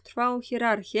społecznego w trwałą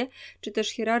hierarchię, czy też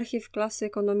hierarchię w klasy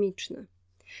ekonomiczne.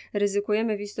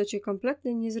 Ryzykujemy w istocie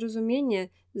kompletne niezrozumienie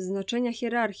znaczenia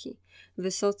hierarchii,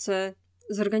 wysoce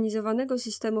zorganizowanego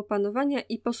systemu panowania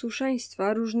i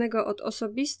posłuszeństwa różnego od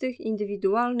osobistych,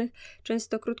 indywidualnych,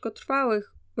 często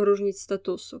krótkotrwałych różnic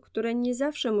statusu, które nie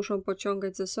zawsze muszą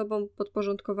pociągać za sobą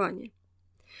podporządkowanie.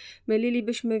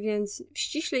 Mylilibyśmy więc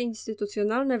ściśle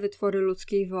instytucjonalne wytwory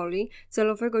ludzkiej woli,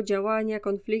 celowego działania,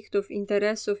 konfliktów,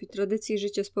 interesów i tradycji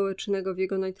życia społecznego w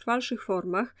jego najtrwalszych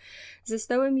formach ze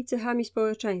stałymi cechami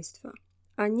społeczeństwa,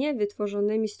 a nie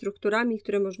wytworzonymi strukturami,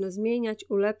 które można zmieniać,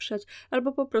 ulepszać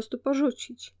albo po prostu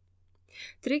porzucić.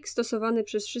 Trik stosowany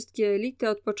przez wszystkie elity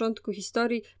od początku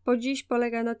historii po dziś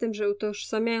polega na tym, że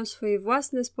utożsamiają swoje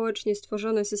własne społecznie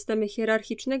stworzone systemy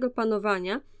hierarchicznego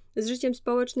panowania z życiem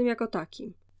społecznym jako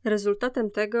takim.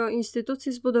 Rezultatem tego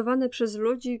instytucje zbudowane przez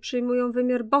ludzi przyjmują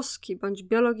wymiar boski bądź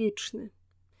biologiczny.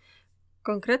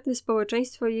 Konkretne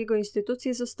społeczeństwo i jego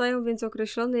instytucje zostają więc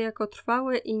określone jako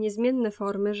trwałe i niezmienne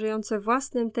formy żyjące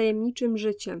własnym, tajemniczym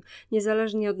życiem,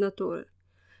 niezależnie od natury.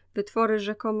 Wytwory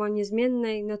rzekomo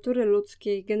niezmiennej natury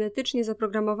ludzkiej, genetycznie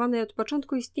zaprogramowanej od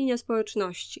początku istnienia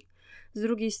społeczności. Z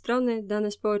drugiej strony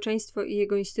dane społeczeństwo i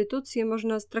jego instytucje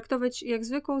można traktować jak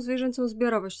zwykłą zwierzęcą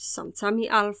zbiorowość z samcami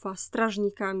alfa,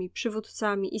 strażnikami,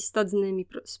 przywódcami i stadnymi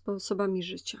sposobami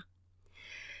życia.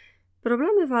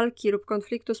 Problemy walki lub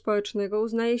konfliktu społecznego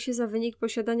uznaje się za wynik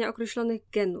posiadania określonych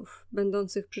genów,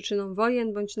 będących przyczyną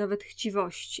wojen bądź nawet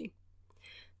chciwości.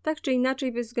 Tak czy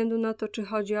inaczej, bez względu na to, czy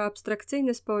chodzi o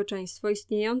abstrakcyjne społeczeństwo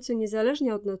istniejące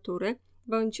niezależnie od natury,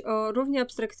 bądź o równie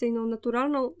abstrakcyjną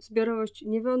naturalną zbiorowość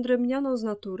niewyodrębnioną z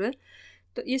natury,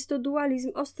 to jest to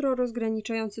dualizm ostro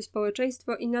rozgraniczający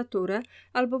społeczeństwo i naturę,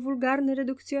 albo wulgarny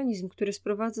redukcjonizm, który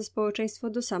sprowadza społeczeństwo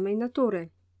do samej natury.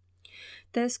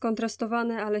 Te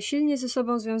skontrastowane, ale silnie ze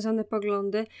sobą związane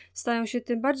poglądy stają się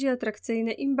tym bardziej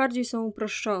atrakcyjne, im bardziej są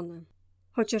uproszczone.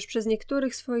 Chociaż przez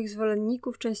niektórych swoich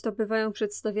zwolenników często bywają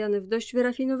przedstawiane w dość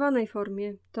wyrafinowanej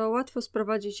formie, to łatwo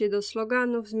sprowadzić je do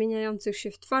sloganów zmieniających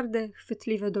się w twarde,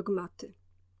 chwytliwe dogmaty.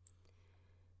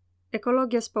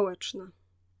 Ekologia społeczna.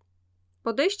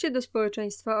 Podejście do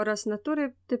społeczeństwa oraz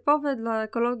natury typowe dla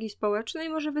ekologii społecznej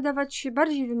może wydawać się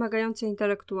bardziej wymagające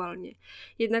intelektualnie,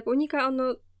 jednak unika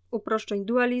ono uproszczeń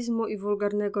dualizmu i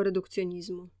wulgarnego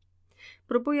redukcjonizmu.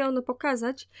 Próbuje ono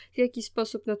pokazać, w jaki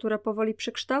sposób natura powoli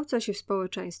przekształca się w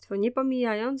społeczeństwo, nie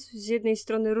pomijając z jednej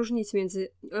strony różnic między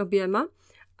obiema,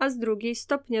 a z drugiej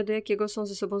stopnia, do jakiego są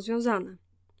ze sobą związane.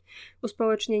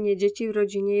 Uspołecznienie dzieci w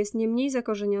rodzinie jest nie mniej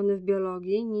zakorzenione w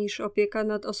biologii niż opieka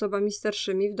nad osobami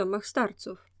starszymi w domach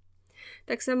starców.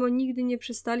 Tak samo nigdy nie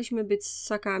przestaliśmy być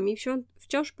ssakami,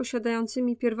 wciąż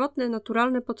posiadającymi pierwotne,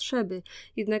 naturalne potrzeby,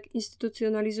 jednak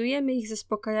instytucjonalizujemy ich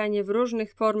zaspokajanie w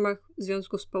różnych formach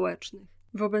związków społecznych.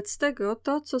 Wobec tego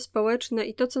to, co społeczne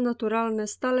i to, co naturalne,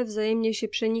 stale wzajemnie się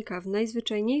przenika w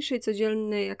najzwyczajniejszej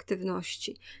codziennej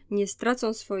aktywności, nie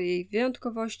stracą swojej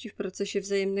wyjątkowości w procesie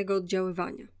wzajemnego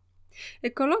oddziaływania.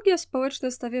 Ekologia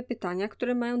społeczna stawia pytania,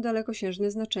 które mają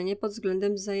dalekosiężne znaczenie pod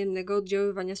względem wzajemnego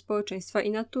oddziaływania społeczeństwa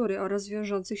i natury oraz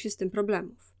wiążących się z tym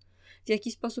problemów. W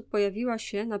jaki sposób pojawiła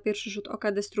się, na pierwszy rzut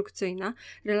oka destrukcyjna,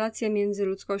 relacja między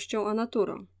ludzkością a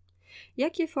naturą?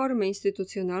 Jakie formy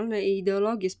instytucjonalne i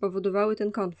ideologie spowodowały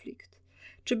ten konflikt?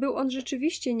 Czy był on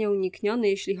rzeczywiście nieunikniony,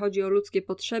 jeśli chodzi o ludzkie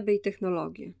potrzeby i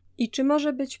technologie? I czy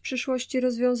może być w przyszłości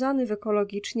rozwiązany w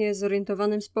ekologicznie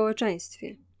zorientowanym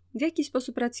społeczeństwie? W jaki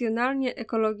sposób racjonalnie,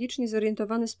 ekologicznie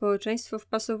zorientowane społeczeństwo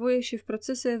wpasowuje się w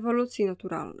procesy ewolucji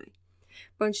naturalnej?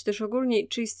 Bądź też ogólnie,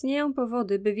 czy istnieją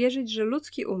powody, by wierzyć, że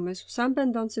ludzki umysł, sam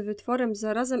będący wytworem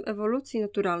zarazem ewolucji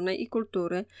naturalnej i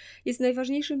kultury, jest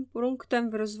najważniejszym punktem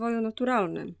w rozwoju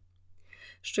naturalnym?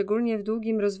 Szczególnie w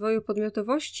długim rozwoju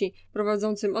podmiotowości,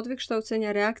 prowadzącym od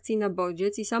wykształcenia reakcji na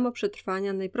bodziec i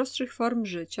samoprzetrwania najprostszych form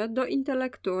życia do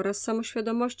intelektu oraz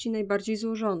samoświadomości najbardziej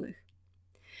złożonych.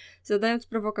 Zadając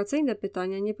prowokacyjne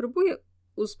pytania, nie próbuje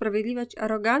usprawiedliwiać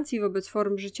arogancji wobec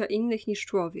form życia innych niż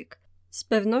człowiek. Z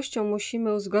pewnością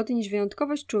musimy uzgodnić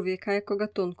wyjątkowość człowieka jako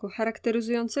gatunku,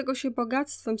 charakteryzującego się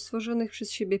bogactwem stworzonych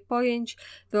przez siebie pojęć,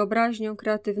 wyobraźnią,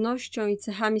 kreatywnością i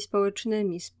cechami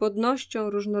społecznymi, z płodnością,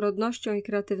 różnorodnością i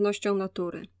kreatywnością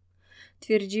natury.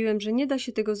 Twierdziłem, że nie da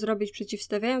się tego zrobić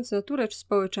przeciwstawiając naturę czy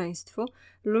społeczeństwu,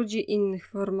 ludzi innych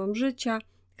formom życia,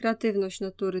 kreatywność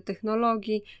natury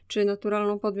technologii czy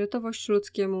naturalną podmiotowość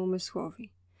ludzkiemu umysłowi.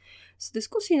 Z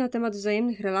dyskusji na temat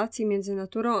wzajemnych relacji między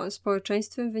naturą a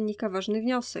społeczeństwem wynika ważny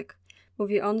wniosek.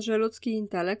 Mówi on, że ludzki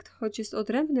intelekt, choć jest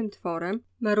odrębnym tworem,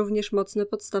 ma również mocne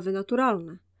podstawy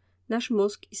naturalne. Nasz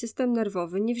mózg i system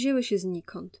nerwowy nie wzięły się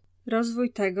znikąd. Rozwój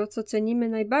tego, co cenimy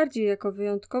najbardziej jako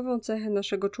wyjątkową cechę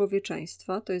naszego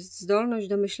człowieczeństwa, to jest zdolność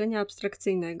do myślenia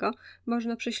abstrakcyjnego,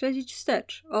 można prześledzić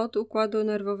wstecz, od układu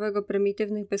nerwowego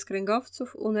prymitywnych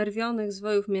bezkręgowców, unerwionych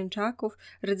zwojów mięczaków,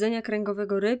 rdzenia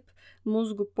kręgowego ryb,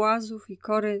 mózgu płazów i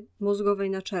kory mózgowej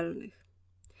naczelnych.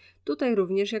 Tutaj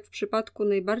również, jak w przypadku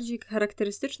najbardziej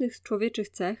charakterystycznych człowieczych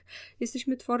cech,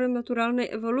 jesteśmy tworem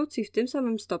naturalnej ewolucji w tym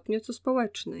samym stopniu, co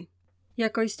społecznej.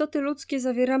 Jako istoty ludzkie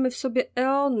zawieramy w sobie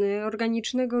eony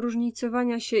organicznego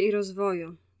różnicowania się i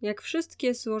rozwoju. Jak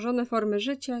wszystkie złożone formy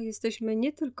życia, jesteśmy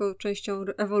nie tylko częścią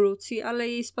ewolucji, ale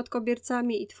jej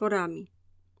spadkobiercami i tworami.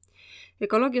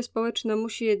 Ekologia społeczna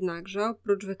musi jednakże,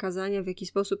 oprócz wykazania, w jaki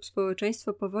sposób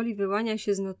społeczeństwo powoli wyłania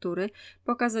się z natury,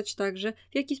 pokazać także,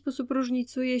 w jaki sposób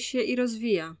różnicuje się i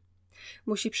rozwija.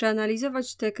 Musi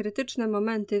przeanalizować te krytyczne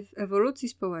momenty w ewolucji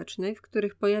społecznej, w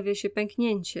których pojawia się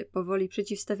pęknięcie, powoli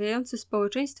przeciwstawiające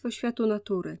społeczeństwo światu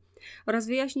natury, oraz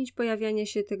wyjaśnić pojawianie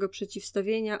się tego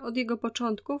przeciwstawienia od jego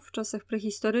początków w czasach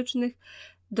prehistorycznych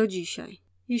do dzisiaj.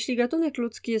 Jeśli gatunek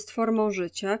ludzki jest formą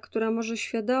życia, która może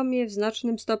świadomie w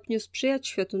znacznym stopniu sprzyjać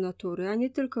światu natury, a nie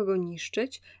tylko go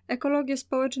niszczyć, ekologia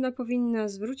społeczna powinna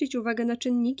zwrócić uwagę na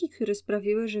czynniki, które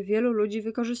sprawiły, że wielu ludzi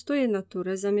wykorzystuje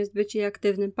naturę zamiast być jej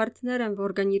aktywnym partnerem w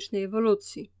organicznej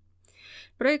ewolucji.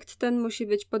 Projekt ten musi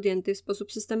być podjęty w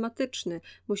sposób systematyczny,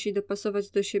 musi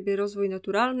dopasować do siebie rozwój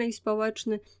naturalny i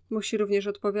społeczny, musi również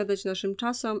odpowiadać naszym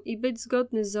czasom i być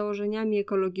zgodny z założeniami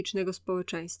ekologicznego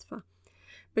społeczeństwa.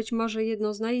 Być może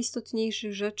jedną z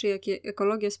najistotniejszych rzeczy, jakie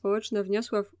ekologia społeczna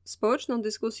wniosła w społeczną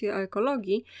dyskusję o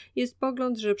ekologii, jest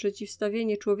pogląd, że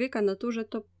przeciwstawienie człowieka naturze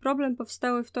to problem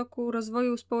powstały w toku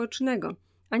rozwoju społecznego,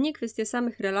 a nie kwestia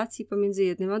samych relacji pomiędzy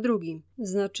jednym a drugim.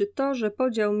 Znaczy to, że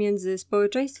podział między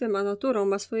społeczeństwem a naturą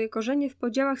ma swoje korzenie w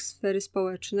podziałach sfery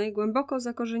społecznej, głęboko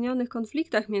zakorzenionych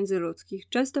konfliktach międzyludzkich,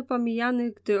 często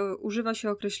pomijanych, gdy używa się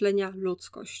określenia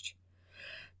ludzkość.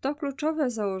 To kluczowe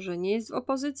założenie jest w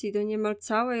opozycji do niemal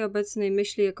całej obecnej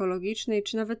myśli ekologicznej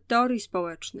czy nawet teorii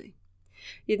społecznej.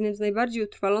 Jednym z najbardziej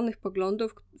utrwalonych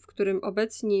poglądów, w którym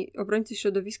obecni obrońcy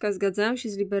środowiska zgadzają się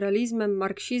z liberalizmem,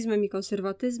 marksizmem i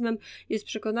konserwatyzmem, jest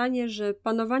przekonanie, że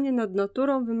panowanie nad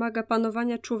naturą wymaga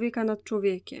panowania człowieka nad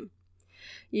człowiekiem.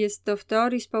 Jest to w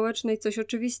teorii społecznej coś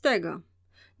oczywistego.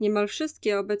 Niemal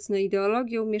wszystkie obecne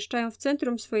ideologie umieszczają w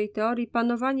centrum swojej teorii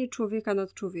panowanie człowieka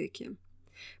nad człowiekiem.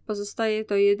 Pozostaje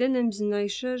to jedynym z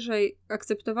najszerzej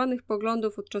akceptowanych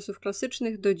poglądów od czasów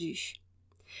klasycznych do dziś.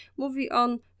 Mówi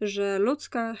on, że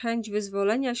ludzka chęć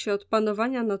wyzwolenia się od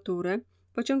panowania natury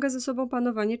pociąga za sobą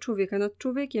panowanie człowieka nad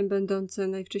człowiekiem, będące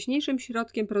najwcześniejszym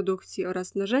środkiem produkcji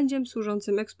oraz narzędziem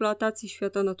służącym eksploatacji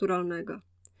świata naturalnego.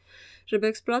 Żeby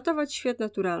eksploatować świat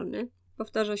naturalny,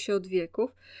 powtarza się od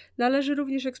wieków, należy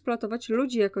również eksploatować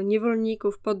ludzi jako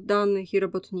niewolników, poddanych i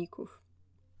robotników.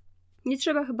 Nie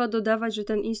trzeba chyba dodawać, że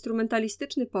ten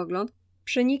instrumentalistyczny pogląd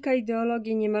przenika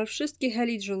ideologię niemal wszystkich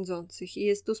elit rządzących i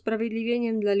jest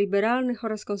usprawiedliwieniem dla liberalnych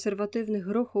oraz konserwatywnych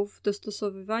ruchów w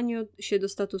dostosowywaniu się do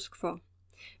status quo.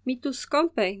 Mitu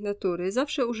skąpej natury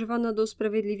zawsze używano do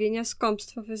usprawiedliwienia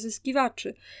skąpstwa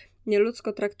wyzyskiwaczy,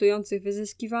 nieludzko traktujących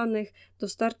wyzyskiwanych,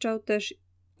 dostarczał też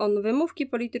on wymówki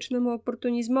politycznemu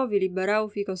oportunizmowi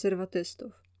liberałów i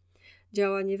konserwatystów.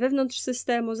 Działanie wewnątrz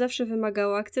systemu zawsze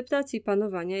wymagało akceptacji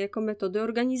panowania jako metody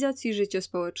organizacji życia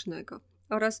społecznego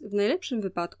oraz, w najlepszym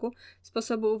wypadku,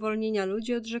 sposobu uwolnienia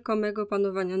ludzi od rzekomego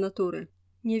panowania natury.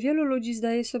 Niewielu ludzi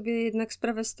zdaje sobie jednak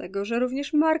sprawę z tego, że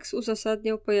również Marks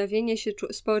uzasadniał pojawienie się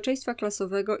społeczeństwa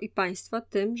klasowego i państwa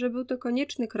tym, że był to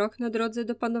konieczny krok na drodze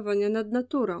do panowania nad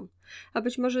naturą, a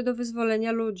być może do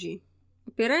wyzwolenia ludzi.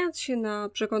 Opierając się na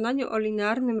przekonaniu o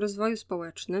linearnym rozwoju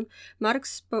społecznym,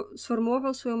 Marks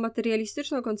sformułował swoją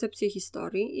materialistyczną koncepcję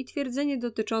historii i twierdzenie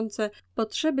dotyczące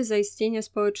potrzeby zaistnienia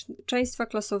społeczeństwa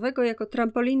klasowego jako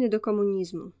trampoliny do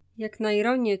komunizmu. Jak na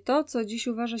ironię, to, co dziś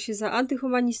uważa się za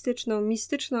antyhumanistyczną,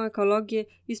 mistyczną ekologię,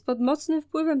 jest pod mocnym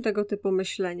wpływem tego typu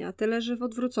myślenia, tyle że w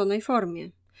odwróconej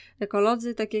formie.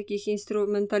 Ekolodzy, tak jak ich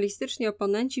instrumentalistyczni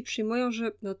oponenci, przyjmują,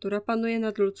 że natura panuje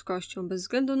nad ludzkością, bez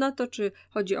względu na to, czy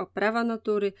chodzi o prawa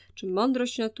natury, czy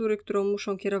mądrość natury, którą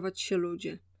muszą kierować się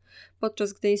ludzie.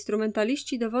 Podczas gdy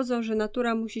instrumentaliści dowodzą, że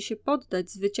natura musi się poddać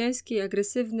zwycięskiej,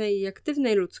 agresywnej i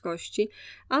aktywnej ludzkości,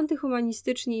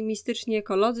 antyhumanistyczni i mistyczni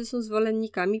ekolodzy są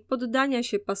zwolennikami poddania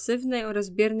się pasywnej oraz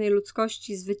biernej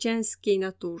ludzkości zwycięskiej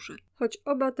naturze. Choć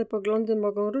oba te poglądy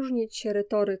mogą różnić się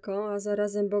retoryką, a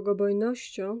zarazem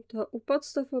bogobojnością, to u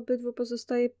podstaw obydwu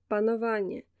pozostaje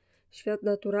panowanie. Świat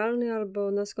naturalny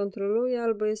albo nas kontroluje,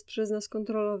 albo jest przez nas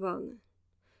kontrolowany.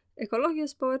 Ekologia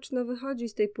społeczna wychodzi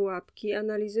z tej pułapki,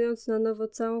 analizując na nowo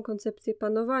całą koncepcję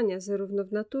panowania, zarówno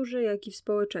w naturze, jak i w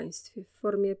społeczeństwie, w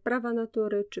formie prawa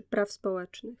natury czy praw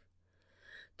społecznych.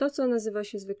 To, co nazywa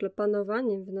się zwykle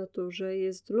panowaniem w naturze,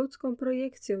 jest ludzką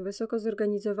projekcją wysoko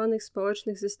zorganizowanych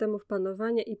społecznych systemów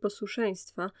panowania i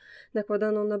posłuszeństwa,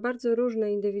 nakładaną na bardzo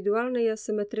różne indywidualne i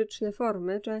asymetryczne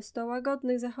formy, często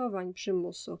łagodnych zachowań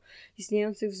przymusu,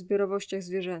 istniejących w zbiorowościach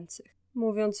zwierzęcych.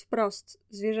 Mówiąc wprost,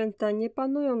 zwierzęta nie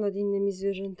panują nad innymi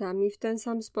zwierzętami w ten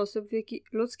sam sposób, w jaki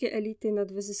ludzkie elity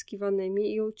nad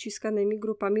wyzyskiwanymi i uciskanymi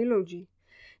grupami ludzi.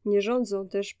 Nie rządzą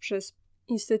też przez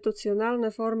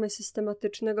instytucjonalne formy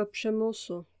systematycznego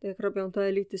przymusu, jak robią to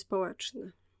elity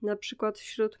społeczne. Na przykład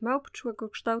wśród małp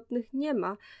człekokształtnych nie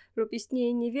ma lub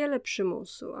istnieje niewiele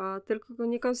przymusu, a tylko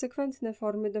niekonsekwentne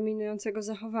formy dominującego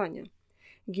zachowania.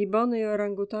 Gibony i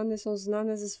orangutany są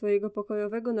znane ze swojego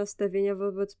pokojowego nastawienia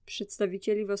wobec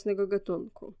przedstawicieli własnego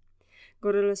gatunku.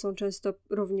 Goryle są często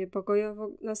równie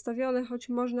pokojowo nastawione, choć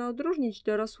można odróżnić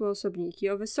dorosłe osobniki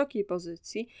o wysokiej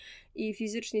pozycji i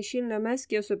fizycznie silne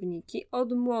męskie osobniki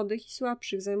od młodych i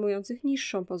słabszych zajmujących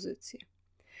niższą pozycję.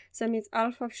 Samiec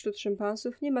alfa wśród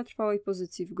szympansów nie ma trwałej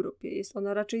pozycji w grupie, jest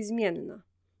ona raczej zmienna.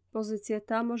 Pozycja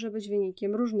ta może być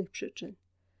wynikiem różnych przyczyn.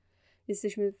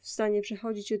 Jesteśmy w stanie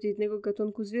przechodzić od jednego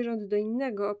gatunku zwierząt do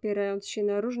innego, opierając się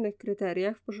na różnych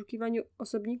kryteriach w poszukiwaniu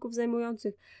osobników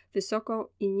zajmujących wysoką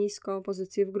i niską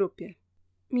pozycję w grupie.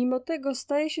 Mimo tego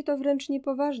staje się to wręcz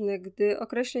niepoważne, gdy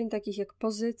określeń takich jak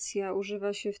pozycja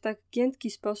używa się w tak giętki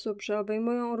sposób, że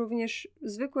obejmują również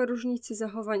zwykłe różnice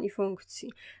zachowań i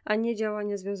funkcji, a nie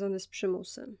działania związane z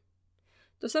przymusem.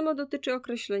 To samo dotyczy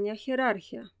określenia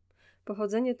hierarchia.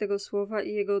 Pochodzenie tego słowa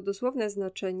i jego dosłowne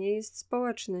znaczenie jest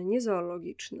społeczne, nie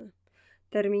zoologiczne.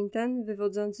 Termin ten,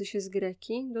 wywodzący się z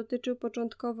greki, dotyczył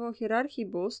początkowo hierarchii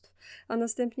bóstw, a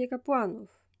następnie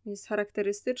kapłanów. Jest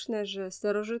charakterystyczne, że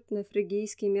starożytne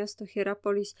frygijskie miasto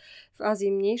Hierapolis w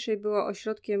Azji Mniejszej było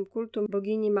ośrodkiem kultu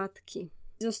bogini matki.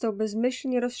 Został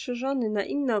bezmyślnie rozszerzony na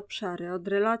inne obszary, od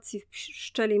relacji w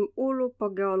pszczelim ulu po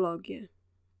geologię.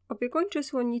 Opiekuńcze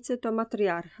słonice to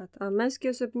matriarchat, a męskie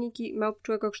osobniki małp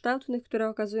człekokształtnych, które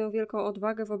okazują wielką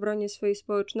odwagę w obronie swojej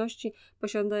społeczności,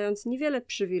 posiadając niewiele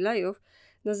przywilejów,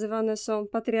 nazywane są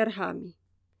patriarchami.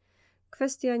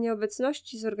 Kwestia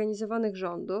nieobecności zorganizowanych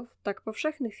rządów, tak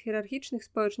powszechnych w hierarchicznych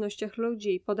społecznościach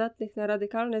ludzi i podatnych na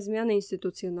radykalne zmiany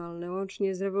instytucjonalne,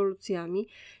 łącznie z rewolucjami,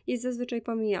 jest zazwyczaj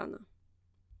pomijana.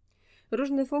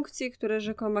 Różne funkcje, które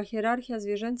rzekoma hierarchia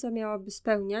zwierzęca miałaby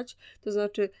spełniać, to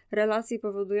znaczy relacje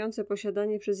powodujące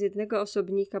posiadanie przez jednego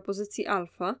osobnika pozycji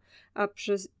alfa, a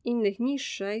przez innych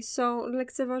niższej, są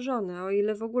lekceważone, o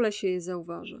ile w ogóle się je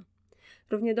zauważa.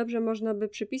 Równie dobrze można by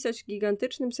przypisać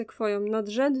gigantycznym sekwojom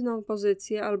nadrzędną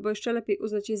pozycję, albo jeszcze lepiej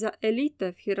uznać je za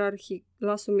elitę w hierarchii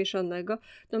lasu mieszanego,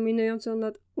 dominującą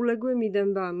nad uległymi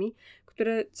dębami,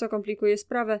 które, co komplikuje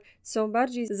sprawę, są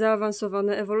bardziej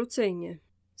zaawansowane ewolucyjnie.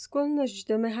 Skłonność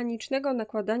do mechanicznego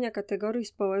nakładania kategorii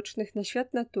społecznych na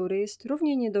świat natury jest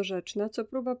równie niedorzeczna, co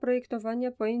próba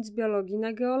projektowania pojęć z biologii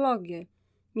na geologię.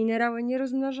 Minerały nie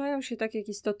rozmnażają się tak jak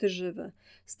istoty żywe.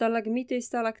 Stalagmity i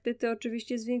stalaktyty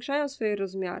oczywiście zwiększają swoje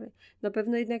rozmiary, na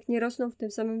pewno jednak nie rosną w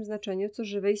tym samym znaczeniu co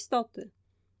żywe istoty.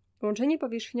 Łączenie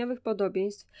powierzchniowych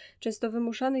podobieństw, często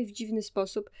wymuszanych w dziwny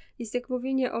sposób, jest jak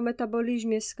mówienie o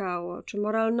metabolizmie skał czy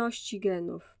moralności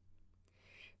genów.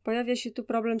 Pojawia się tu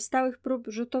problem stałych prób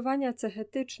rzutowania cech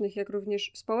etycznych, jak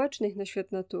również społecznych na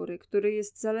świat natury, który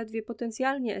jest zaledwie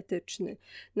potencjalnie etyczny,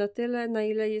 na tyle, na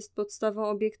ile jest podstawą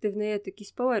obiektywnej etyki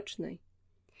społecznej.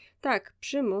 Tak,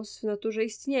 przymus w naturze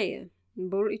istnieje,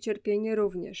 ból i cierpienie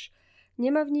również.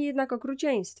 Nie ma w niej jednak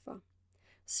okrucieństwa.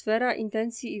 Sfera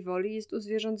intencji i woli jest u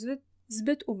zwierząt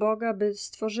zbyt uboga, by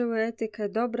stworzyły etykę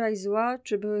dobra i zła,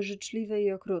 czy były życzliwe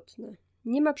i okrutne.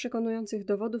 Nie ma przekonujących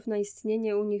dowodów na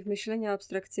istnienie u nich myślenia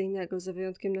abstrakcyjnego, za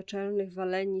wyjątkiem naczelnych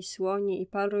waleni, słoni i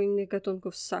paru innych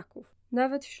gatunków ssaków.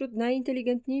 Nawet wśród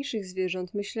najinteligentniejszych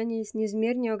zwierząt myślenie jest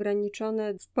niezmiernie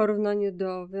ograniczone w porównaniu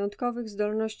do wyjątkowych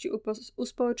zdolności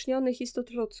uspołecznionych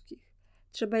istot ludzkich.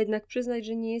 Trzeba jednak przyznać,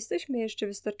 że nie jesteśmy jeszcze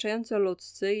wystarczająco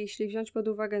ludzcy, jeśli wziąć pod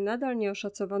uwagę nadal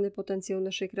nieoszacowany potencjał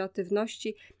naszej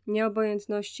kreatywności,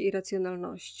 nieobojętności i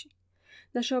racjonalności.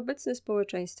 Nasze obecne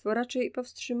społeczeństwo raczej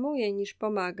powstrzymuje niż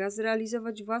pomaga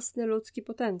zrealizować własny ludzki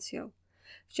potencjał.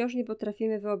 Wciąż nie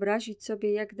potrafimy wyobrazić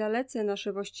sobie, jak dalece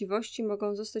nasze właściwości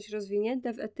mogą zostać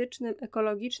rozwinięte w etycznym,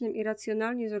 ekologicznym i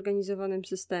racjonalnie zorganizowanym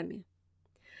systemie.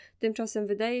 Tymczasem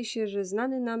wydaje się, że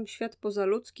znany nam świat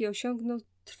pozaludzki osiągnął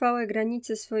trwałe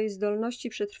granice swojej zdolności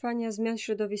przetrwania zmian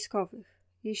środowiskowych.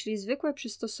 Jeśli zwykłe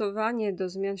przystosowanie do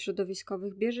zmian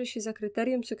środowiskowych bierze się za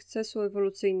kryterium sukcesu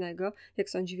ewolucyjnego, jak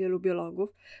sądzi wielu biologów,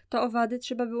 to owady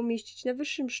trzeba by umieścić na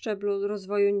wyższym szczeblu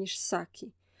rozwoju niż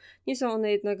ssaki. Nie są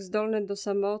one jednak zdolne do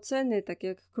samooceny, tak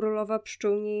jak królowa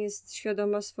pszczół nie jest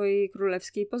świadoma swojej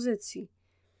królewskiej pozycji.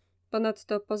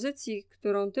 Ponadto pozycji,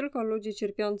 którą tylko ludzie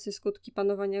cierpiący skutki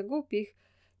panowania głupich,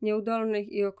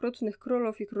 nieudolnych i okrutnych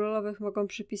królów i królowych mogą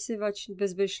przypisywać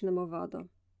bezmyślnym owadom.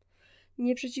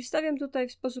 Nie przeciwstawiam tutaj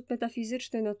w sposób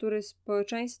metafizyczny natury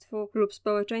społeczeństwu lub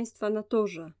społeczeństwa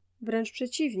naturze. Wręcz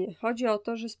przeciwnie, chodzi o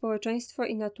to, że społeczeństwo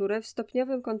i naturę w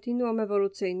stopniowym kontinuum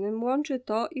ewolucyjnym łączy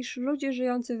to, iż ludzie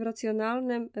żyjący w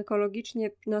racjonalnym,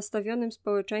 ekologicznie nastawionym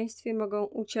społeczeństwie mogą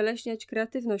ucieleśniać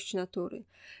kreatywność natury,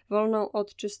 wolną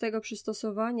od czystego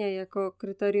przystosowania jako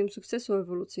kryterium sukcesu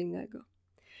ewolucyjnego.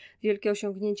 Wielkie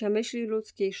osiągnięcia myśli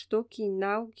ludzkiej, sztuki,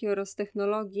 nauki oraz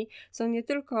technologii są nie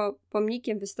tylko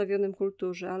pomnikiem wystawionym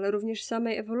kulturze, ale również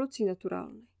samej ewolucji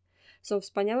naturalnej. Są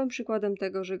wspaniałym przykładem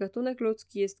tego, że gatunek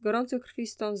ludzki jest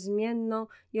gorącokrwistą, zmienną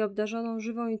i obdarzoną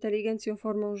żywą inteligencją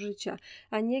formą życia,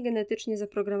 a nie genetycznie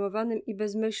zaprogramowanym i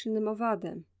bezmyślnym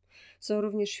owadem. Są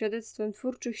również świadectwem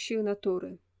twórczych sił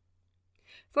natury.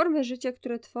 Formy życia,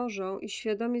 które tworzą i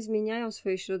świadomie zmieniają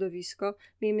swoje środowisko,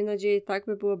 miejmy nadzieję tak,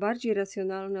 by było bardziej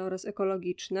racjonalne oraz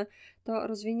ekologiczne, to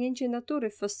rozwinięcie natury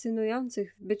w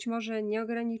fascynujących, być może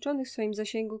nieograniczonych w swoim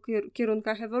zasięgu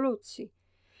kierunkach ewolucji,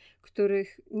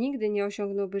 których nigdy nie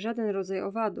osiągnąłby żaden rodzaj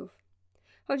owadów.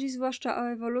 Chodzi zwłaszcza o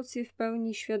ewolucję w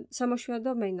pełni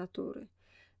samoświadomej natury.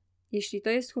 Jeśli to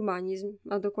jest humanizm,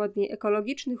 a dokładniej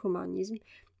ekologiczny humanizm,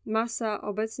 masa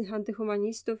obecnych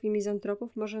antyhumanistów i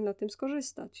mizantropów może na tym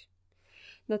skorzystać.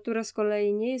 Natura z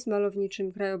kolei nie jest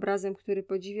malowniczym krajobrazem, który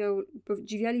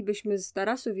podziwialibyśmy z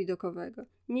tarasu widokowego.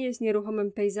 Nie jest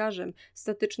nieruchomym pejzażem,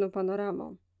 statyczną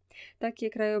panoramą. Takie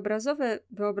krajobrazowe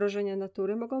wyobrażenia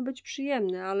natury mogą być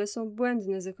przyjemne, ale są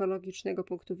błędne z ekologicznego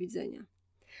punktu widzenia.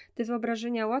 Te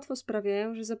wyobrażenia łatwo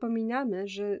sprawiają, że zapominamy,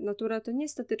 że natura to nie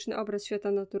statyczny obraz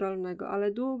świata naturalnego,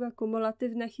 ale długa,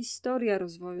 kumulatywna historia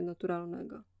rozwoju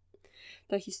naturalnego.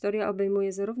 Ta historia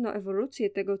obejmuje zarówno ewolucję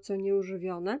tego, co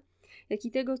nieużywione, jak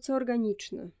i tego, co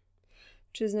organiczne.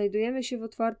 Czy znajdujemy się w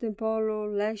otwartym polu,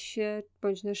 lesie,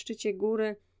 bądź na szczycie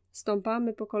góry,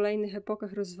 stąpamy po kolejnych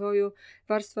epokach rozwoju,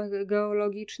 warstwach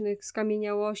geologicznych,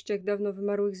 skamieniałościach dawno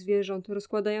wymarłych zwierząt,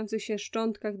 rozkładających się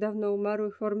szczątkach dawno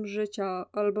umarłych form życia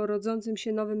albo rodzącym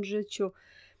się nowym życiu.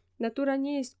 Natura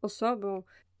nie jest osobą,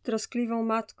 troskliwą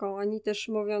matką, ani też,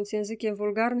 mówiąc językiem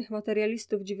wulgarnych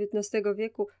materialistów XIX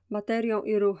wieku, materią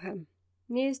i ruchem.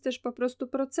 Nie jest też po prostu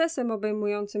procesem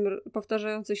obejmującym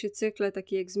powtarzające się cykle,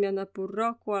 takie jak zmiana pór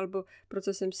roku albo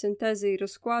procesem syntezy i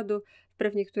rozkładu,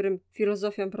 wbrew niektórym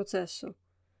filozofiom procesu.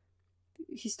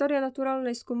 Historia naturalna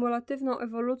jest kumulatywną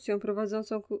ewolucją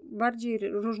prowadzącą ku bardziej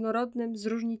różnorodnym,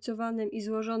 zróżnicowanym i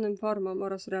złożonym formom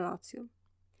oraz relacjom.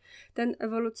 Ten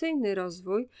ewolucyjny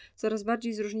rozwój coraz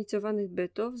bardziej zróżnicowanych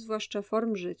bytów, zwłaszcza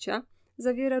form życia,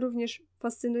 zawiera również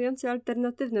fascynujące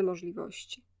alternatywne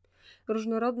możliwości.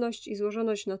 Różnorodność i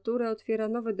złożoność natury otwiera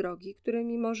nowe drogi,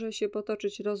 którymi może się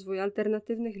potoczyć rozwój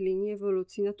alternatywnych linii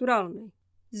ewolucji naturalnej.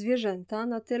 Zwierzęta,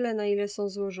 na tyle na ile są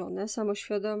złożone,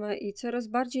 samoświadome i coraz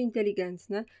bardziej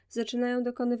inteligentne, zaczynają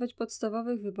dokonywać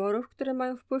podstawowych wyborów, które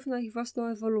mają wpływ na ich własną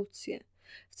ewolucję.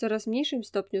 W coraz mniejszym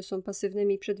stopniu są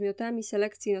pasywnymi przedmiotami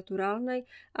selekcji naturalnej,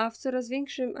 a w coraz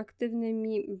większym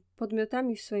aktywnymi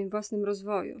podmiotami w swoim własnym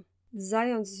rozwoju.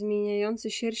 Zając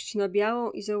zmieniający sierść na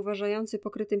białą i zauważający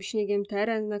pokrytym śniegiem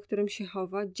teren, na którym się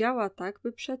chowa, działa tak,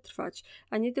 by przetrwać,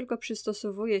 a nie tylko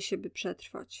przystosowuje się, by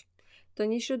przetrwać. To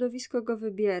nie środowisko go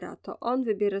wybiera, to on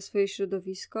wybiera swoje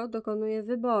środowisko, dokonuje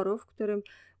wyboru, w którym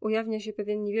ujawnia się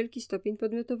pewien niewielki stopień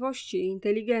podmiotowości i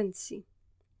inteligencji.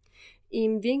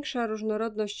 Im większa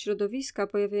różnorodność środowiska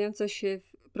pojawiająca się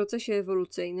w procesie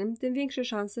ewolucyjnym, tym większe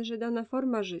szanse, że dana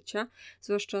forma życia,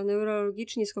 zwłaszcza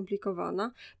neurologicznie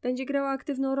skomplikowana, będzie grała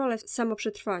aktywną rolę w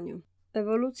samoprzetrwaniu.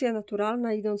 Ewolucja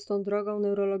naturalna, idąc tą drogą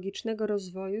neurologicznego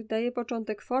rozwoju, daje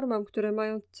początek formom, które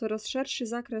mają coraz szerszy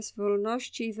zakres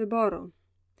wolności i wyboru.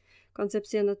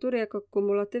 Koncepcja natury jako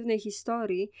kumulatywnej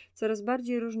historii coraz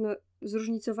bardziej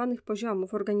zróżnicowanych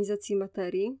poziomów organizacji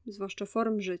materii, zwłaszcza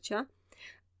form życia,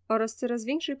 oraz coraz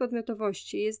większej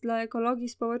podmiotowości jest dla ekologii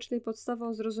społecznej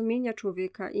podstawą zrozumienia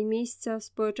człowieka i miejsca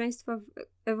społeczeństwa w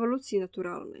ewolucji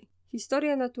naturalnej.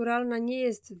 Historia naturalna nie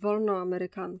jest wolną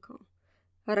amerykanką.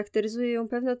 Charakteryzuje ją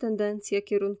pewna tendencja,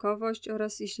 kierunkowość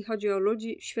oraz, jeśli chodzi o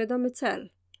ludzi, świadomy cel.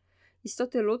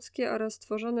 Istoty ludzkie oraz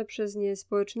tworzone przez nie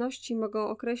społeczności mogą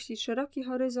określić szeroki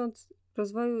horyzont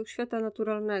rozwoju świata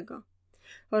naturalnego.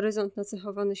 Horyzont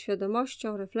nacechowany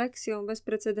świadomością, refleksją,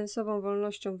 bezprecedensową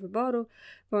wolnością wyboru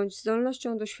bądź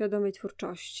zdolnością do świadomej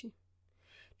twórczości.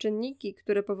 Czynniki,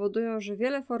 które powodują, że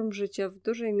wiele form życia w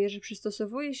dużej mierze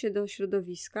przystosowuje się do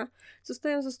środowiska,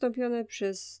 zostają zastąpione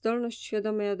przez zdolność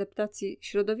świadomej adaptacji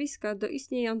środowiska do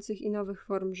istniejących i nowych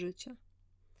form życia.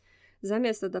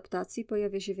 Zamiast adaptacji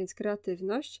pojawia się więc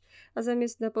kreatywność, a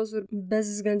zamiast na pozór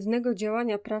bezwzględnego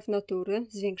działania praw natury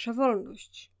zwiększa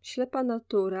wolność. Ślepa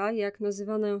natura, jak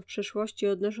nazywano ją w przeszłości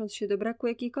odnosząc się do braku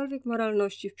jakiejkolwiek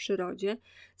moralności w przyrodzie,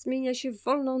 zmienia się w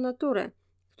wolną naturę,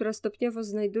 która stopniowo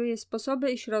znajduje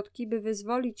sposoby i środki, by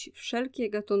wyzwolić wszelkie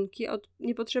gatunki od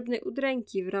niepotrzebnej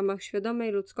udręki w ramach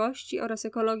świadomej ludzkości oraz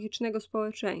ekologicznego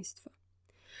społeczeństwa.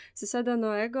 Zasada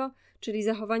Noego, czyli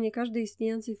zachowanie każdej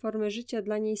istniejącej formy życia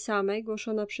dla niej samej,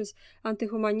 głoszona przez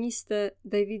antyhumanistę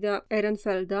Davida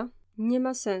Ehrenfelda, nie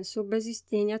ma sensu bez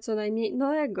istnienia co najmniej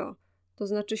Noego, to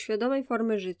znaczy świadomej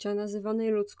formy życia nazywanej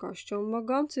ludzkością,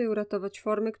 mogącej uratować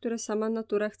formy, które sama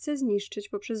natura chce zniszczyć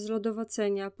poprzez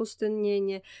zlodowacenia,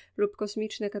 pustynnienie lub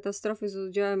kosmiczne katastrofy z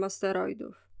udziałem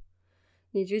asteroidów.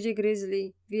 Niedźwiedzie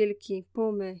grizzly, wilki,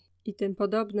 pumy i tym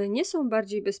podobne nie są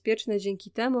bardziej bezpieczne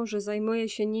dzięki temu, że zajmuje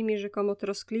się nimi rzekomo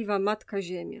troskliwa Matka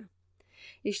Ziemia.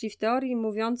 Jeśli w teorii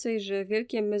mówiącej, że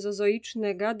wielkie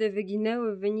mezozoiczne gady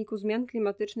wyginęły w wyniku zmian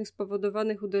klimatycznych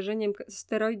spowodowanych uderzeniem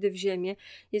asteroidy w Ziemię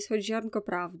jest choć ziarnko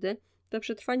prawdy, to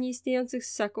przetrwanie istniejących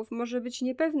ssaków może być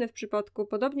niepewne w przypadku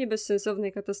podobnie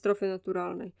bezsensownej katastrofy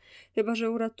naturalnej, chyba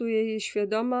że uratuje je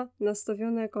świadoma,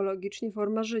 nastawiona ekologicznie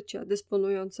forma życia,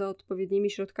 dysponująca odpowiednimi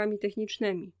środkami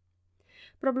technicznymi.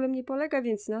 Problem nie polega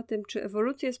więc na tym, czy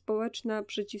ewolucja społeczna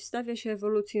przeciwstawia się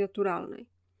ewolucji naturalnej.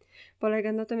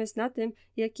 Polega natomiast na tym,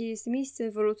 jakie jest miejsce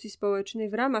ewolucji społecznej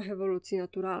w ramach ewolucji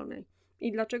naturalnej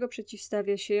i dlaczego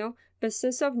przeciwstawia się ją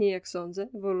bezsensownie, jak sądzę,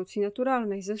 ewolucji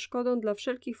naturalnej, ze szkodą dla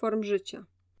wszelkich form życia.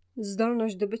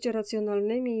 Zdolność do bycia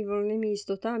racjonalnymi i wolnymi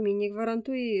istotami nie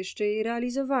gwarantuje jeszcze jej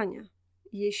realizowania.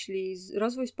 Jeśli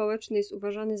rozwój społeczny jest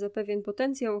uważany za pewien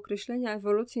potencjał określenia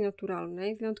ewolucji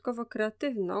naturalnej, wyjątkowo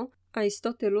kreatywną, a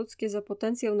istoty ludzkie za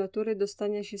potencjał natury do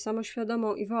stania się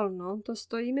samoświadomą i wolną, to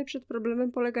stoimy przed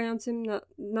problemem polegającym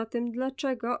na tym,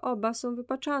 dlaczego oba są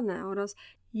wypaczane oraz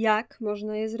jak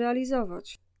można je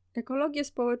zrealizować. Ekologia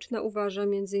społeczna uważa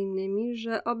m.in.,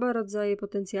 że oba rodzaje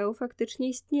potencjału faktycznie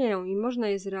istnieją i można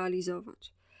je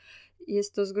zrealizować.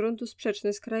 Jest to z gruntu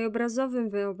sprzeczne z krajobrazowym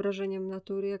wyobrażeniem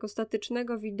natury jako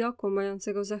statycznego widoku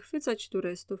mającego zachwycać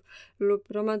turystów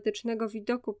lub romantycznego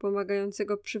widoku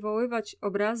pomagającego przywoływać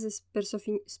obrazy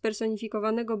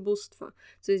spersonifikowanego bóstwa,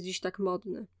 co jest dziś tak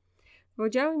modne.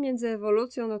 Podziały między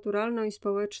ewolucją naturalną i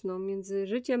społeczną, między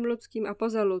życiem ludzkim a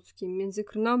pozaludzkim, między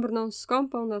krnąbrną,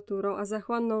 skąpą naturą a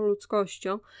zachłanną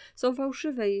ludzkością są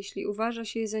fałszywe, jeśli uważa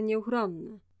się je za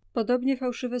nieuchronne. Podobnie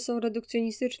fałszywe są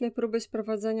redukcjonistyczne próby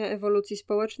sprowadzania ewolucji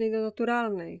społecznej do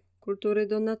naturalnej, kultury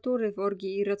do natury w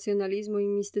orgii irracjonalizmu i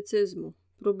mistycyzmu,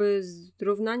 próby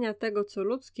zrównania tego, co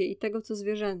ludzkie i tego, co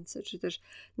zwierzęce, czy też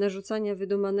narzucania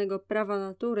wydumanego prawa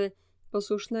natury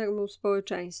posłusznemu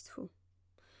społeczeństwu.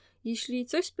 Jeśli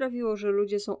coś sprawiło, że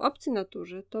ludzie są obcy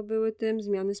naturze, to były tym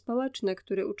zmiany społeczne,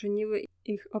 które uczyniły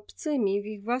ich obcymi w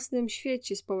ich własnym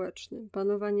świecie społecznym.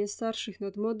 Panowanie starszych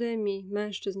nad młodymi,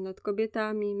 mężczyzn nad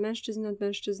kobietami, mężczyzn nad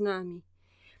mężczyznami.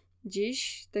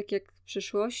 Dziś, tak jak w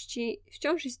przeszłości,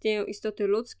 wciąż istnieją istoty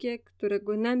ludzkie, które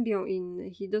gnębią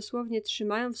innych i dosłownie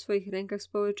trzymają w swoich rękach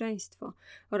społeczeństwo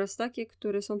oraz takie,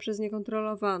 które są przez nie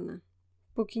kontrolowane.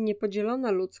 Póki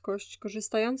niepodzielona ludzkość,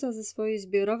 korzystająca ze swojej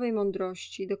zbiorowej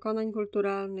mądrości, dokonań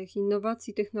kulturalnych,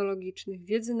 innowacji technologicznych,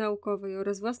 wiedzy naukowej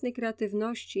oraz własnej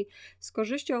kreatywności, z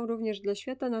korzyścią również dla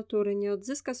świata natury nie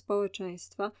odzyska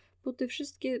społeczeństwa, póty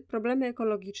wszystkie problemy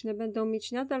ekologiczne będą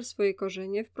mieć nadal swoje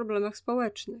korzenie w problemach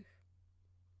społecznych.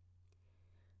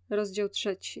 Rozdział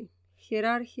 3.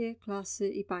 Hierarchie, klasy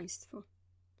i państwo.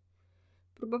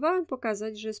 Próbowałem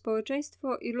pokazać, że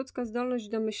społeczeństwo i ludzka zdolność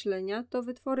do myślenia to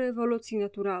wytwory ewolucji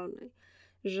naturalnej,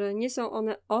 że nie są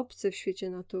one obce w świecie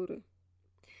natury.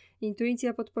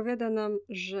 Intuicja podpowiada nam,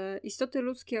 że istoty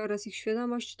ludzkie oraz ich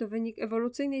świadomość to wynik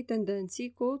ewolucyjnej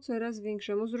tendencji ku coraz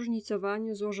większemu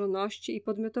zróżnicowaniu, złożoności i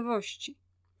podmiotowości.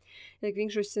 Jak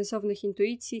większość sensownych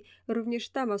intuicji, również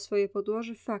ta ma swoje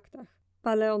podłoże w faktach,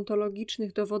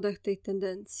 paleontologicznych dowodach tej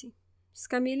tendencji.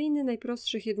 Skamieliny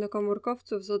najprostszych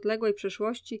jednokomórkowców z odległej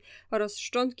przeszłości oraz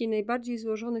szczątki najbardziej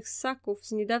złożonych ssaków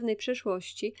z niedawnej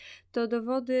przeszłości to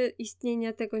dowody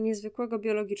istnienia tego niezwykłego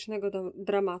biologicznego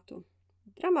dramatu.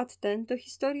 Dramat ten to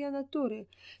historia natury,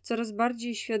 coraz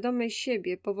bardziej świadomej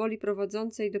siebie, powoli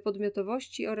prowadzącej do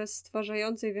podmiotowości oraz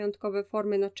stwarzającej wyjątkowe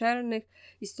formy naczelnych,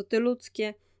 istoty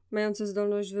ludzkie, mające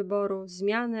zdolność wyboru,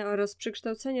 zmiany oraz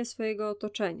przekształcenia swojego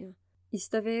otoczenia. I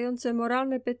stawiające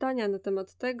moralne pytania na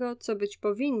temat tego, co być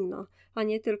powinno, a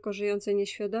nie tylko żyjące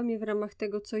nieświadomie w ramach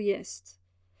tego, co jest.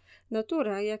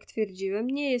 Natura, jak twierdziłem,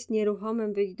 nie jest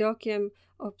nieruchomym widokiem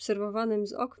obserwowanym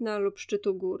z okna lub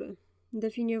szczytu góry.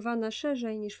 Definiowana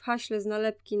szerzej niż w haśle z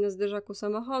nalepki na zderzaku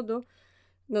samochodu,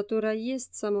 natura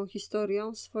jest samą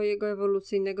historią swojego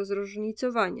ewolucyjnego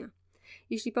zróżnicowania.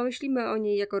 Jeśli pomyślimy o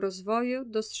niej jako rozwoju,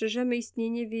 dostrzeżemy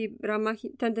istnienie w jej ramach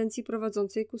tendencji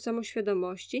prowadzącej ku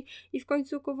samoświadomości i w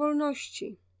końcu ku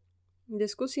wolności.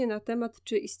 Dyskusje na temat,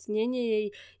 czy istnienie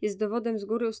jej jest dowodem z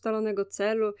góry ustalonego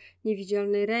celu,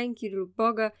 niewidzialnej ręki lub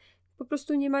Boga, po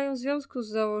prostu nie mają związku z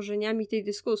założeniami tej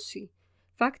dyskusji.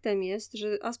 Faktem jest,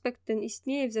 że aspekt ten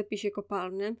istnieje w zapisie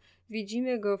kopalnym,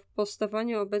 widzimy go w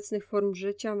powstawaniu obecnych form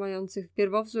życia, mających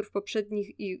pierwowzór w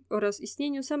poprzednich oraz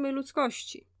istnieniu samej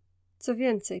ludzkości. Co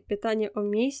więcej, pytanie o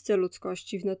miejsce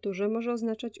ludzkości w naturze może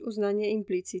oznaczać uznanie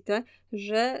implicite,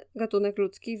 że gatunek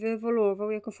ludzki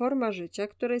wyewoluował jako forma życia,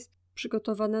 która jest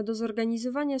przygotowana do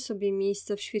zorganizowania sobie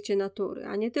miejsca w świecie natury,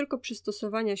 a nie tylko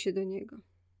przystosowania się do niego.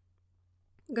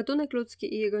 Gatunek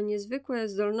ludzki i jego niezwykłe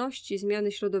zdolności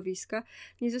zmiany środowiska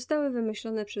nie zostały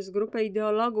wymyślone przez grupę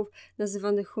ideologów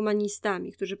nazywanych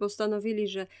humanistami, którzy postanowili,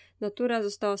 że natura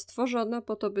została stworzona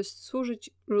po to, by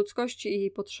służyć ludzkości i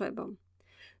jej potrzebom.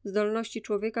 Zdolności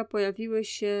człowieka pojawiły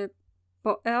się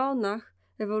po eonach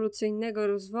ewolucyjnego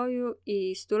rozwoju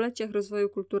i stuleciach rozwoju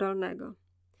kulturalnego.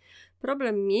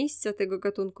 Problem miejsca tego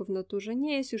gatunku w naturze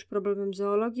nie jest już problemem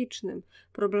zoologicznym,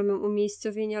 problemem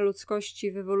umiejscowienia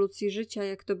ludzkości w ewolucji życia,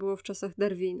 jak to było w czasach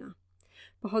Darwina.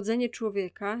 Pochodzenie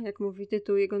człowieka, jak mówi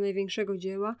tytuł jego największego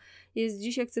dzieła, jest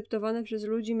dziś akceptowane przez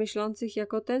ludzi myślących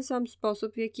jako ten sam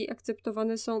sposób, w jaki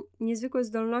akceptowane są niezwykłe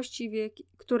zdolności,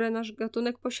 które nasz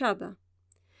gatunek posiada.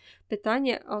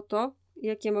 Pytanie o to,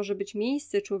 jakie może być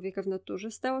miejsce człowieka w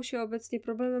naturze, stało się obecnie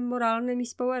problemem moralnym i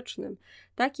społecznym,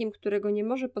 takim, którego nie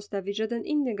może postawić żaden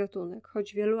inny gatunek,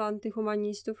 choć wielu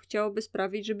antyhumanistów chciałoby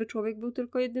sprawić, żeby człowiek był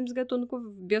tylko jednym z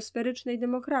gatunków w biosferycznej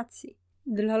demokracji.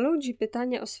 Dla ludzi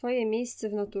pytanie o swoje miejsce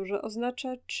w naturze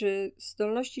oznacza, czy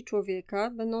zdolności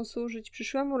człowieka będą służyć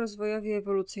przyszłemu rozwojowi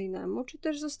ewolucyjnemu, czy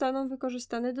też zostaną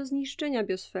wykorzystane do zniszczenia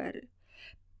biosfery.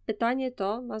 Pytanie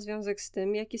to ma związek z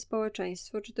tym, jakie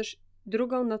społeczeństwo, czy też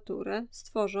drugą naturę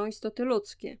stworzą istoty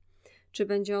ludzkie. Czy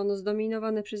będzie ono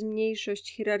zdominowane przez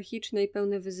mniejszość hierarchiczne i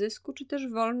pełne wyzysku, czy też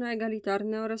wolne,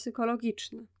 egalitarne oraz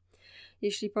ekologiczne.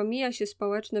 Jeśli pomija się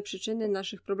społeczne przyczyny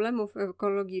naszych problemów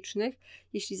ekologicznych,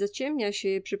 jeśli zaciemnia się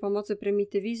je przy pomocy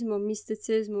prymitywizmu,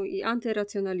 mistycyzmu i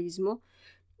antyracjonalizmu,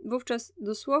 wówczas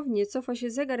dosłownie cofa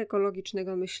się zegar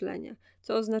ekologicznego myślenia,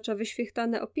 co oznacza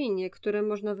wyświechtane opinie, które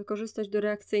można wykorzystać do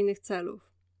reakcyjnych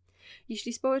celów.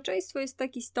 Jeśli społeczeństwo jest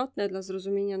tak istotne dla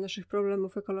zrozumienia naszych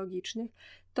problemów ekologicznych,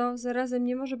 to zarazem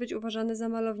nie może być uważane za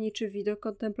malowniczy widok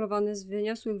kontemplowany z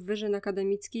wyniosłych wyżyn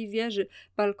akademickiej wieży,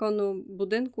 balkonu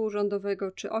budynku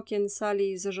urzędowego czy okien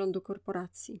sali zarządu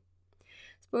korporacji.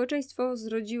 Społeczeństwo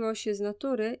zrodziło się z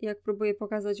natury, jak próbuje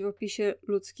pokazać w opisie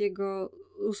ludzkiego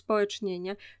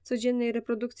uspołecznienia, codziennej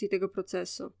reprodukcji tego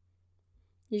procesu.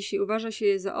 Jeśli uważa się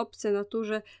je za obce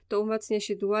naturze, to umacnia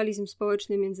się dualizm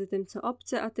społeczny między tym, co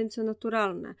obce, a tym, co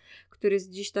naturalne, który jest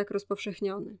dziś tak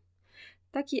rozpowszechniony.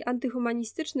 Taki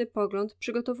antyhumanistyczny pogląd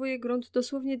przygotowuje grunt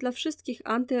dosłownie dla wszystkich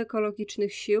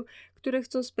antyekologicznych sił, które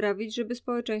chcą sprawić, żeby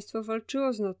społeczeństwo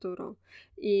walczyło z naturą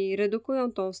i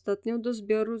redukują tą ostatnią do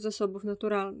zbioru zasobów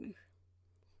naturalnych.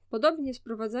 Podobnie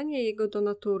sprowadzanie jego do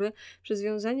natury przez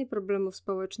związanie problemów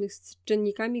społecznych z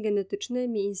czynnikami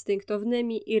genetycznymi,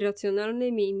 instynktownymi,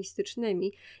 irracjonalnymi i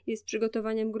mistycznymi jest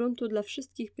przygotowaniem gruntu dla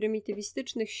wszystkich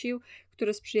prymitywistycznych sił,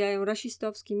 które sprzyjają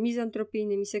rasistowskim,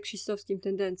 mizantropijnym i seksistowskim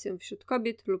tendencjom wśród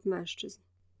kobiet lub mężczyzn.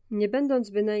 Nie będąc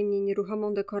bynajmniej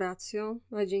nieruchomą dekoracją,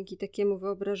 a dzięki takiemu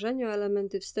wyobrażeniu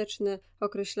elementy wsteczne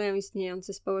określają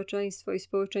istniejące społeczeństwo i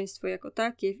społeczeństwo jako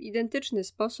takie w identyczny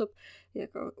sposób,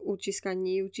 jako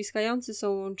uciskani i uciskający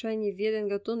są łączeni w jeden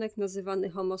gatunek nazywany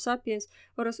Homo sapiens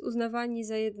oraz uznawani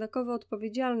za jednakowo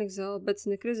odpowiedzialnych za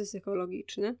obecny kryzys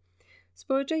ekologiczny,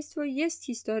 społeczeństwo jest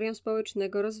historią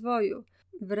społecznego rozwoju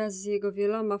wraz z jego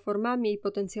wieloma formami i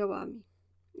potencjałami.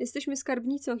 Jesteśmy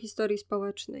skarbnicą historii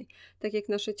społecznej, tak jak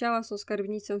nasze ciała są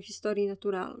skarbnicą historii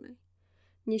naturalnej.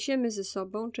 Niesiemy ze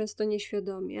sobą, często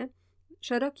nieświadomie,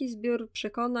 szeroki zbiór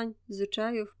przekonań,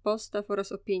 zwyczajów, postaw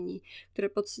oraz opinii, które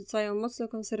podsycają mocno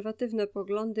konserwatywne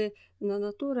poglądy na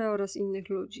naturę oraz innych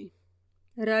ludzi.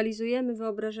 Realizujemy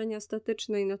wyobrażenia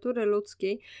statycznej natury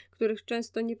ludzkiej, których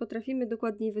często nie potrafimy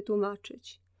dokładnie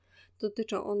wytłumaczyć.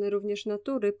 Dotyczą one również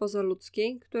natury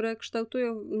pozaludzkiej, które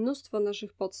kształtują mnóstwo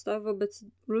naszych podstaw wobec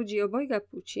ludzi obojga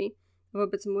płci,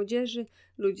 wobec młodzieży,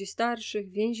 ludzi starszych,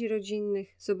 więzi rodzinnych,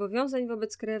 zobowiązań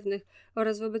wobec krewnych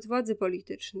oraz wobec władzy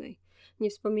politycznej, nie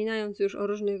wspominając już o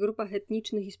różnych grupach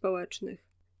etnicznych i społecznych.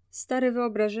 Stare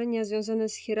wyobrażenia związane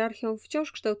z hierarchią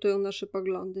wciąż kształtują nasze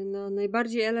poglądy na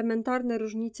najbardziej elementarne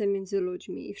różnice między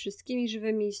ludźmi i wszystkimi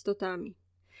żywymi istotami.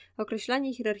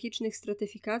 Określanie hierarchicznych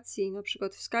stratyfikacji, np.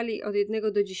 w skali od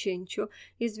 1 do 10,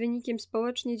 jest wynikiem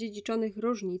społecznie dziedziczonych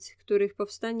różnic, których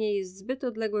powstanie jest zbyt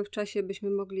odległe w czasie, byśmy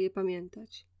mogli je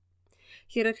pamiętać.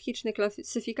 Hierarchiczne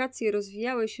klasyfikacje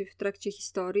rozwijały się w trakcie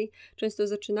historii, często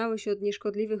zaczynały się od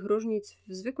nieszkodliwych różnic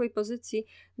w zwykłej pozycji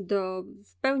do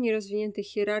w pełni rozwiniętych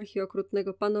hierarchii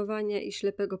okrutnego panowania i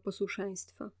ślepego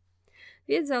posłuszeństwa.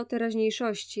 Wiedza o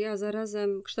teraźniejszości, a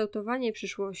zarazem kształtowanie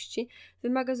przyszłości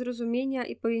wymaga zrozumienia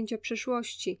i pojęcia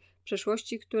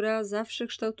przeszłości, która zawsze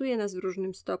kształtuje nas w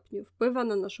różnym stopniu, wpływa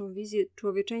na naszą wizję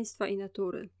człowieczeństwa i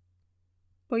natury.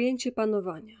 Pojęcie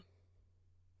panowania.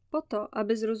 Po to,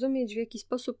 aby zrozumieć, w jaki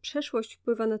sposób przeszłość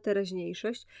wpływa na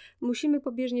teraźniejszość, musimy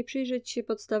pobieżnie przyjrzeć się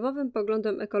podstawowym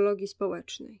poglądom ekologii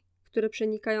społecznej, które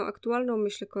przenikają aktualną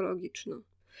myśl ekologiczną.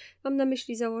 Mam na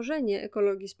myśli założenie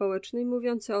ekologii społecznej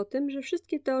mówiące o tym, że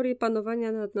wszystkie teorie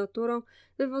panowania nad naturą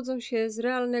wywodzą się z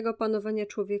realnego panowania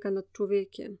człowieka nad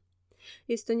człowiekiem.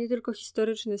 Jest to nie tylko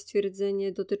historyczne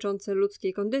stwierdzenie dotyczące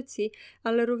ludzkiej kondycji,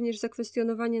 ale również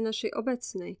zakwestionowanie naszej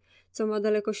obecnej, co ma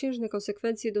dalekosiężne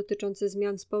konsekwencje dotyczące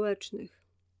zmian społecznych.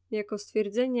 Jako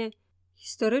stwierdzenie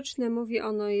historyczne mówi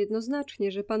ono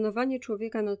jednoznacznie, że panowanie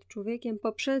człowieka nad człowiekiem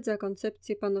poprzedza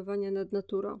koncepcję panowania nad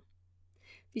naturą.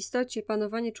 W istocie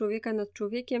panowanie człowieka nad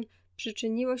człowiekiem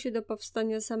przyczyniło się do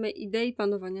powstania samej idei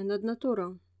panowania nad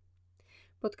naturą.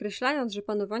 Podkreślając, że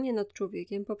panowanie nad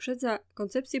człowiekiem poprzedza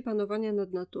koncepcję panowania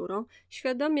nad naturą,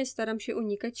 świadomie staram się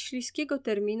unikać śliskiego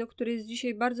terminu, który jest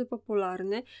dzisiaj bardzo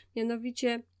popularny,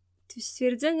 mianowicie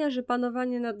stwierdzenia, że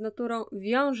panowanie nad naturą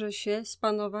wiąże się z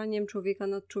panowaniem człowieka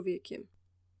nad człowiekiem.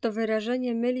 To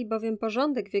wyrażenie myli bowiem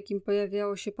porządek, w jakim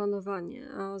pojawiało się panowanie,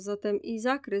 a zatem i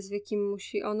zakres, w jakim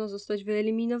musi ono zostać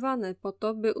wyeliminowane po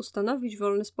to, by ustanowić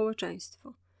wolne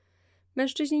społeczeństwo.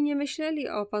 Mężczyźni nie myśleli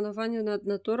o panowaniu nad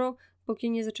naturą,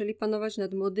 póki nie zaczęli panować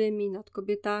nad młodymi, nad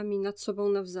kobietami, nad sobą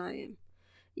nawzajem.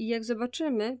 I jak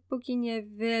zobaczymy, póki nie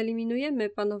wyeliminujemy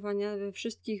panowania we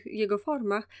wszystkich jego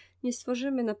formach, nie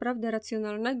stworzymy naprawdę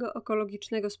racjonalnego,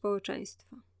 ekologicznego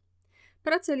społeczeństwa.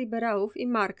 Prace liberałów i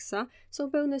Marksa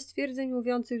są pełne stwierdzeń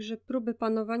mówiących, że próby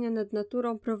panowania nad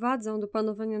naturą prowadzą do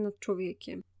panowania nad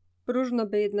człowiekiem. Próżno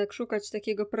by jednak szukać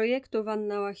takiego projektu w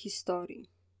annałach historii.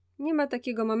 Nie ma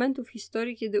takiego momentu w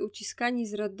historii, kiedy uciskani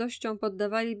z radością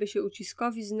poddawaliby się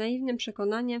uciskowi z naiwnym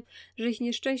przekonaniem, że ich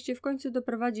nieszczęście w końcu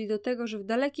doprowadzi do tego, że w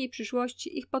dalekiej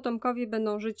przyszłości ich potomkowie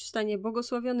będą żyć w stanie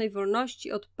błogosławionej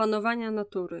wolności od panowania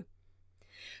natury.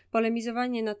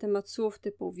 Polemizowanie na temat słów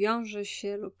typu wiąże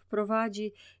się lub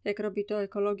prowadzi, jak robi to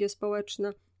ekologia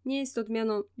społeczna, nie jest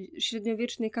odmianą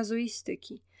średniowiecznej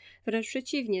kazuistyki. Wręcz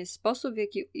przeciwnie, sposób, w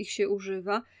jaki ich się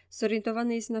używa,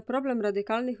 zorientowany jest na problem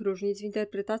radykalnych różnic w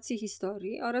interpretacji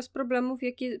historii oraz problemów,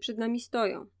 jakie przed nami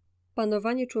stoją.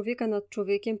 Panowanie człowieka nad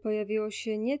człowiekiem pojawiło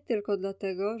się nie tylko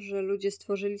dlatego, że ludzie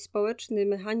stworzyli społeczny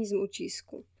mechanizm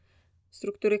ucisku,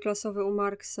 struktury klasowe u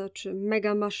Marksa czy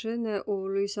megamaszynę u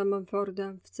Louisa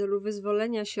Mumforda w celu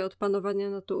wyzwolenia się od panowania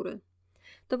natury.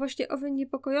 To właśnie owy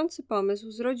niepokojący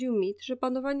pomysł zrodził mit, że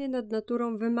panowanie nad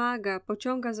naturą wymaga,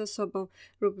 pociąga za sobą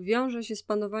lub wiąże się z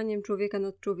panowaniem człowieka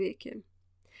nad człowiekiem.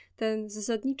 Ten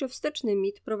zasadniczo wsteczny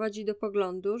mit prowadzi do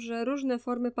poglądu, że różne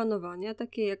formy panowania,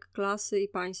 takie jak klasy i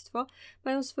państwo,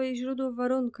 mają swoje źródło w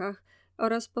warunkach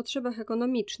oraz potrzebach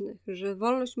ekonomicznych, że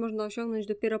wolność można osiągnąć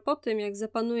dopiero po tym, jak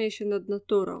zapanuje się nad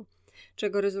naturą,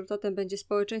 czego rezultatem będzie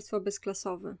społeczeństwo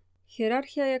bezklasowe.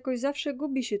 Hierarchia jakoś zawsze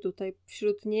gubi się tutaj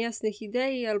wśród niejasnych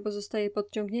idei albo zostaje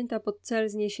podciągnięta pod cel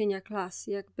zniesienia klas,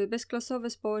 jakby bezklasowe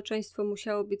społeczeństwo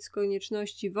musiało być z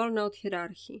konieczności wolne od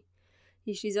hierarchii.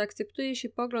 Jeśli zaakceptuje się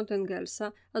pogląd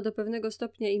Engelsa, a do pewnego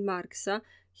stopnia i Marksa,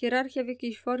 hierarchia w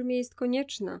jakiejś formie jest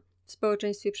konieczna w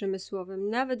społeczeństwie przemysłowym,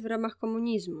 nawet w ramach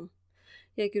komunizmu.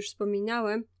 Jak już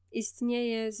wspominałem,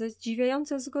 istnieje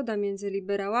zadziwiająca zgoda między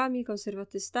liberałami,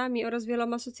 konserwatystami oraz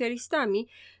wieloma socjalistami,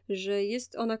 że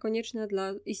jest ona konieczna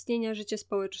dla istnienia życia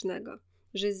społecznego,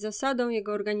 że jest zasadą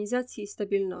jego organizacji i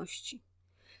stabilności.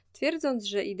 Twierdząc,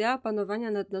 że idea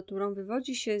panowania nad naturą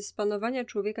wywodzi się z panowania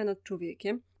człowieka nad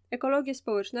człowiekiem, ekologia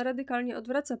społeczna radykalnie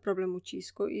odwraca problem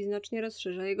ucisku i znacznie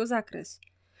rozszerza jego zakres.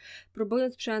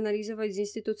 Próbując przeanalizować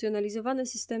zinstytucjonalizowane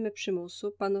systemy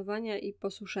przymusu, panowania i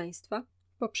posłuszeństwa,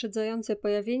 poprzedzające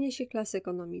pojawienie się klas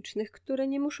ekonomicznych, które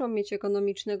nie muszą mieć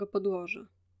ekonomicznego podłoża.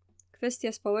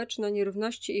 Kwestia społeczna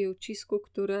nierówności i ucisku,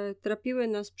 które trapiły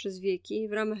nas przez wieki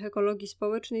w ramach ekologii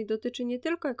społecznej, dotyczy nie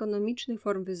tylko ekonomicznych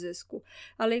form wyzysku,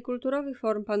 ale i kulturowych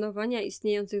form panowania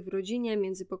istniejących w rodzinie,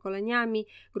 między pokoleniami,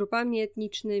 grupami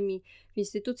etnicznymi, w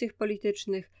instytucjach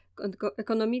politycznych,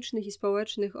 ekonomicznych i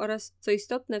społecznych oraz, co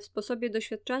istotne, w sposobie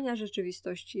doświadczania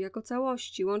rzeczywistości jako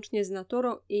całości, łącznie z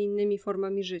naturą i innymi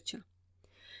formami życia.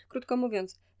 Krótko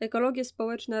mówiąc, ekologia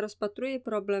społeczna rozpatruje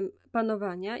problem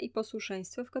panowania i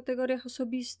posłuszeństwa w kategoriach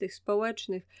osobistych,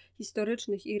 społecznych,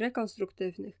 historycznych i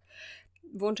rekonstruktywnych,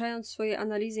 włączając w swoje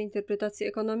analizy interpretacje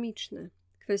ekonomiczne,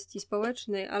 kwestii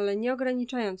społecznej, ale nie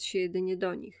ograniczając się jedynie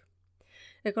do nich.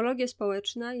 Ekologia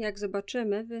społeczna, jak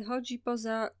zobaczymy, wychodzi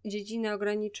poza dziedzinę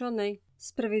ograniczonej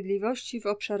sprawiedliwości w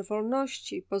obszar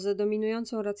wolności, poza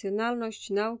dominującą racjonalność,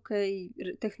 naukę i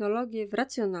technologię w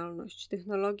racjonalność,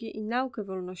 technologię i naukę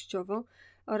wolnościową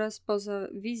oraz poza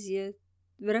wizję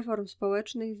reform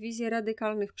społecznych, wizję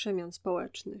radykalnych przemian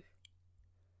społecznych.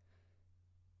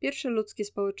 Pierwsze ludzkie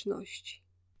społeczności.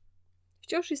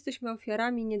 Wciąż jesteśmy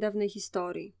ofiarami niedawnej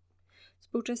historii.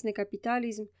 Współczesny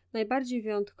kapitalizm, najbardziej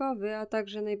wyjątkowy, a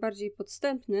także najbardziej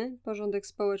podstępny porządek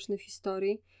społeczny w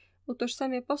historii,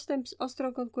 utożsamia postęp z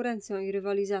ostrą konkurencją i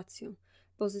rywalizacją,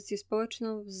 pozycję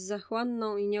społeczną z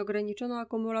zachłanną i nieograniczoną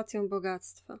akumulacją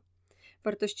bogactwa,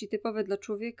 wartości typowe dla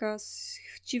człowieka z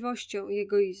chciwością i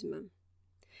egoizmem.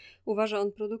 Uważa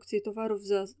on produkcję towarów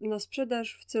na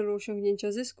sprzedaż w celu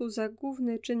osiągnięcia zysku za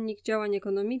główny czynnik działań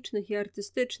ekonomicznych i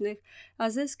artystycznych, a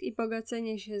zysk i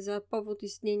bogacenie się za powód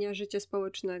istnienia życia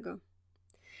społecznego.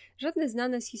 Żadne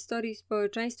znane z historii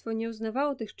społeczeństwo nie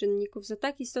uznawało tych czynników za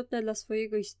tak istotne dla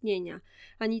swojego istnienia,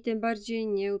 ani tym bardziej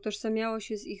nie utożsamiało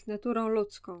się z ich naturą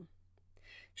ludzką.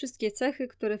 Wszystkie cechy,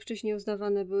 które wcześniej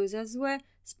uznawane były za złe,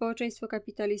 społeczeństwo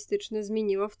kapitalistyczne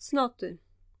zmieniło w cnoty.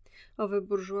 Owe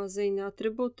burżuazyjne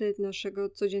atrybuty naszego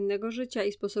codziennego życia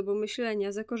i sposobu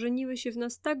myślenia zakorzeniły się w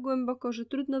nas tak głęboko, że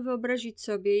trudno wyobrazić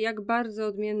sobie, jak bardzo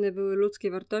odmienne były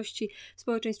ludzkie wartości w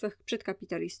społeczeństwach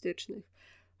przedkapitalistycznych,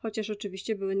 chociaż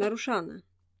oczywiście były naruszane.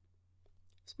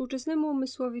 Współczesnemu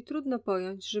umysłowi trudno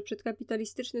pojąć, że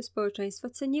przedkapitalistyczne społeczeństwa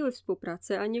ceniły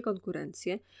współpracę, a nie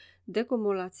konkurencję,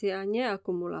 dekumulację, a nie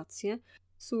akumulację,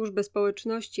 służbę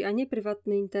społeczności, a nie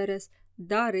prywatny interes,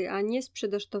 dary, a nie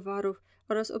sprzedaż towarów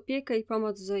oraz opiekę i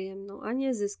pomoc wzajemną, a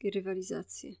nie zysk i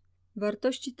rywalizację.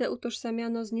 Wartości te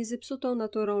utożsamiano z niezepsutą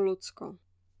naturą ludzką.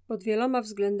 Pod wieloma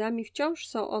względami wciąż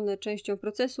są one częścią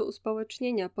procesu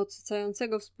uspołecznienia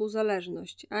podsycającego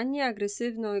współzależność, a nie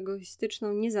agresywną,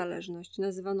 egoistyczną niezależność,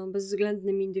 nazywaną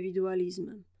bezwzględnym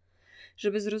indywidualizmem.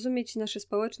 Żeby zrozumieć nasze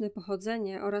społeczne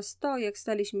pochodzenie oraz to, jak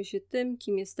staliśmy się tym,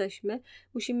 kim jesteśmy,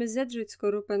 musimy zedrzeć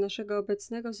skorupę naszego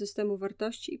obecnego systemu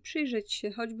wartości i przyjrzeć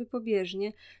się choćby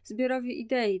pobieżnie zbiorowi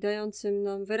idei, dającym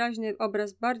nam wyraźny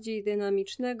obraz bardziej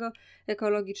dynamicznego,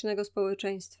 ekologicznego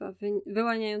społeczeństwa,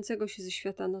 wyłaniającego się ze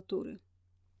świata natury.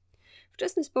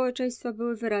 Wczesne społeczeństwa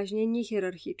były wyraźnie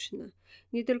niehierarchiczne,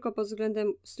 nie tylko pod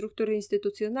względem struktury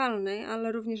instytucjonalnej,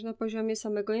 ale również na poziomie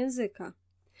samego języka.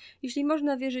 Jeśli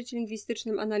można wierzyć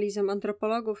lingwistycznym analizom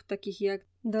antropologów takich jak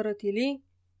Dorothy Lee,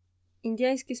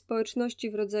 indyjskie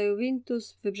społeczności w rodzaju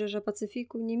Wintus, wybrzeża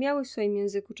Pacyfiku nie miały w swoim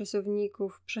języku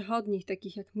czasowników przechodnich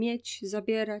takich jak mieć,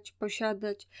 zabierać,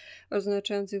 posiadać,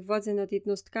 oznaczających władzę nad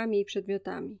jednostkami i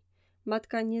przedmiotami.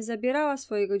 Matka nie zabierała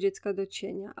swojego dziecka do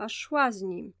cienia, a szła z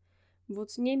nim.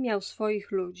 Wódz nie miał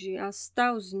swoich ludzi, a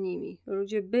stał z nimi.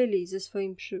 Ludzie byli ze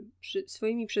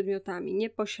swoimi przedmiotami, nie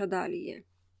posiadali je.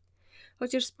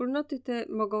 Chociaż wspólnoty te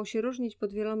mogą się różnić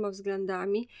pod wieloma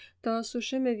względami, to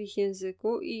słyszymy w ich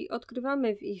języku i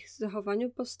odkrywamy w ich zachowaniu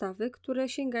postawy, które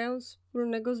sięgają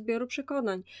wspólnego zbioru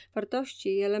przekonań,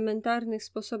 wartości i elementarnych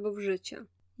sposobów życia.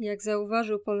 Jak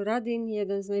zauważył Paul Radin,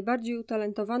 jeden z najbardziej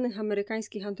utalentowanych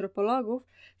amerykańskich antropologów,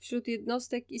 wśród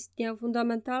jednostek istniał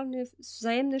fundamentalny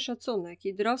wzajemny szacunek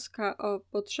i troska o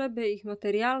potrzeby ich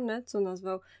materialne, co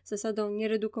nazwał zasadą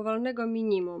nieredukowalnego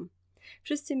minimum.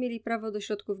 Wszyscy mieli prawo do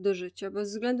środków do życia, bez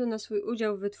względu na swój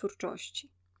udział w wytwórczości.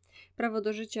 Prawo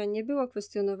do życia nie było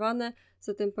kwestionowane,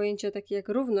 zatem pojęcia takie jak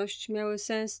równość miały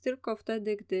sens tylko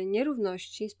wtedy, gdy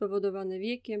nierówności spowodowane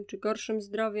wiekiem czy gorszym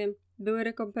zdrowiem były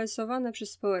rekompensowane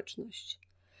przez społeczność.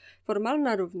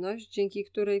 Formalna równość, dzięki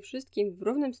której wszystkim w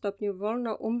równym stopniu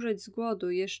wolno umrzeć z głodu,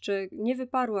 jeszcze nie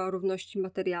wyparła o równości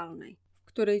materialnej, w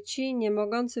której ci, nie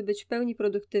mogący być w pełni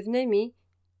produktywnymi,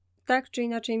 tak czy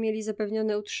inaczej mieli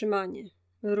zapewnione utrzymanie.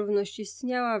 Równość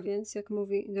istniała więc, jak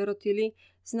mówi Dorothy Lee,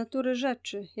 z natury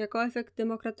rzeczy, jako efekt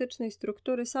demokratycznej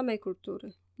struktury samej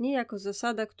kultury, nie jako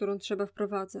zasada, którą trzeba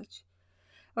wprowadzać.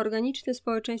 Organiczne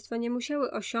społeczeństwa nie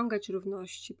musiały osiągać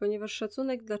równości, ponieważ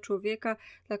szacunek dla człowieka,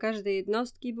 dla każdej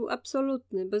jednostki był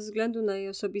absolutny, bez względu na jej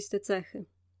osobiste cechy.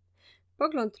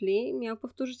 Pogląd Lee miał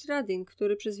powtórzyć Radin,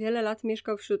 który przez wiele lat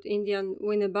mieszkał wśród Indian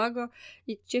Winnebago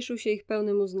i cieszył się ich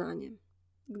pełnym uznaniem.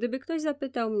 Gdyby ktoś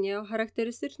zapytał mnie o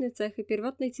charakterystyczne cechy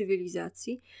pierwotnej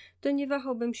cywilizacji, to nie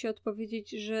wahałbym się odpowiedzieć,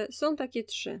 że są takie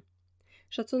 3.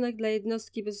 Szacunek dla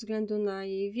jednostki bez względu na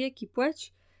jej wiek i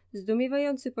płeć,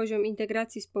 zdumiewający poziom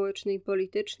integracji społecznej i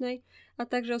politycznej, a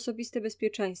także osobiste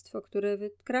bezpieczeństwo, które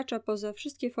wykracza poza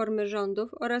wszystkie formy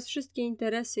rządów oraz wszystkie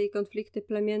interesy i konflikty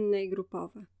plemienne i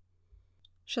grupowe.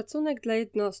 Szacunek dla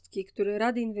jednostki, który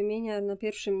Radin wymienia na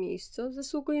pierwszym miejscu,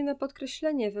 zasługuje na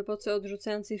podkreślenie w epoce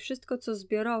odrzucającej wszystko co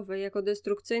zbiorowe jako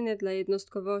destrukcyjne dla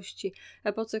jednostkowości,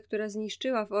 epoce, która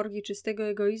zniszczyła w orgii czystego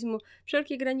egoizmu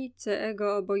wszelkie granice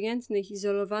ego obojętnych,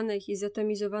 izolowanych i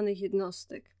zatomizowanych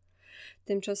jednostek.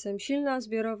 Tymczasem silna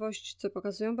zbiorowość, co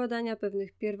pokazują badania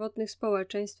pewnych pierwotnych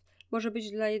społeczeństw, może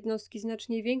być dla jednostki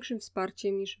znacznie większym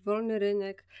wsparciem niż wolny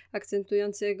rynek,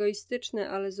 akcentujący egoistyczne,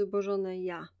 ale zubożone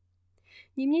ja.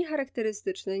 Nie mniej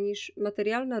charakterystyczne niż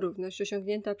materialna równość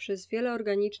osiągnięta przez wiele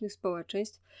organicznych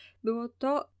społeczeństw było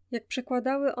to, jak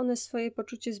przekładały one swoje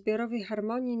poczucie zbiorowej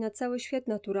harmonii na cały świat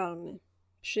naturalny.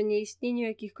 Przy nieistnieniu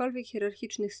jakichkolwiek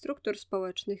hierarchicznych struktur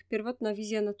społecznych, pierwotna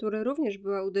wizja natury również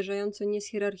była uderzająco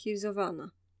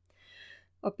niezhierarchizowana.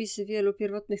 Opisy wielu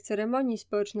pierwotnych ceremonii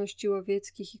społeczności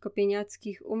łowieckich i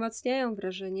kopieniackich umacniają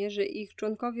wrażenie, że ich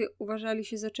członkowie uważali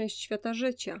się za część świata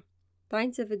życia.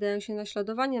 Tańce wydają się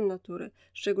naśladowaniem natury,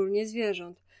 szczególnie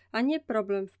zwierząt, a nie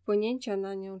problem wpłynięcia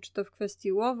na nią, czy to w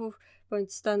kwestii łowów,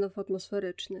 bądź stanów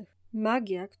atmosferycznych.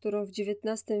 Magia, którą w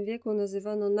XIX wieku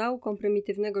nazywano nauką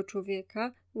prymitywnego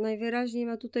człowieka, najwyraźniej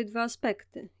ma tutaj dwa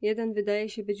aspekty. Jeden wydaje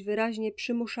się być wyraźnie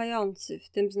przymuszający, w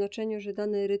tym znaczeniu, że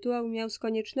dany rytuał miał z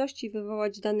konieczności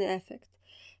wywołać dany efekt.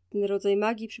 Ten rodzaj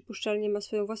magii przypuszczalnie ma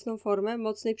swoją własną formę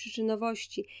mocnej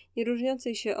przyczynowości, nie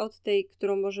różniącej się od tej,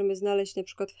 którą możemy znaleźć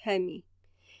np. w chemii.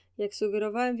 Jak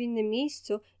sugerowałem w innym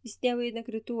miejscu, istniały jednak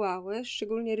rytuały,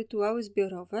 szczególnie rytuały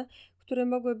zbiorowe, które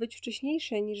mogły być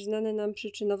wcześniejsze niż znane nam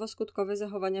przyczynowo-skutkowe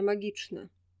zachowania magiczne.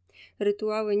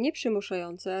 Rytuały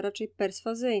nieprzymuszające, a raczej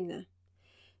perswazyjne.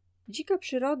 Dzika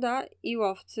przyroda i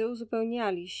łowcy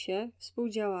uzupełniali się,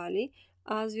 współdziałali,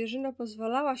 a zwierzyna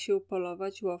pozwalała się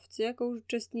upolować łowcy jako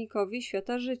uczestnikowi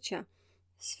świata życia,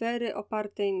 sfery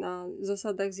opartej na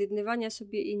zasadach zjednywania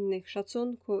sobie innych,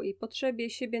 szacunku i potrzebie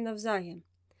siebie nawzajem.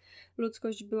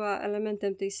 Ludzkość była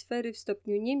elementem tej sfery w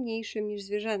stopniu nie mniejszym niż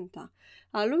zwierzęta,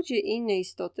 a ludzie i inne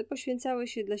istoty poświęcały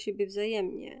się dla siebie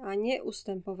wzajemnie, a nie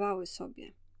ustępowały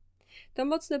sobie. To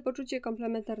mocne poczucie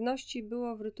komplementarności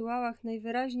było w rytuałach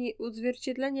najwyraźniej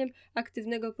odzwierciedleniem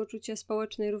aktywnego poczucia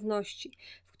społecznej równości,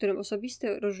 w którym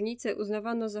osobiste różnice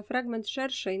uznawano za fragment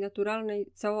szerszej, naturalnej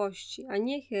całości, a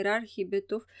nie hierarchii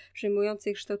bytów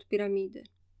przyjmujących kształt piramidy.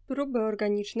 Próby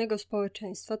organicznego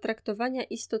społeczeństwa, traktowania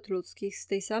istot ludzkich z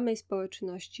tej samej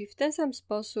społeczności w ten sam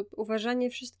sposób, uważanie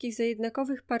wszystkich za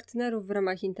jednakowych partnerów w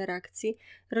ramach interakcji,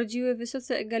 rodziły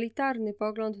wysoce egalitarny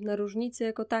pogląd na różnice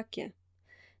jako takie.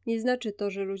 Nie znaczy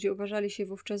to, że ludzie uważali się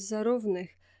wówczas za równych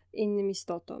innym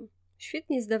istotom.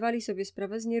 Świetnie zdawali sobie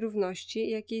sprawę z nierówności,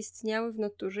 jakie istniały w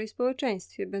naturze i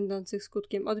społeczeństwie, będących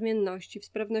skutkiem odmienności w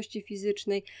sprawności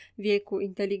fizycznej, wieku,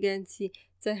 inteligencji,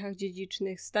 cechach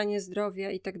dziedzicznych, stanie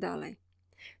zdrowia itd.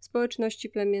 Społeczności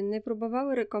plemienne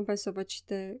próbowały rekompensować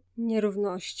te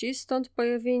nierówności, stąd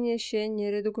pojawienie się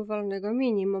nieredukowalnego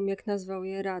minimum, jak nazwał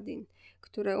je Radin,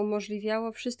 które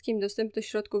umożliwiało wszystkim dostęp do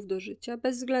środków do życia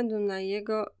bez względu na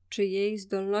jego czy jej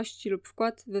zdolności lub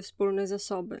wkład we wspólne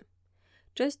zasoby.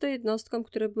 Często jednostkom,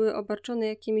 które były obarczone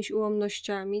jakimiś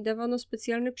ułomnościami, dawano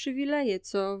specjalne przywileje,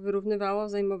 co wyrównywało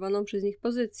zajmowaną przez nich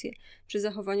pozycję, przy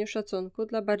zachowaniu szacunku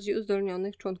dla bardziej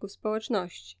uzdolnionych członków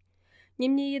społeczności.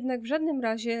 Niemniej jednak w żadnym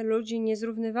razie ludzi nie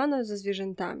zrównywano ze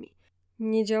zwierzętami.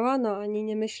 Nie działano ani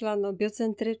nie myślano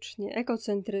biocentrycznie,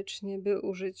 ekocentrycznie, by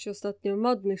użyć ostatnio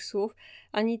modnych słów,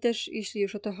 ani też, jeśli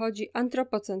już o to chodzi,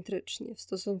 antropocentrycznie w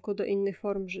stosunku do innych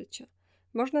form życia.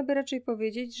 Można by raczej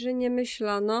powiedzieć, że nie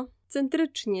myślano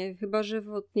centrycznie, chyba że w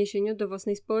odniesieniu do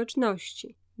własnej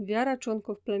społeczności. Wiara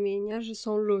członków plemienia, że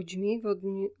są ludźmi,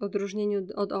 w odróżnieniu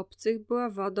od obcych, była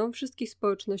wadą wszystkich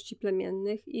społeczności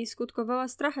plemiennych i skutkowała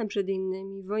strachem przed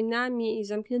innymi, wojnami i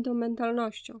zamkniętą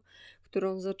mentalnością,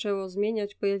 którą zaczęło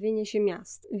zmieniać pojawienie się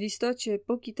miast. W istocie,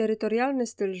 póki terytorialny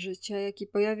styl życia, jaki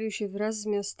pojawił się wraz z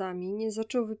miastami, nie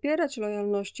zaczął wypierać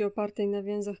lojalności opartej na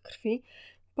więzach krwi,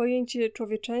 pojęcie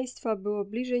człowieczeństwa było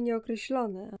bliżej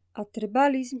nieokreślone, a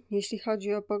trybalizm, jeśli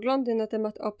chodzi o poglądy na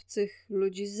temat obcych,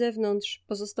 ludzi z zewnątrz,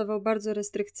 pozostawał bardzo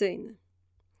restrykcyjny.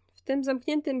 W tym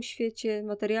zamkniętym świecie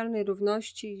materialnej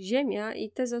równości ziemia i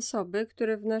te zasoby,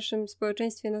 które w naszym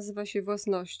społeczeństwie nazywa się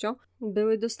własnością,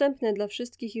 były dostępne dla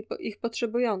wszystkich ich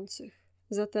potrzebujących.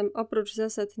 Zatem oprócz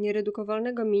zasad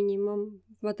nieredukowalnego minimum,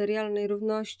 materialnej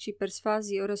równości,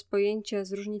 perswazji oraz pojęcia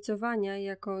zróżnicowania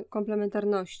jako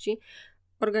komplementarności,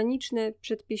 organiczne,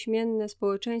 przedpiśmienne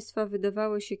społeczeństwa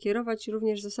wydawały się kierować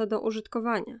również zasadą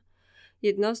użytkowania.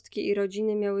 Jednostki i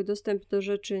rodziny miały dostęp do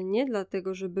rzeczy nie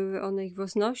dlatego, że były one ich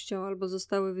własnością albo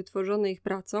zostały wytworzone ich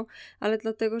pracą, ale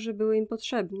dlatego, że były im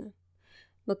potrzebne.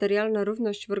 Materialna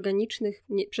równość w organicznych,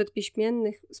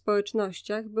 przedpiśmiennych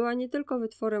społecznościach była nie tylko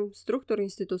wytworem struktur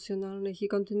instytucjonalnych i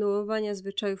kontynuowania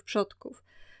zwyczajów przodków.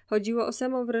 Chodziło o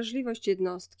samą wrażliwość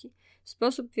jednostki,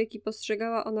 sposób, w jaki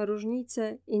postrzegała ona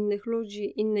różnice innych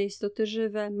ludzi, inne istoty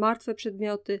żywe, martwe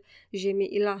przedmioty, ziemię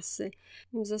i lasy.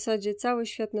 W zasadzie cały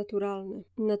świat naturalny.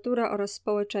 Natura oraz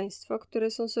społeczeństwo,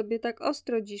 które są sobie tak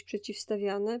ostro dziś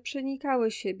przeciwstawiane,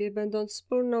 przenikały siebie, będąc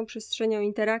wspólną przestrzenią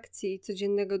interakcji i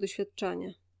codziennego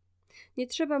doświadczenia. Nie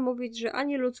trzeba mówić, że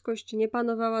ani ludzkość nie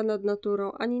panowała nad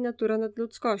naturą, ani natura nad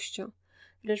ludzkością.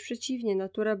 Wręcz przeciwnie,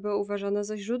 natura była uważana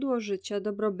za źródło życia,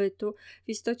 dobrobytu, w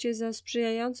istocie za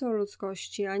sprzyjającą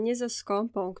ludzkości, a nie za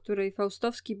skąpą, której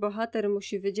faustowski bohater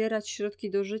musi wydzierać środki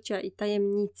do życia i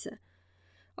tajemnice.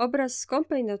 Obraz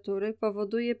skąpej natury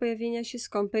powoduje pojawienie się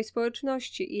skąpej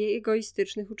społeczności i jej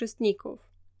egoistycznych uczestników.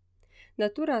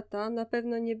 Natura ta na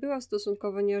pewno nie była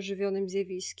stosunkowo nieożywionym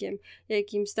zjawiskiem,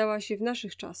 jakim stała się w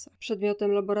naszych czasach,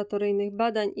 przedmiotem laboratoryjnych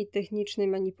badań i technicznej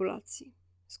manipulacji.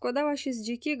 Składała się z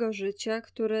dzikiego życia,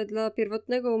 które dla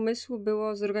pierwotnego umysłu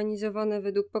było zorganizowane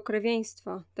według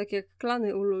pokrewieństwa, tak jak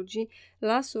klany u ludzi,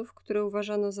 lasów, które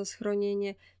uważano za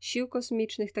schronienie, sił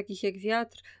kosmicznych takich jak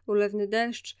wiatr, ulewny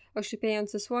deszcz,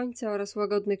 oślepiające słońce oraz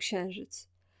łagodny księżyc.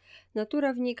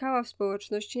 Natura wnikała w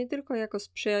społeczność nie tylko jako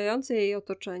sprzyjające jej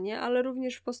otoczenie, ale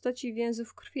również w postaci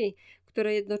więzów krwi,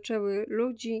 które jednoczyły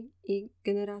ludzi i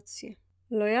generacje.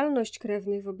 Lojalność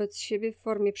krewnych wobec siebie w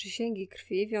formie przysięgi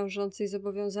krwi, wiążącej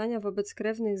zobowiązania wobec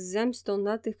krewnych z zemstą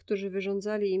na tych, którzy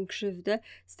wyrządzali im krzywdę,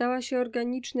 stała się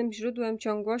organicznym źródłem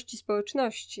ciągłości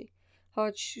społeczności.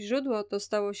 Choć źródło to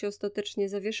stało się ostatecznie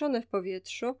zawieszone w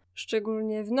powietrzu,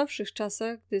 szczególnie w nowszych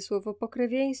czasach, gdy słowo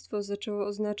pokrewieństwo zaczęło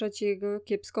oznaczać jego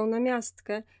kiepską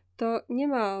namiastkę, to nie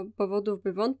ma powodów,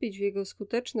 by wątpić w jego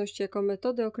skuteczność jako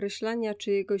metodę określania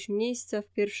czyjegoś miejsca w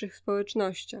pierwszych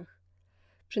społecznościach.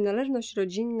 Przynależność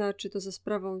rodzinna, czy to za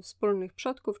sprawą wspólnych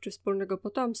przodków, czy wspólnego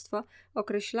potomstwa,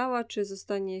 określała, czy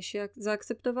zostanie się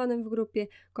zaakceptowanym w grupie,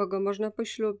 kogo można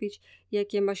poślubić,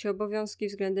 jakie ma się obowiązki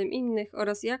względem innych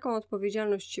oraz jaką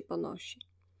odpowiedzialność się ponosi.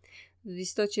 W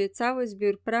istocie cały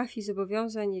zbiór praw i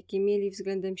zobowiązań, jakie mieli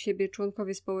względem siebie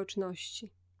członkowie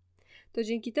społeczności. To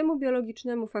dzięki temu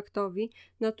biologicznemu faktowi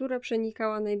natura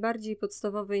przenikała najbardziej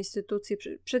podstawowe instytucje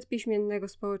przedpiśmiennego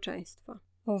społeczeństwa.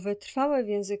 Owe trwałe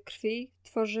więzy krwi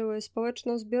tworzyły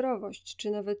społeczną zbiorowość,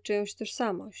 czy nawet czyjąś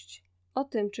tożsamość. O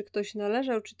tym, czy ktoś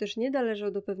należał, czy też nie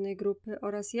należał do pewnej grupy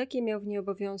oraz jakie miał w niej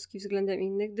obowiązki względem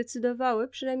innych, decydowały,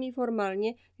 przynajmniej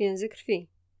formalnie, więzy krwi.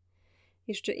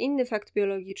 Jeszcze inny fakt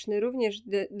biologiczny również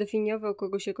definiował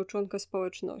kogoś jako członka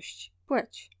społeczności –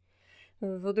 płeć.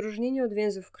 W odróżnieniu od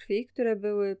więzów krwi, które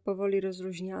były powoli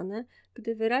rozluźniane,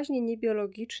 gdy wyraźnie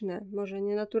niebiologiczne, może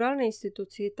nienaturalne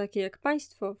instytucje, takie jak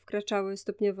państwo, wkraczały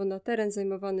stopniowo na teren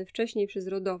zajmowany wcześniej przez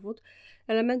rodowód,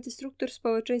 elementy struktur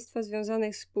społeczeństwa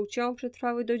związanych z płcią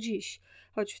przetrwały do dziś,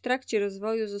 choć w trakcie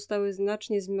rozwoju zostały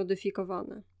znacznie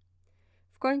zmodyfikowane.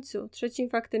 W końcu, trzecim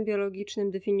faktem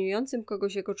biologicznym definiującym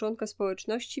kogoś jako członka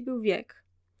społeczności był wiek.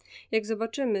 Jak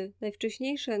zobaczymy,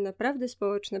 najwcześniejsze naprawdę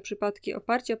społeczne przypadki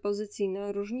oparcia pozycji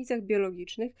na różnicach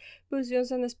biologicznych były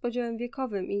związane z podziałem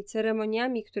wiekowym i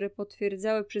ceremoniami, które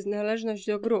potwierdzały przynależność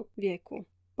do grup wieku.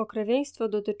 Pokrewieństwo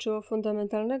dotyczyło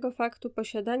fundamentalnego faktu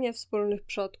posiadania wspólnych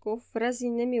przodków wraz z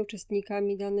innymi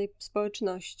uczestnikami danej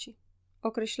społeczności.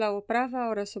 Określało prawa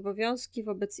oraz obowiązki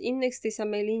wobec innych z tej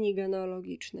samej linii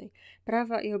genealogicznej.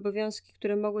 Prawa i obowiązki,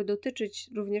 które mogły dotyczyć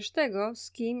również tego,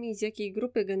 z kim i z jakiej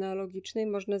grupy genealogicznej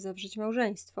można zawrzeć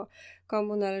małżeństwo,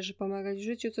 komu należy pomagać w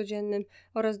życiu codziennym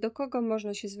oraz do kogo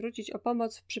można się zwrócić o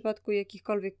pomoc w przypadku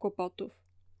jakichkolwiek kłopotów.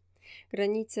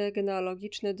 Granice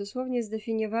genealogiczne dosłownie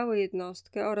zdefiniowały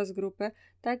jednostkę oraz grupę,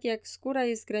 tak jak skóra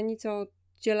jest granicą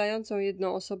oddzielającą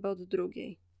jedną osobę od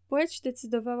drugiej. Płeć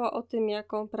decydowała o tym,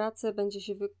 jaką pracę będzie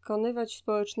się wykonywać w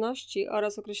społeczności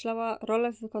oraz określała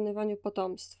rolę w wykonywaniu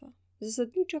potomstwa.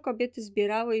 Zasadniczo kobiety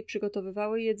zbierały i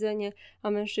przygotowywały jedzenie,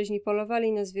 a mężczyźni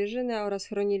polowali na zwierzynę oraz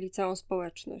chronili całą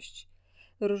społeczność.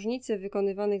 Różnice w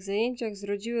wykonywanych zajęciach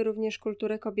zrodziły również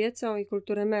kulturę kobiecą i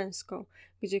kulturę męską,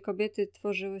 gdzie kobiety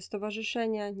tworzyły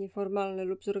stowarzyszenia, nieformalne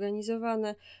lub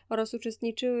zorganizowane, oraz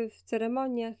uczestniczyły w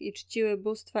ceremoniach i czciły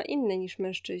bóstwa inne niż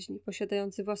mężczyźni,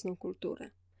 posiadający własną kulturę.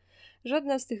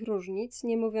 Żadna z tych różnic,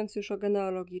 nie mówiąc już o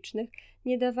genealogicznych,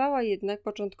 nie dawała jednak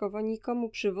początkowo nikomu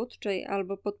przywódczej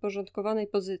albo podporządkowanej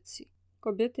pozycji.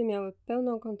 Kobiety miały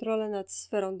pełną kontrolę nad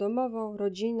sferą domową,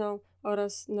 rodziną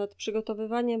oraz nad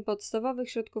przygotowywaniem podstawowych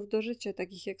środków do życia,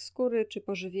 takich jak skóry czy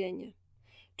pożywienie.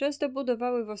 Często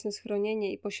budowały własne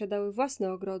schronienie i posiadały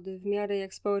własne ogrody, w miarę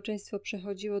jak społeczeństwo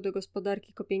przechodziło do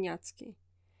gospodarki kopieniackiej.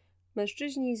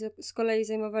 Mężczyźni z kolei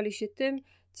zajmowali się tym,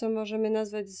 co możemy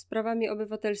nazwać sprawami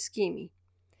obywatelskimi,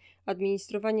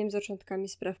 administrowaniem zaczątkami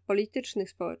spraw politycznych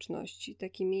społeczności,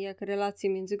 takimi jak relacje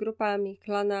między grupami,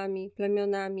 klanami,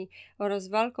 plemionami oraz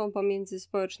walką pomiędzy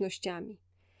społecznościami.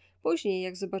 Później,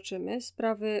 jak zobaczymy,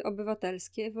 sprawy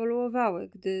obywatelskie ewoluowały,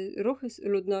 gdy ruchy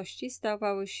ludności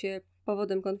stawały się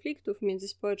powodem konfliktów między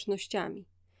społecznościami.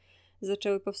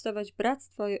 Zaczęły powstawać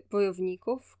bractwa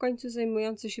wojowników, w końcu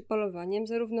zajmujące się polowaniem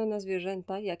zarówno na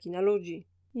zwierzęta, jak i na ludzi.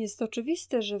 Jest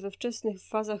oczywiste, że we wczesnych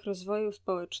fazach rozwoju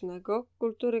społecznego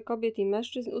kultury kobiet i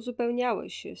mężczyzn uzupełniały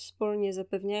się, wspólnie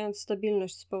zapewniając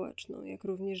stabilność społeczną, jak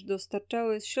również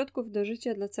dostarczały środków do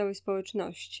życia dla całej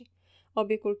społeczności.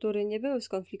 Obie kultury nie były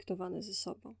skonfliktowane ze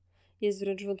sobą. Jest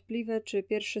wręcz wątpliwe, czy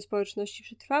pierwsze społeczności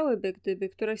przetrwałyby, gdyby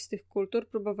któraś z tych kultur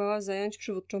próbowała zająć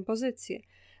przywódczą pozycję,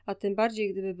 a tym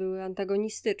bardziej gdyby były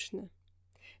antagonistyczne.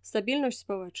 Stabilność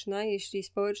społeczna, jeśli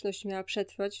społeczność miała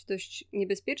przetrwać w dość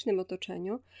niebezpiecznym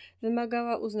otoczeniu,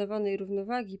 wymagała uznawanej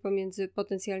równowagi pomiędzy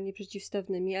potencjalnie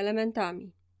przeciwstawnymi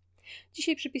elementami.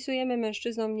 Dzisiaj przypisujemy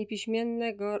mężczyznom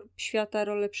niepiśmiennego świata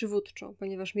rolę przywódczą,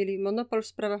 ponieważ mieli monopol w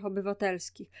sprawach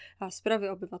obywatelskich, a sprawy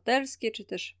obywatelskie czy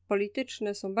też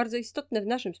polityczne są bardzo istotne w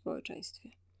naszym społeczeństwie.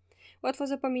 Łatwo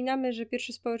zapominamy, że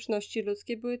pierwsze społeczności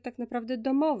ludzkie były tak naprawdę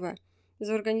domowe,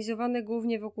 zorganizowane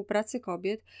głównie wokół pracy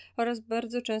kobiet oraz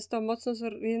bardzo często mocno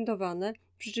zorientowane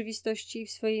w rzeczywistości i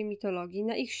w swojej mitologii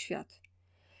na ich świat.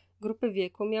 Grupy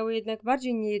wieku miały jednak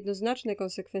bardziej niejednoznaczne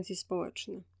konsekwencje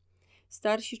społeczne.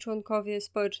 Starsi członkowie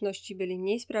społeczności byli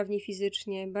mniej sprawni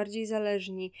fizycznie, bardziej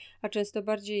zależni, a często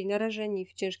bardziej narażeni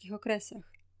w ciężkich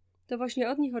okresach. To właśnie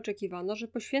od nich oczekiwano, że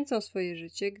poświęcą swoje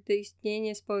życie, gdy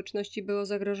istnienie społeczności było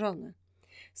zagrożone.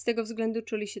 Z tego względu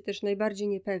czuli się też najbardziej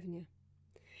niepewnie.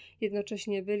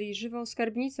 Jednocześnie byli żywą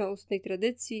skarbnicą ustnej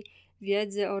tradycji,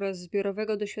 wiedzy oraz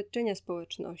zbiorowego doświadczenia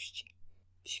społeczności.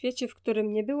 W świecie, w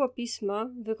którym nie było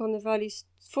pisma, wykonywali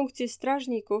funkcję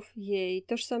strażników jej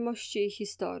tożsamości i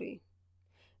historii.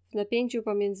 W napięciu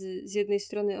pomiędzy z jednej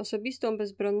strony osobistą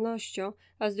bezbronnością,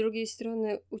 a z drugiej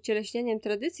strony ucieleśnieniem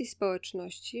tradycji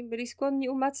społeczności, byli skłonni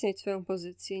umacniać swoją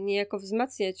pozycję, niejako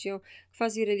wzmacniać ją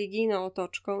quasi-religijną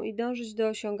otoczką i dążyć do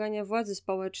osiągania władzy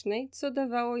społecznej, co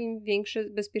dawało im większe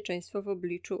bezpieczeństwo w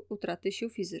obliczu utraty sił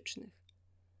fizycznych.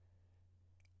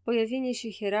 Pojawienie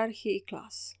się hierarchii i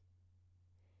klas.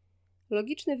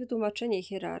 Logiczne wytłumaczenie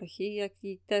hierarchii, jak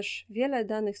i też wiele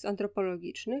danych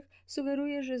antropologicznych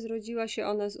sugeruje, że zrodziła się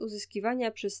ona z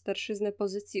uzyskiwania przez starszyznę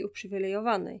pozycji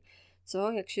uprzywilejowanej,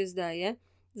 co, jak się zdaje,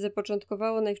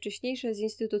 zapoczątkowało najwcześniejsze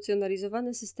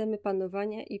zinstytucjonalizowane systemy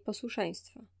panowania i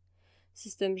posłuszeństwa.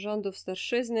 System rządów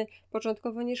starszyzny,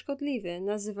 początkowo nieszkodliwy,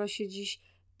 nazywa się dziś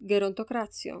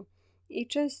gerontokracją i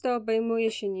często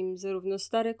obejmuje się nim zarówno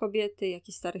stare kobiety, jak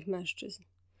i starych mężczyzn.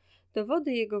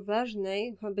 Dowody jego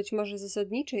ważnej, a być może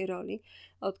zasadniczej roli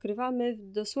odkrywamy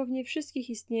w dosłownie wszystkich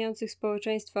istniejących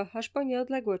społeczeństwach aż po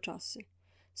nieodległe czasy.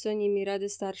 Są nimi rady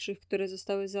starszych, które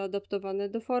zostały zaadoptowane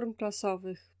do form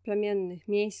klasowych, plemiennych,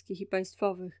 miejskich i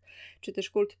państwowych, czy też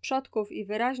kult przodków i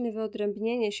wyraźne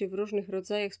wyodrębnienie się w różnych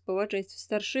rodzajach społeczeństw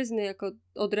starszyzny jako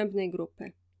odrębnej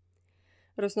grupy.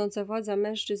 Rosnąca władza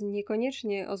mężczyzn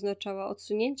niekoniecznie oznaczała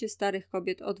odsunięcie starych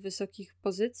kobiet od wysokich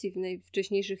pozycji w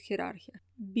najwcześniejszych hierarchiach.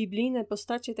 Biblijne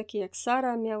postacie takie jak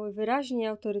Sara miały wyraźnie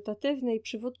autorytatywny i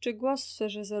przywódczy głos w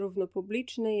sferze zarówno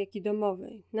publicznej, jak i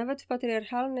domowej, nawet w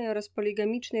patriarchalnej oraz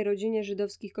poligamicznej rodzinie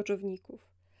żydowskich koczowników.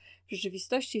 W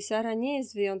rzeczywistości Sara nie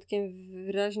jest wyjątkiem w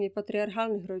wyraźnie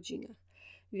patriarchalnych rodzinach.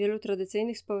 W wielu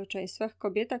tradycyjnych społeczeństwach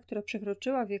kobieta, która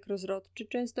przekroczyła wiek rozrodczy,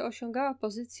 często osiągała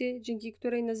pozycję, dzięki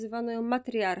której nazywano ją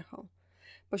matriarchą.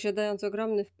 Posiadając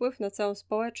ogromny wpływ na całą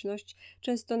społeczność,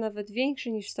 często nawet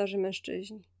większy niż starzy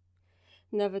mężczyźni.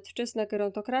 Nawet wczesna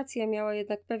gerontokracja miała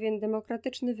jednak pewien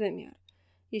demokratyczny wymiar.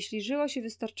 Jeśli żyło się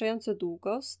wystarczająco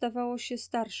długo, stawało się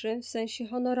starszym w sensie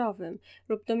honorowym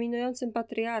lub dominującym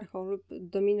patriarchą lub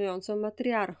dominującą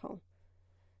matriarchą.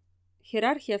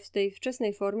 Hierarchia w tej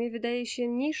wczesnej formie wydaje się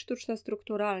mniej sztuczna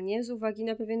strukturalnie z uwagi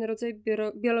na pewien rodzaj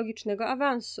biologicznego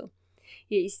awansu.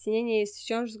 Jej istnienie jest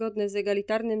wciąż zgodne z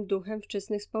egalitarnym duchem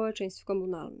wczesnych społeczeństw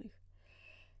komunalnych.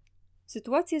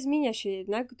 Sytuacja zmienia się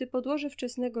jednak, gdy podłoże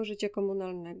wczesnego życia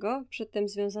komunalnego, przedtem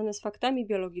związane z faktami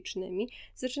biologicznymi,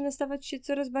 zaczyna stawać się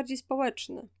coraz bardziej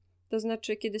społeczne. To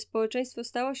znaczy, kiedy społeczeństwo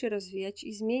stało się rozwijać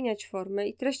i zmieniać formę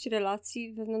i treść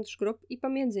relacji wewnątrz grup i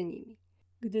pomiędzy nimi.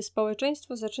 Gdy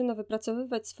społeczeństwo zaczyna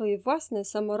wypracowywać swoje własne,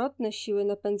 samorodne siły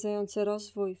napędzające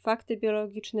rozwój, fakty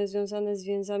biologiczne związane z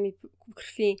więzami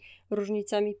krwi,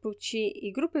 różnicami płci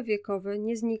i grupy wiekowe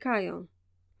nie znikają.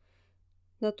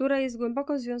 Natura jest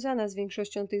głęboko związana z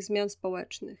większością tych zmian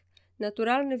społecznych.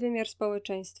 Naturalny wymiar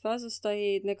społeczeństwa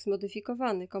zostaje jednak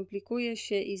zmodyfikowany, komplikuje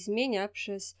się i zmienia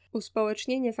przez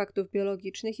uspołecznienie faktów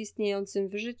biologicznych istniejącym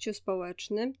w życiu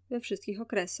społecznym we wszystkich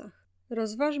okresach.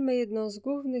 Rozważmy jedną z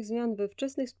głównych zmian we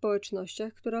wczesnych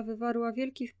społecznościach, która wywarła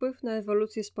wielki wpływ na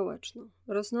ewolucję społeczną –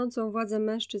 rosnącą władzę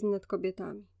mężczyzn nad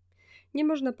kobietami. Nie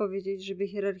można powiedzieć, żeby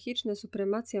hierarchiczna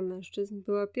supremacja mężczyzn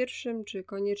była pierwszym czy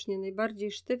koniecznie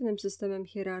najbardziej sztywnym systemem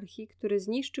hierarchii, który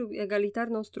zniszczył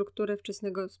egalitarną strukturę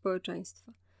wczesnego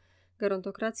społeczeństwa.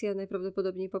 Gerontokracja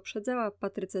najprawdopodobniej poprzedzała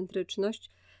patrycentryczność,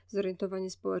 zorientowanie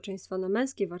społeczeństwa na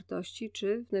męskie wartości,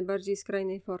 czy w najbardziej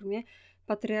skrajnej formie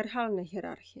patriarchalne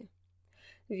hierarchie.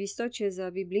 W istocie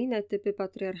za biblijne typy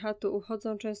patriarchatu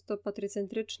uchodzą często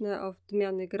patrycentryczne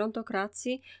odmiany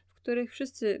gerontokracji, w których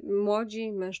wszyscy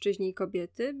młodzi, mężczyźni i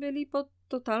kobiety byli pod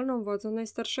totalną władzą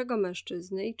najstarszego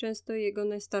mężczyzny i często jego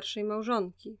najstarszej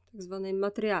małżonki, tzw.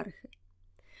 matriarchy.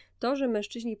 To, że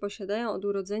mężczyźni posiadają od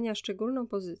urodzenia szczególną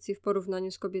pozycję w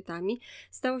porównaniu z kobietami,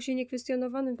 stało się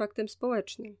niekwestionowanym faktem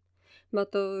społecznym. Ma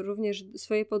to również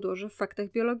swoje podłoże w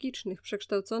faktach biologicznych,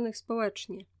 przekształconych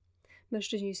społecznie.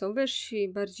 Mężczyźni są wyżsi,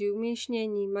 bardziej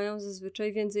umieśnieni, mają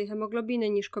zazwyczaj więcej hemoglobiny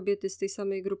niż kobiety z tej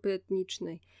samej grupy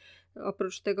etnicznej.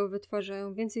 Oprócz tego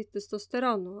wytwarzają więcej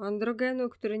testosteronu, androgenu,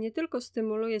 który nie tylko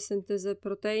stymuluje syntezę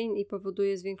protein i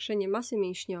powoduje zwiększenie masy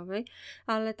mięśniowej,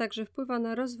 ale także wpływa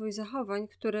na rozwój zachowań,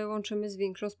 które łączymy z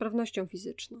większą sprawnością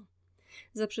fizyczną.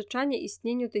 Zaprzeczanie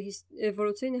istnieniu tych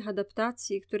ewolucyjnych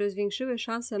adaptacji, które zwiększyły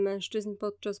szanse mężczyzn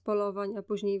podczas polowań, a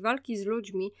później walki z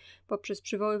ludźmi poprzez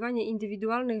przywoływanie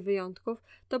indywidualnych wyjątków,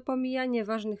 to pomijanie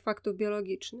ważnych faktów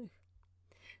biologicznych.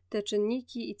 Te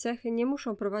czynniki i cechy nie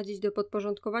muszą prowadzić do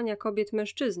podporządkowania kobiet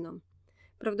mężczyznom.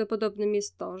 Prawdopodobnym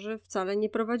jest to, że wcale nie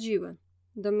prowadziły.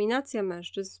 Dominacja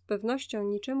mężczyzn z pewnością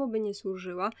niczemu by nie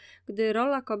służyła, gdy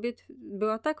rola kobiet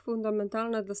była tak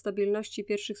fundamentalna dla stabilności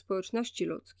pierwszych społeczności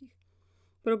ludzkich.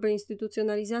 Próby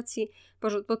instytucjonalizacji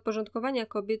podporządkowania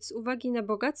kobiet z uwagi na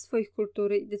bogactwo ich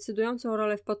kultury i decydującą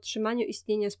rolę w podtrzymaniu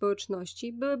istnienia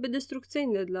społeczności byłyby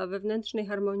destrukcyjne dla wewnętrznej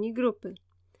harmonii grupy.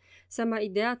 Sama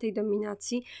idea tej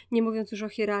dominacji, nie mówiąc już o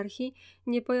hierarchii,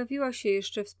 nie pojawiła się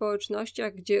jeszcze w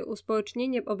społecznościach, gdzie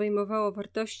uspołecznienie obejmowało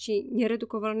wartości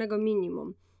nieredukowalnego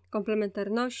minimum,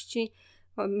 komplementarności,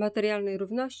 materialnej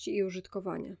równości i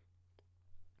użytkowania.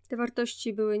 Te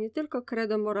wartości były nie tylko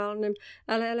credo moralnym,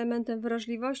 ale elementem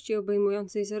wrażliwości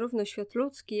obejmującej zarówno świat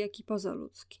ludzki, jak i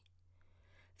pozaludzki.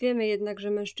 Wiemy jednak,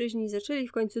 że mężczyźni zaczęli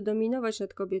w końcu dominować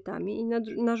nad kobietami i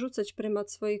narzucać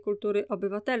prymat swojej kultury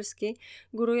obywatelskiej,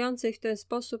 górującej w ten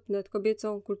sposób nad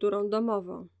kobiecą kulturą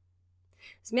domową.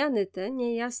 Zmiany te,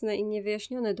 niejasne i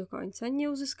niewyjaśnione do końca,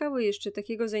 nie uzyskały jeszcze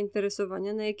takiego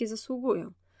zainteresowania, na jakie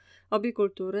zasługują. Obie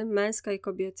kultury, męska i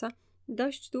kobieca,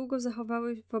 dość długo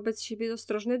zachowały wobec siebie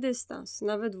ostrożny dystans,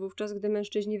 nawet wówczas, gdy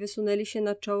mężczyźni wysunęli się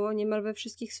na czoło niemal we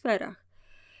wszystkich sferach.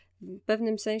 W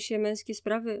pewnym sensie męskie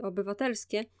sprawy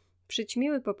obywatelskie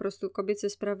przyćmiły po prostu kobiece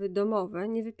sprawy domowe,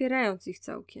 nie wypierając ich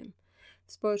całkiem.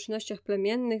 W społecznościach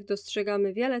plemiennych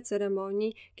dostrzegamy wiele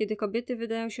ceremonii, kiedy kobiety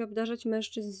wydają się obdarzać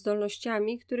mężczyzn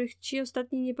zdolnościami, których ci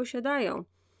ostatni nie posiadają.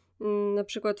 Na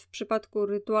przykład w przypadku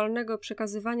rytualnego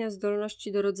przekazywania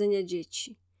zdolności do rodzenia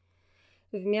dzieci.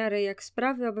 W miarę jak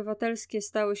sprawy obywatelskie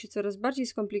stały się coraz bardziej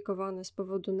skomplikowane z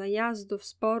powodu najazdów,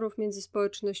 sporów między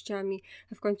społecznościami,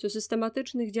 a w końcu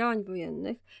systematycznych działań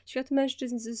wojennych, świat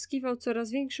mężczyzn zyskiwał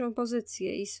coraz większą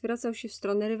pozycję i zwracał się w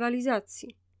stronę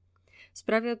rywalizacji.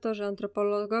 Sprawia to, że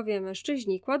antropologowie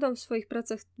mężczyźni kładą w swoich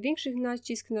pracach większy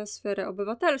nacisk na sferę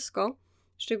obywatelską,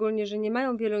 szczególnie, że nie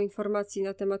mają wielu informacji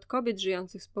na temat kobiet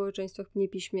żyjących w społeczeństwach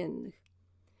niepiśmiennych.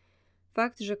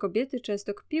 Fakt, że kobiety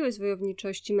często kpiły z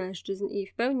wojowniczości mężczyzn i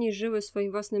w pełni żyły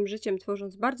swoim własnym życiem,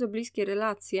 tworząc bardzo bliskie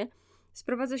relacje,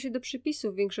 sprowadza się do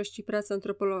przypisów większości prac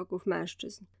antropologów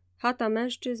mężczyzn. Chata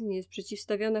mężczyzn jest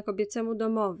przeciwstawiona kobiecemu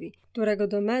domowi, którego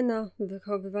domena,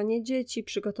 wychowywanie dzieci,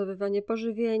 przygotowywanie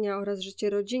pożywienia oraz życie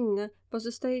rodzinne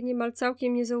pozostaje niemal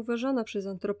całkiem niezauważona przez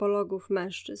antropologów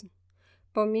mężczyzn.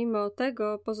 Pomimo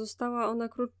tego pozostała ona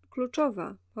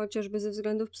kluczowa, chociażby ze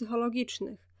względów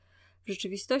psychologicznych. W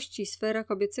rzeczywistości sfera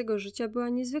kobiecego życia była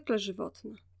niezwykle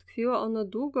żywotna. Tkwiło ono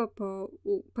długo po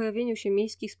pojawieniu się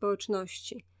miejskich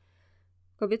społeczności.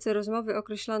 Kobiece rozmowy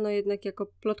określano jednak jako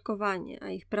plotkowanie, a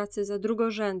ich pracę za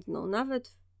drugorzędną,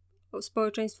 nawet w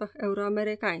społeczeństwach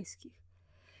euroamerykańskich.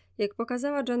 Jak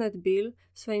pokazała Janet Bill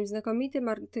w swoim znakomitym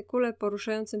artykule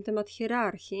poruszającym temat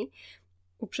hierarchii,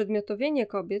 uprzedmiotowienie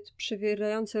kobiet,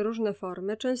 przybierające różne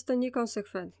formy, często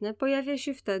niekonsekwentne, pojawia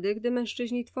się wtedy, gdy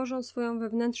mężczyźni tworzą swoją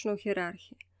wewnętrzną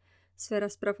hierarchię. Sfera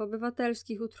spraw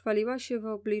obywatelskich utrwaliła się w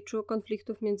obliczu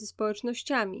konfliktów między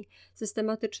społecznościami,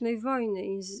 systematycznej wojny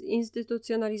i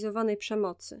zinstytucjonalizowanej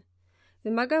przemocy.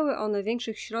 Wymagały one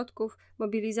większych środków,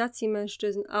 mobilizacji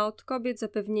mężczyzn, a od kobiet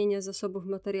zapewnienia zasobów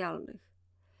materialnych.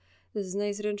 Z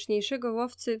najzręczniejszego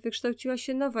łowcy wykształciła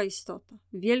się nowa istota,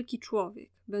 wielki człowiek,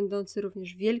 będący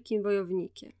również wielkim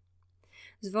wojownikiem.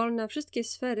 Zwolna wszystkie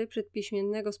sfery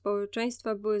przedpiśmiennego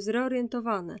społeczeństwa były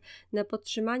zreorientowane na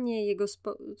podtrzymanie jego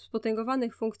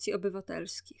spotęgowanych funkcji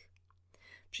obywatelskich.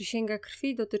 Przysięga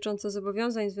krwi dotycząca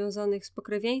zobowiązań związanych z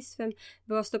pokrewieństwem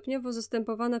była stopniowo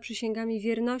zastępowana przysięgami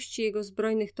wierności jego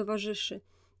zbrojnych towarzyszy,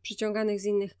 przyciąganych z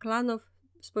innych klanów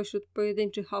spośród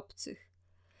pojedynczych obcych.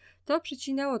 To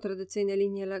przecinało tradycyjne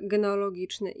linie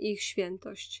genealogiczne i ich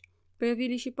świętość.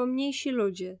 Pojawili się pomniejsi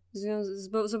ludzie,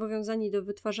 zobowiązani do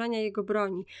wytwarzania jego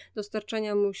broni,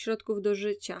 dostarczania mu środków do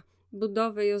życia,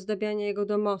 budowy i ozdabiania jego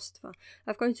domostwa,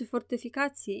 a w końcu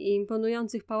fortyfikacji i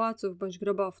imponujących pałaców bądź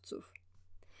grobowców.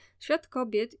 Świat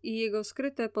kobiet i jego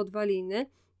skryte podwaliny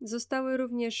zostały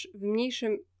również w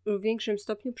mniejszym lub większym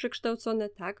stopniu przekształcone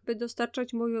tak, by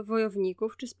dostarczać mu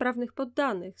wojowników czy sprawnych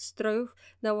poddanych, strojów,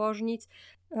 nałożnic,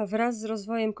 a wraz z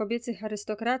rozwojem kobiecych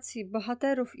arystokracji,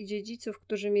 bohaterów i dziedziców,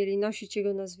 którzy mieli nosić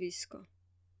jego nazwisko.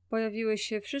 Pojawiły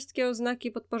się wszystkie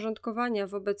oznaki podporządkowania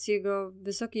wobec jego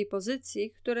wysokiej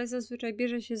pozycji, które zazwyczaj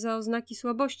bierze się za oznaki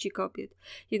słabości kobiet,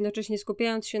 jednocześnie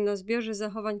skupiając się na zbiorze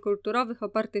zachowań kulturowych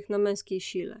opartych na męskiej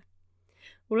sile.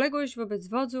 Uległość wobec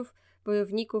wodzów,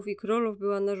 wojowników i królów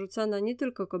była narzucana nie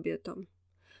tylko kobietom.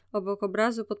 Obok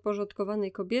obrazu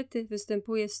podporządkowanej kobiety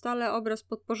występuje stale obraz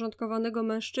podporządkowanego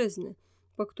mężczyzny,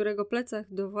 po którego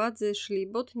plecach do władzy szli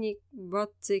butni,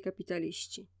 władcy i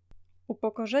kapitaliści.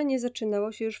 Upokorzenie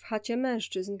zaczynało się już w chacie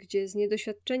mężczyzn, gdzie z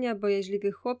niedoświadczenia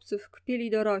bojaźliwych chłopców kpili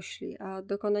dorośli, a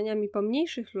dokonaniami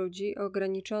pomniejszych ludzi,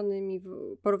 ograniczonymi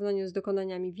w porównaniu z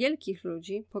dokonaniami wielkich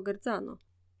ludzi, pogardzano.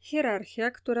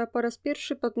 Hierarchia, która po raz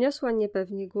pierwszy podniosła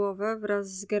niepewnie głowę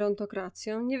wraz z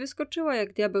gerontokracją, nie wyskoczyła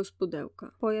jak diabeł z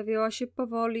pudełka. Pojawiała się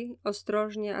powoli,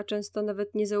 ostrożnie, a często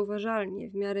nawet niezauważalnie,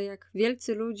 w miarę jak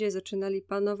wielcy ludzie zaczynali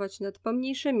panować nad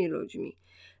pomniejszymi ludźmi,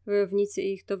 wojownicy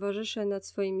i ich towarzysze nad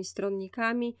swoimi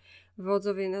stronnikami,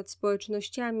 wodzowie nad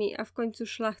społecznościami, a w końcu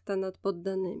szlachta nad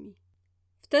poddanymi.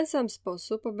 W ten sam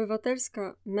sposób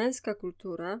obywatelska, męska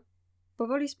kultura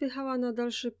powoli spychała na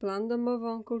dalszy plan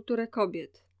domową kulturę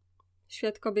kobiet.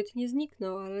 Świat kobiet nie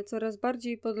zniknął, ale coraz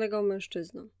bardziej podlegał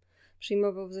mężczyznom.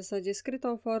 Przyjmował w zasadzie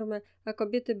skrytą formę, a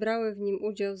kobiety brały w nim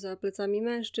udział za plecami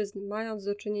mężczyzn, mając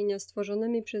do czynienia z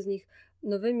tworzonymi przez nich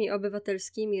nowymi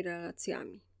obywatelskimi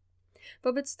relacjami.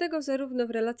 Wobec tego zarówno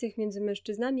w relacjach między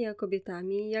mężczyznami a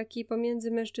kobietami, jak i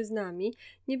pomiędzy mężczyznami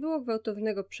nie było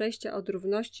gwałtownego przejścia od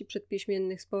równości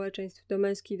przedpiśmiennych społeczeństw do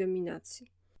męskiej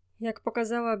dominacji. Jak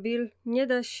pokazała Bill, nie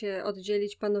da się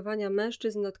oddzielić panowania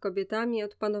mężczyzn nad kobietami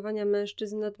od panowania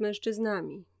mężczyzn nad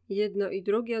mężczyznami. Jedno i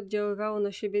drugie oddziaływało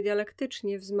na siebie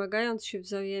dialektycznie, wzmagając się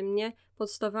wzajemnie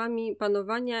podstawami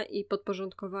panowania i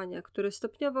podporządkowania, które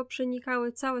stopniowo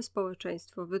przenikały całe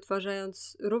społeczeństwo,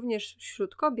 wytwarzając również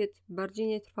wśród kobiet bardziej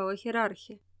nietrwałe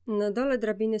hierarchie. Na dole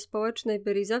drabiny społecznej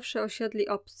byli zawsze osiadli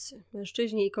obcy,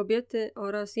 mężczyźni i kobiety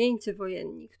oraz jeńcy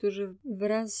wojenni, którzy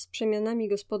wraz z przemianami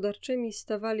gospodarczymi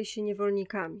stawali się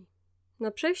niewolnikami.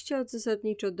 Na przejście od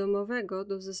zasadniczo-domowego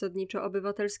do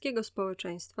zasadniczo-obywatelskiego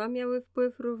społeczeństwa miały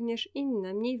wpływ również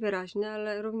inne, mniej wyraźne,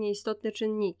 ale równie istotne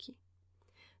czynniki.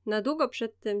 Na długo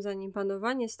przed tym, zanim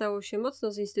panowanie stało się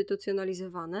mocno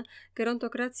zinstytucjonalizowane,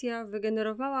 gerontokracja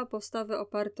wygenerowała postawę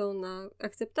opartą na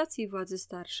akceptacji władzy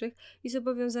starszych i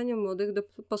zobowiązaniu młodych do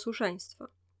posłuszeństwa.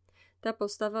 Ta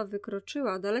postawa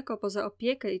wykroczyła daleko poza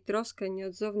opiekę i troskę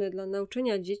nieodzowne dla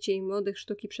nauczenia dzieci i młodych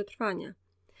sztuki przetrwania.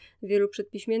 W wielu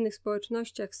przedpiśmiennych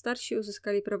społecznościach starsi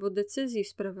uzyskali prawo decyzji w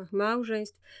sprawach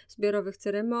małżeństw, zbiorowych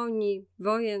ceremonii,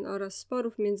 wojen oraz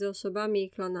sporów między osobami i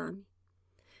klanami.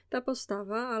 Ta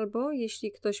postawa, albo,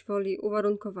 jeśli ktoś woli,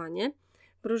 uwarunkowanie,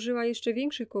 wróżyła jeszcze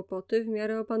większe kłopoty w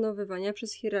miarę opanowywania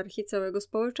przez hierarchię całego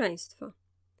społeczeństwa.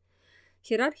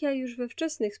 Hierarchia już we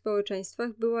wczesnych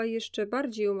społeczeństwach była jeszcze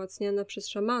bardziej umacniana przez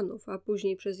szamanów, a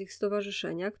później przez ich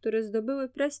stowarzyszenia, które zdobyły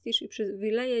prestiż i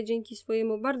przywileje dzięki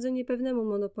swojemu bardzo niepewnemu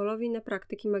monopolowi na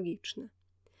praktyki magiczne.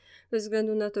 Bez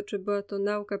względu na to, czy była to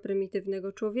nauka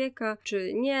prymitywnego człowieka,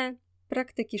 czy nie,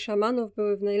 praktyki szamanów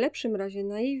były w najlepszym razie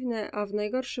naiwne, a w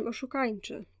najgorszym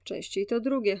oszukańcze. Częściej to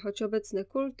drugie, choć obecne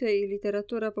kulty i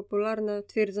literatura popularna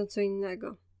twierdzą co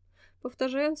innego.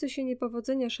 Powtarzające się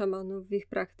niepowodzenia szamanów w ich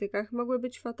praktykach mogły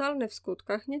być fatalne w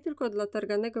skutkach nie tylko dla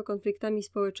targanego konfliktami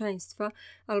społeczeństwa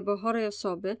albo chorej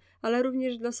osoby, ale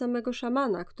również dla samego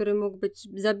szamana, który mógł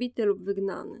być zabity lub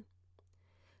wygnany.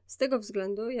 Z tego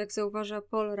względu, jak zauważa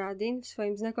Paul Radin w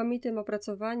swoim znakomitym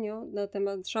opracowaniu na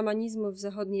temat szamanizmu w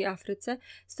zachodniej Afryce,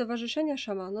 stowarzyszenia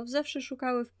szamanów zawsze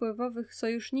szukały wpływowych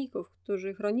sojuszników,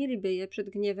 którzy chroniliby je przed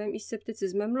gniewem i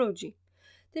sceptycyzmem ludzi.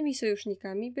 Tymi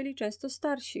sojusznikami byli często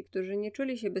starsi, którzy nie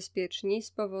czuli się bezpieczni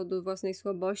z powodu własnej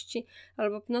słabości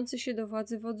albo pnący się do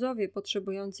władzy wodzowie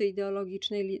potrzebujący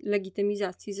ideologicznej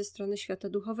legitymizacji ze strony świata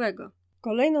duchowego.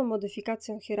 Kolejną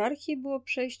modyfikacją hierarchii było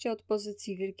przejście od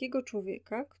pozycji wielkiego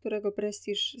człowieka, którego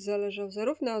prestiż zależał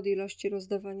zarówno od ilości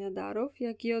rozdawania darów,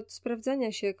 jak i od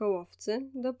sprawdzania się jako łowcy,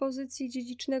 do pozycji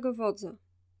dziedzicznego wodza.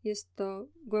 Jest to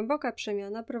głęboka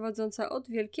przemiana prowadząca od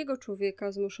wielkiego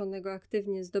człowieka zmuszonego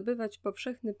aktywnie zdobywać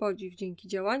powszechny podziw dzięki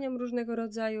działaniom różnego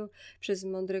rodzaju, przez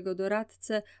mądrego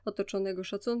doradcę, otoczonego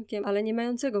szacunkiem, ale nie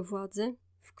mającego władzy,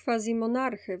 w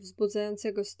quasi-monarchę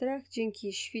wzbudzającego strach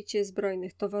dzięki świcie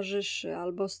zbrojnych towarzyszy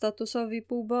albo statusowi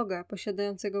półboga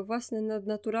posiadającego własne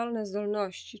nadnaturalne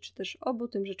zdolności, czy też obu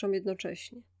tym rzeczom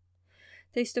jednocześnie.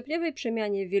 Tej stopniowej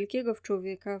przemianie wielkiego w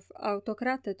człowieka w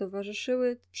autokratę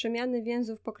towarzyszyły przemiany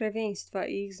więzów pokrewieństwa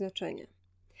i ich znaczenia.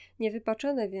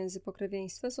 Niewypaczone więzy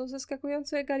pokrewieństwa są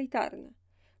zaskakująco egalitarne.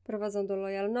 Prowadzą do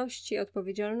lojalności,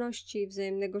 odpowiedzialności,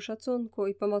 wzajemnego szacunku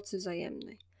i pomocy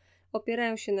wzajemnej.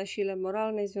 Opierają się na sile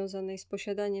moralnej związanej z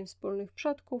posiadaniem wspólnych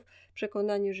przodków,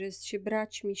 przekonaniu, że jest się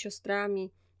braćmi,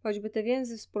 siostrami, choćby te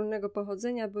więzy wspólnego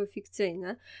pochodzenia były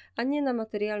fikcyjne, a nie na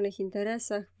materialnych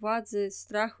interesach, władzy,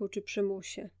 strachu czy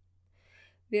przymusie.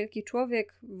 Wielki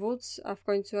człowiek, wódz, a w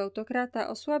końcu autokrata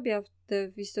osłabia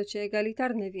te w istocie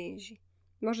egalitarne więzi.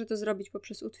 Może to zrobić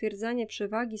poprzez utwierdzanie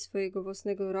przewagi swojego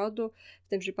własnego rodu, w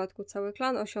tym przypadku cały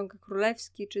klan osiąga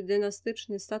królewski czy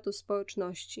dynastyczny status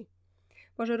społeczności.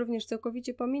 Może również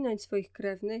całkowicie pominąć swoich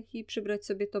krewnych i przybrać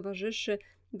sobie towarzyszy,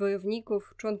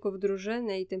 wojowników, członków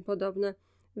drużyny i tym podobne,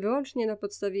 wyłącznie na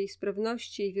podstawie ich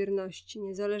sprawności i wierności,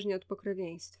 niezależnie od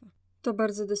pokrewieństwa. To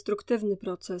bardzo destruktywny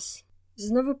proces.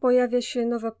 Znowu pojawia się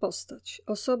nowa postać.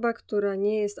 Osoba, która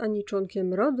nie jest ani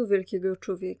członkiem rodu wielkiego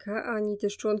człowieka, ani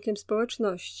też członkiem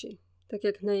społeczności. Tak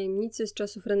jak najemnicy z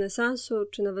czasów renesansu,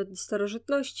 czy nawet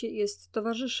starożytności, jest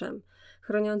towarzyszem,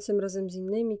 chroniącym razem z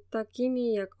innymi,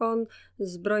 takimi jak on,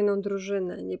 zbrojną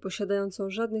drużynę, nie posiadającą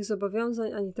żadnych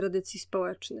zobowiązań ani tradycji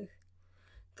społecznych.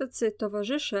 Tacy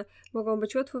towarzysze mogą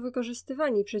być łatwo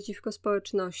wykorzystywani przeciwko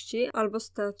społeczności albo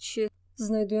stać się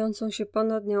znajdującą się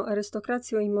ponad nią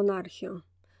arystokracją i monarchią.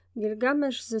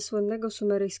 Gilgamesz ze słynnego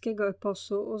sumeryjskiego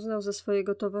eposu uznał za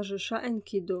swojego towarzysza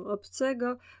Enkidu,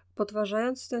 obcego,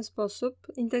 podważając w ten sposób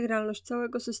integralność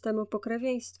całego systemu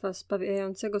pokrewieństwa,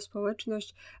 sprawiającego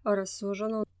społeczność oraz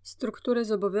złożoną strukturę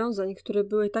zobowiązań, które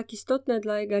były tak istotne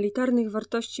dla egalitarnych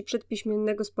wartości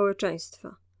przedpiśmiennego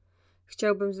społeczeństwa.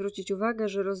 Chciałbym zwrócić uwagę,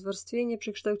 że rozwarstwienie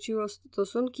przekształciło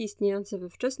stosunki istniejące we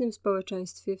wczesnym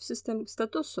społeczeństwie w system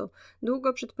statusu,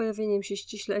 długo przed pojawieniem się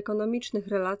ściśle ekonomicznych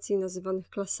relacji nazywanych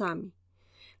klasami.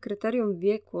 Kryterium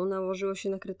wieku nałożyło się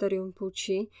na kryterium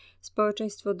płci,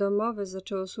 społeczeństwo domowe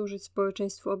zaczęło służyć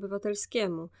społeczeństwu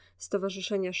obywatelskiemu,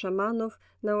 stowarzyszenia szamanów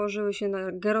nałożyły się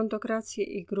na gerontokrację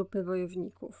i grupy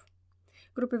wojowników.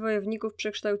 Grupy wojowników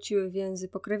przekształciły więzy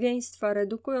pokrewieństwa,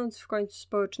 redukując w końcu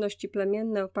społeczności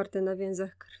plemienne oparte na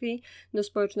więzach krwi do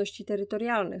społeczności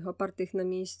terytorialnych opartych na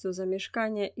miejscu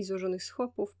zamieszkania i złożonych z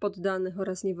chłopów, poddanych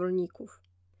oraz niewolników.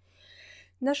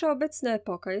 Nasza obecna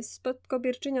epoka jest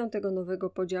spadkobierczynią tego nowego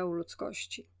podziału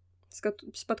ludzkości.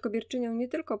 Spadkobierczynią nie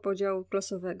tylko podziału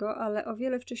klasowego, ale o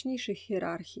wiele wcześniejszych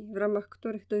hierarchii, w ramach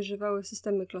których dojrzewały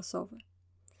systemy klasowe.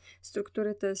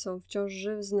 Struktury te są wciąż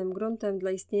żyznym gruntem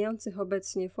dla istniejących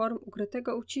obecnie form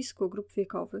ukrytego ucisku grup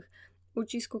wiekowych,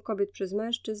 ucisku kobiet przez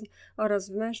mężczyzn oraz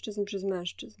mężczyzn przez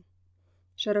mężczyzn.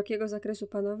 Szerokiego zakresu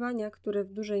panowania, które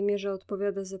w dużej mierze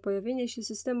odpowiada za pojawienie się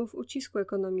systemów ucisku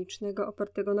ekonomicznego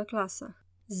opartego na klasach.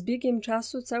 Z biegiem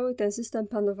czasu cały ten system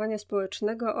panowania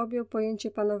społecznego objął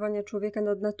pojęcie panowania człowieka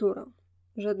nad naturą.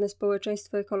 Żadne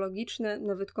społeczeństwo ekologiczne,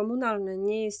 nawet komunalne,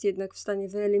 nie jest jednak w stanie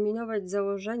wyeliminować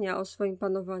założenia o swoim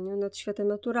panowaniu nad światem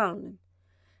naturalnym.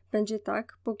 Będzie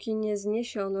tak, póki nie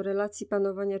zniesie ono relacji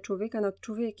panowania człowieka nad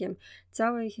człowiekiem,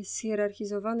 całej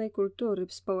zhierarchizowanej kultury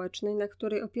społecznej, na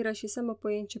której opiera się samo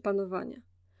pojęcie panowania.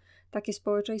 Takie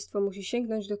społeczeństwo musi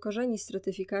sięgnąć do korzeni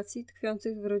stratyfikacji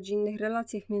tkwiących w rodzinnych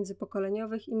relacjach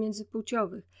międzypokoleniowych i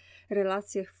międzypłciowych,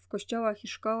 relacjach w kościołach i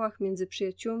szkołach między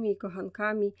przyjaciółmi i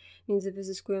kochankami, między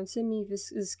wyzyskującymi i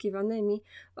wyzyskiwanymi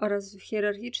oraz w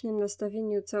hierarchicznym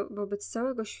nastawieniu wobec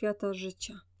całego świata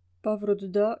życia. Powrót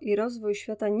do i rozwój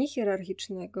świata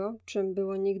niehierarchicznego, czym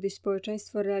było niegdyś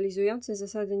społeczeństwo realizujące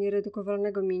zasady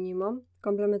nieredukowalnego minimum,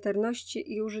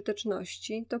 komplementarności i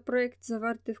użyteczności, to projekt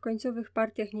zawarty w końcowych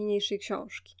partiach niniejszej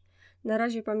książki. Na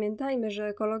razie pamiętajmy, że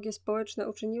ekologia społeczna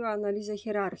uczyniła analizę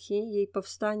hierarchii, jej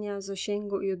powstania,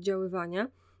 zasięgu i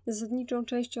oddziaływania zasadniczą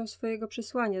częścią swojego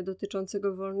przesłania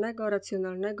dotyczącego wolnego,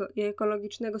 racjonalnego i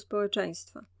ekologicznego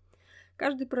społeczeństwa.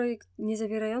 Każdy projekt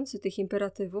niezawierający tych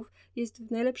imperatywów jest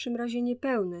w najlepszym razie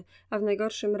niepełny, a w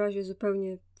najgorszym razie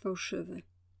zupełnie fałszywy.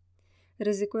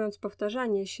 Ryzykując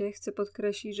powtarzanie się, chcę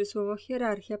podkreślić, że słowo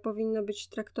hierarchia powinno być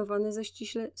traktowane za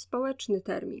ściśle społeczny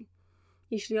termin.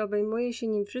 Jeśli obejmuje się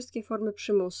nim wszystkie formy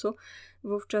przymusu,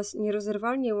 wówczas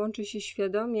nierozerwalnie łączy się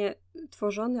świadomie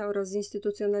tworzone oraz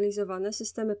zinstytucjonalizowane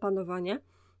systemy panowania,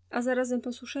 a zarazem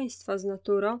posłuszeństwa z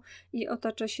naturą i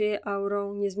otacza się je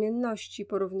aurą niezmienności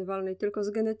porównywalnej tylko z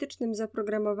genetycznym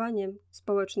zaprogramowaniem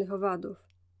społecznych owadów.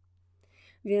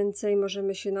 Więcej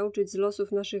możemy się nauczyć z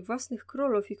losów naszych własnych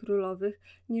królów i królowych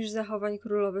niż zachowań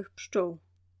królowych pszczół.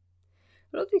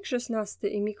 Ludwik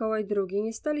XVI i Mikołaj II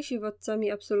nie stali się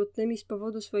władcami absolutnymi z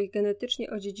powodu swoich genetycznie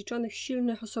odziedziczonych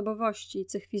silnych osobowości i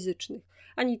cech fizycznych,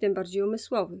 ani tym bardziej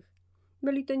umysłowych.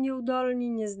 Byli to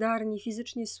nieudolni, niezdarni,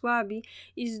 fizycznie słabi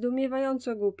i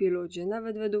zdumiewająco głupi ludzie,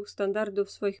 nawet według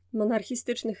standardów swoich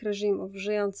monarchistycznych reżimów,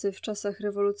 żyjący w czasach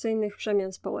rewolucyjnych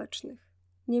przemian społecznych.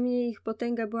 Niemniej ich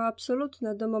potęga była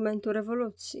absolutna do momentu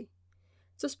rewolucji.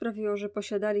 Co sprawiło, że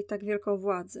posiadali tak wielką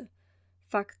władzę?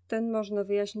 Fakt ten można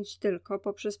wyjaśnić tylko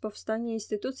poprzez powstanie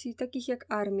instytucji takich jak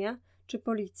armia czy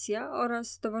policja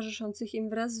oraz towarzyszących im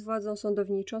wraz z władzą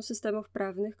sądowniczą systemów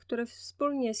prawnych, które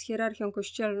wspólnie z hierarchią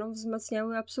kościelną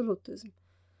wzmacniały absolutyzm.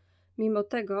 Mimo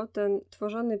tego ten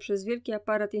tworzony przez wielki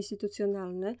aparat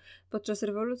instytucjonalny podczas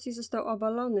rewolucji został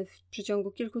obalony w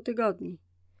przeciągu kilku tygodni.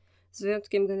 Z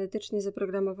wyjątkiem genetycznie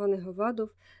zaprogramowanych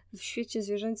owadów, w świecie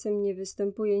zwierzęcym nie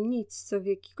występuje nic, co w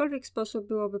jakikolwiek sposób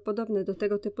byłoby podobne do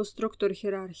tego typu struktur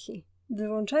hierarchii.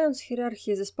 Wyłączając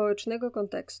hierarchię ze społecznego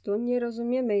kontekstu, nie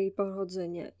rozumiemy jej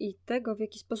pochodzenia i tego, w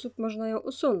jaki sposób można ją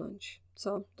usunąć,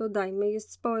 co, dodajmy,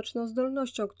 jest społeczną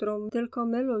zdolnością, którą tylko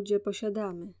my ludzie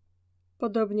posiadamy.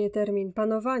 Podobnie termin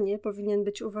panowanie powinien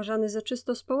być uważany za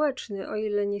czysto społeczny, o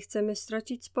ile nie chcemy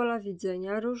stracić z pola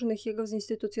widzenia różnych jego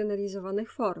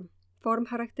zinstytucjonalizowanych form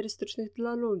charakterystycznych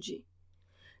dla ludzi.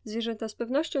 Zwierzęta z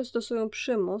pewnością stosują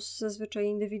przymus, zazwyczaj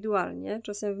indywidualnie,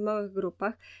 czasem w małych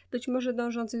grupach, być może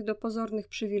dążących do pozornych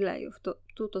przywilejów.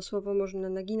 To słowo można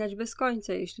naginać bez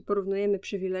końca, jeśli porównujemy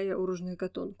przywileje u różnych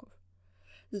gatunków.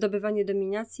 Zdobywanie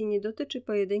dominacji nie dotyczy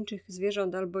pojedynczych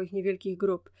zwierząt albo ich niewielkich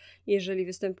grup. Jeżeli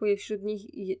występuje wśród nich,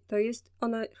 to jest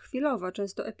ona chwilowa,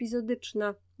 często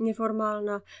epizodyczna,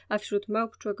 nieformalna, a wśród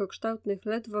małp człekokształtnych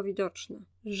ledwo widoczna.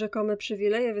 Rzekome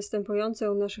przywileje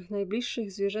występujące u naszych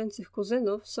najbliższych zwierzęcych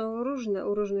kuzynów są różne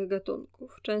u różnych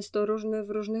gatunków, często różne w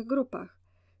różnych grupach.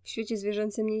 W świecie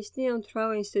zwierzęcym nie istnieją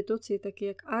trwałe instytucje takie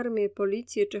jak armie,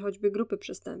 policje czy choćby grupy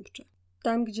przestępcze.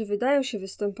 Tam, gdzie wydają się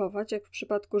występować, jak w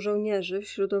przypadku żołnierzy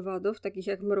wśród owadów, takich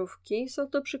jak mrówki, są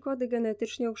to przykłady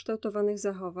genetycznie ukształtowanych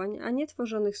zachowań, a nie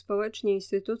tworzonych społecznie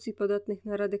instytucji podatnych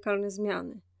na radykalne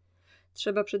zmiany.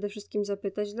 Trzeba przede wszystkim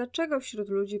zapytać, dlaczego wśród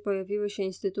ludzi pojawiły się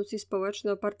instytucje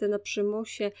społeczne oparte na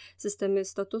przymusie, systemy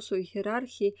statusu i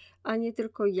hierarchii, a nie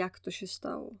tylko jak to się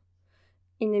stało.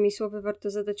 Innymi słowy, warto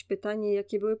zadać pytanie,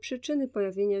 jakie były przyczyny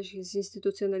pojawienia się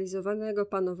zinstytucjonalizowanego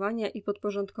panowania i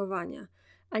podporządkowania,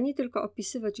 a nie tylko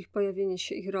opisywać ich pojawienie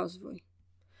się, ich rozwój.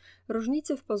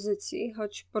 Różnice w pozycji,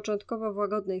 choć początkowo w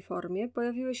łagodnej formie,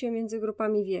 pojawiły się między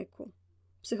grupami wieku.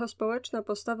 Psychospołeczna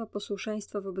postawa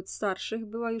posłuszeństwa wobec starszych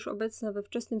była już obecna we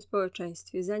wczesnym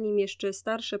społeczeństwie, zanim jeszcze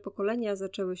starsze pokolenia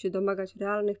zaczęły się domagać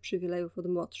realnych przywilejów od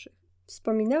młodszych.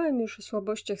 Wspominałem już o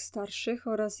słabościach starszych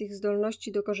oraz ich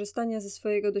zdolności do korzystania ze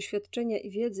swojego doświadczenia i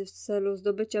wiedzy w celu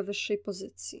zdobycia wyższej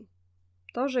pozycji.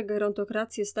 To, że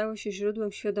gerontokracje stały się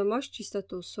źródłem świadomości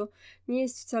statusu, nie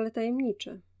jest wcale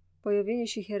tajemnicze. Pojawienie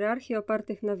się hierarchii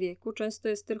opartych na wieku często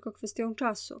jest tylko kwestią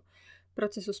czasu.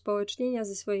 Proces uspołecznienia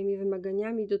ze swoimi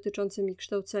wymaganiami dotyczącymi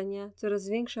kształcenia, coraz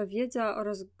większa wiedza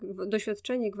oraz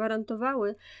doświadczenie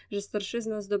gwarantowały, że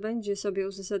starszyzna zdobędzie sobie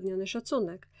uzasadniony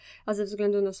szacunek, a ze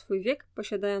względu na swój wiek,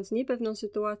 posiadając niepewną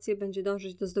sytuację, będzie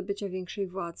dążyć do zdobycia większej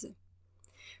władzy.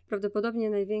 Prawdopodobnie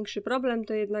największy problem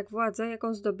to jednak władza,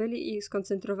 jaką zdobyli i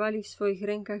skoncentrowali w swoich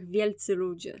rękach wielcy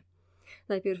ludzie.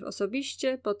 Najpierw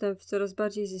osobiście, potem w coraz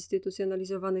bardziej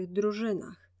zinstytucjonalizowanych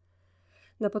drużynach.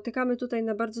 Napotykamy tutaj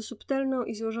na bardzo subtelną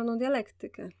i złożoną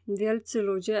dialektykę. Wielcy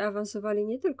ludzie awansowali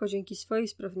nie tylko dzięki swojej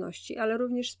sprawności, ale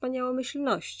również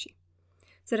wspaniałomyślności.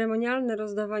 Ceremonialne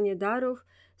rozdawanie darów,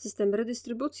 system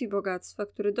redystrybucji bogactwa,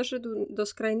 który doszedł do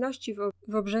skrajności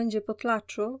w obrzędzie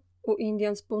potlaczu u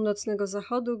Indian z północnego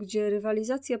zachodu, gdzie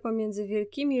rywalizacja pomiędzy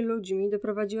wielkimi ludźmi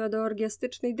doprowadziła do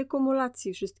orgiastycznej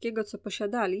dekumulacji wszystkiego, co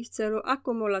posiadali, w celu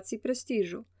akumulacji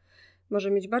prestiżu.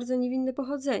 Może mieć bardzo niewinne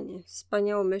pochodzenie.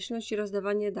 Wspaniałomyślność i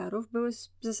rozdawanie darów były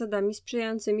zasadami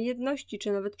sprzyjającymi jedności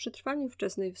czy nawet przetrwaniu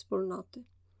wczesnej wspólnoty.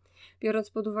 Biorąc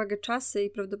pod uwagę czasy i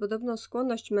prawdopodobną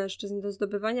skłonność mężczyzn do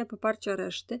zdobywania poparcia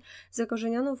reszty,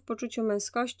 zakorzenioną w poczuciu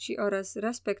męskości oraz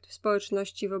respekt w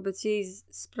społeczności wobec jej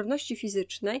sprawności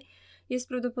fizycznej, jest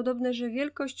prawdopodobne, że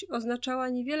wielkość oznaczała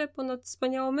niewiele ponad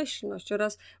wspaniałomyślność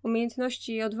oraz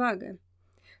umiejętności i odwagę.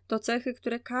 To cechy,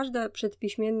 które każda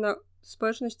przedpiśmienna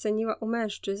społeczność ceniła u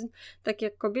mężczyzn, tak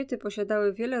jak kobiety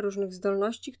posiadały wiele różnych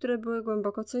zdolności, które były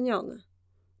głęboko cenione.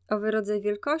 Owy rodzaj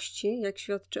wielkości, jak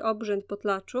świadczy obrzęd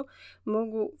potlaczu,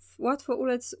 mógł łatwo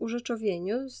ulec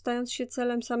urzeczowieniu, stając się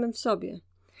celem samym w sobie.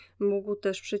 Mógł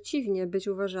też przeciwnie być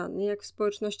uważany, jak w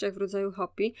społecznościach w rodzaju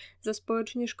Hopi, za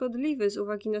społecznie szkodliwy z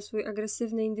uwagi na swój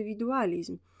agresywny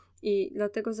indywidualizm i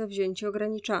dlatego zawzięcie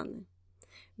ograniczany.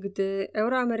 Gdy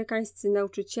euroamerykańscy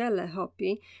nauczyciele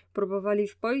Hopi próbowali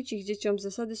wpoić ich dzieciom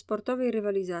zasady sportowej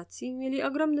rywalizacji, mieli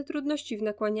ogromne trudności w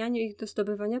nakłanianiu ich do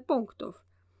zdobywania punktów.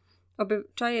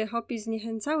 Obyczaje Hopi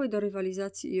zniechęcały do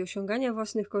rywalizacji i osiągania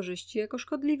własnych korzyści jako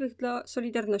szkodliwych dla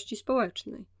solidarności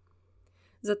społecznej.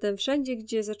 Zatem wszędzie,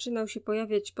 gdzie zaczynał się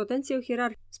pojawiać potencjał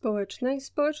hierarchii społecznej,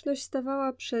 społeczność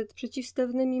stawała przed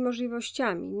przeciwstawnymi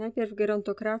możliwościami. Najpierw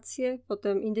gerontokrację,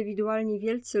 potem indywidualni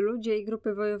wielcy ludzie i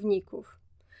grupy wojowników.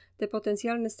 Te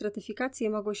potencjalne stratyfikacje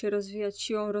mogły się rozwijać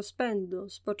siłą rozpędu,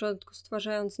 z początku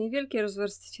stwarzając niewielkie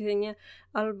rozwarstwienie,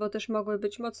 albo też mogły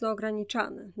być mocno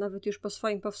ograniczane, nawet już po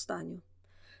swoim powstaniu.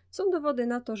 Są dowody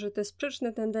na to, że te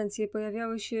sprzeczne tendencje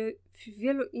pojawiały się w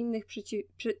wielu innych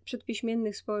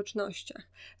przedpiśmiennych społecznościach,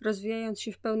 rozwijając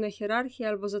się w pełnej hierarchii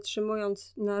albo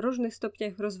zatrzymując na różnych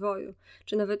stopniach rozwoju,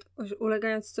 czy nawet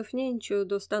ulegając cofnięciu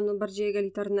do stanu bardziej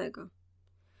egalitarnego.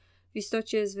 W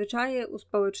istocie zwyczaje,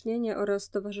 uspołecznienie oraz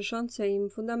towarzyszące im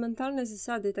fundamentalne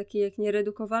zasady, takie jak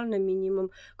nieredukowalne minimum,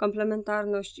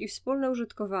 komplementarność i wspólne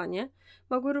użytkowanie,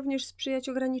 mogły również sprzyjać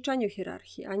ograniczaniu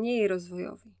hierarchii, a nie jej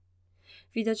rozwojowi.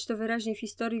 Widać to wyraźnie w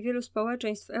historii wielu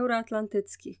społeczeństw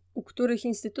euroatlantyckich, u których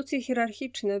instytucje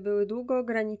hierarchiczne były długo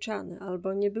ograniczane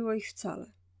albo nie było ich wcale.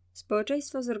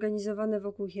 Społeczeństwa zorganizowane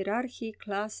wokół hierarchii,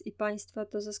 klas i państwa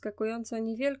to zaskakująco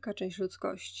niewielka część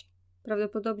ludzkości.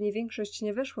 Prawdopodobnie większość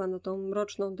nie weszła na tą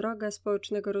mroczną drogę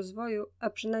społecznego rozwoju, a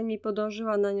przynajmniej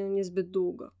podążyła na nią niezbyt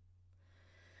długo.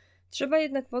 Trzeba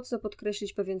jednak mocno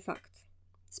podkreślić pewien fakt.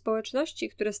 Społeczności,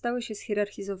 które stały się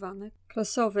schierarchizowane,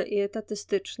 klasowe i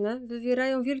etatystyczne,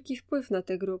 wywierają wielki wpływ na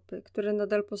te grupy, które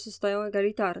nadal pozostają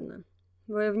egalitarne.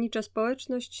 Wojownicza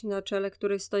społeczność, na czele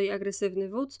której stoi agresywny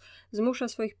wódz, zmusza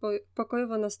swoich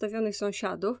pokojowo nastawionych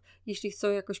sąsiadów, jeśli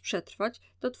chcą jakoś przetrwać,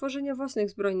 do tworzenia własnych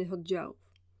zbrojnych oddziałów.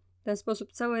 W ten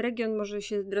sposób cały region może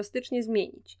się drastycznie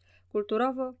zmienić.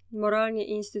 Kulturowo, moralnie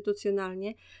i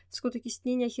instytucjonalnie, wskutek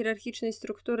istnienia hierarchicznej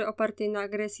struktury opartej na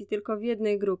agresji tylko w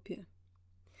jednej grupie.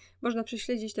 Można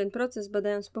prześledzić ten proces,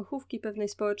 badając pochówki pewnej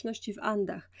społeczności w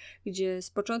Andach, gdzie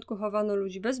z początku chowano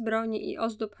ludzi bez broni i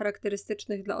ozdób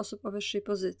charakterystycznych dla osób o wyższej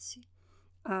pozycji.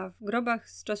 A w grobach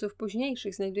z czasów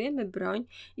późniejszych znajdujemy broń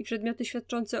i przedmioty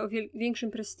świadczące o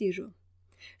większym prestiżu.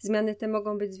 Zmiany te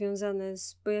mogą być związane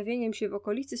z pojawieniem się w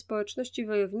okolicy społeczności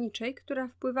wojowniczej, która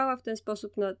wpływała w ten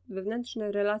sposób na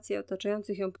wewnętrzne relacje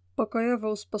otaczających ją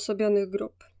pokojowo usposobionych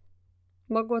grup.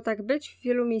 Mogło tak być w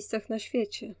wielu miejscach na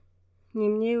świecie.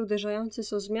 Niemniej uderzające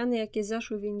są zmiany, jakie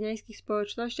zaszły w indyjskich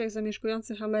społecznościach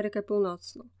zamieszkujących Amerykę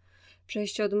Północną.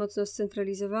 Przejście od mocno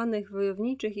scentralizowanych,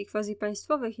 wojowniczych i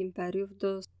quasi-państwowych imperiów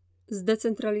do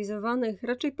zdecentralizowanych,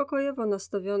 raczej pokojowo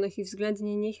nastawionych i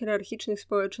względnie niehierarchicznych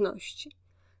społeczności.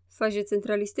 W fazie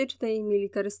centralistycznej i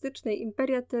militarystycznej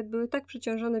imperia te były tak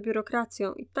przeciążone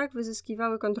biurokracją i tak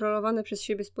wyzyskiwały kontrolowane przez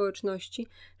siebie społeczności,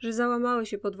 że załamały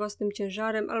się pod własnym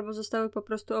ciężarem albo zostały po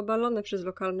prostu obalone przez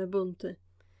lokalne bunty.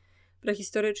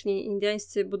 Prehistoryczni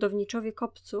indyjscy budowniczowie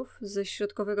kopców ze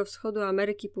środkowego wschodu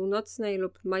Ameryki Północnej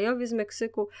lub Majowie z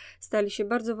Meksyku stali się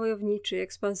bardzo wojowniczy i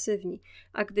ekspansywni,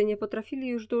 a gdy nie potrafili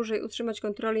już dłużej utrzymać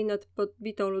kontroli nad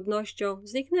podbitą ludnością,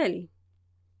 zniknęli.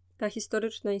 Ta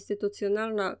historyczna,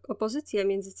 instytucjonalna opozycja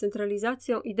między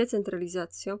centralizacją i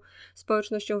decentralizacją,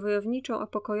 społecznością wojowniczą a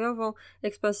pokojową,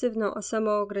 ekspansywną a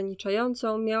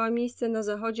samoograniczającą miała miejsce na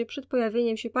Zachodzie przed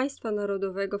pojawieniem się państwa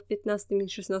narodowego w XV i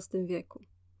XVI wieku.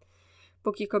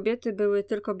 Póki kobiety były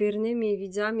tylko biernymi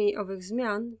widzami owych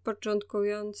zmian,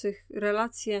 początkujących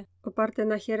relacje oparte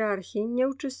na hierarchii, nie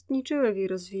uczestniczyły w jej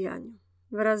rozwijaniu.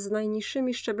 Wraz z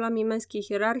najniższymi szczeblami męskiej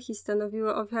hierarchii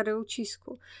stanowiły ofiarę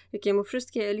ucisku, jakiemu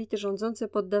wszystkie elity rządzące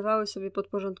poddawały sobie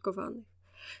podporządkowanych.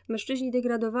 Mężczyźni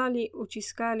degradowali,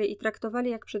 uciskali i traktowali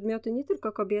jak przedmioty nie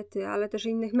tylko kobiety, ale też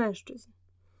innych mężczyzn.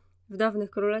 W dawnych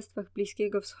królestwach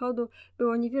Bliskiego Wschodu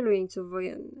było niewielu jeńców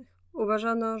wojennych.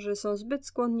 Uważano, że są zbyt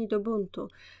skłonni do buntu,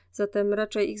 zatem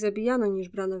raczej ich zabijano niż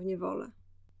brano w niewolę.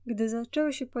 Gdy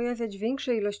zaczęły się pojawiać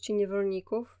większe ilości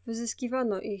niewolników,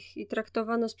 wyzyskiwano ich i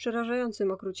traktowano z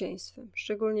przerażającym okrucieństwem,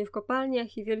 szczególnie w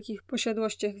kopalniach i wielkich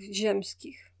posiadłościach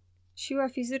ziemskich. Siła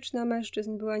fizyczna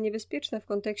mężczyzn była niebezpieczna w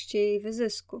kontekście jej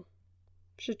wyzysku.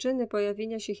 Przyczyny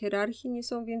pojawienia się hierarchii nie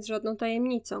są więc żadną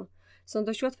tajemnicą. Są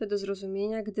dość łatwe do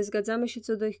zrozumienia, gdy zgadzamy się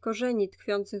co do ich korzeni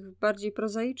tkwiących w bardziej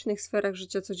prozaicznych sferach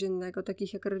życia codziennego,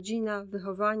 takich jak rodzina,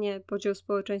 wychowanie, podział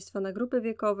społeczeństwa na grupy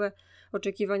wiekowe,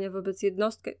 oczekiwania wobec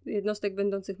jednostek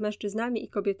będących mężczyznami i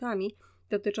kobietami,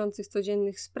 dotyczących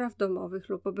codziennych spraw domowych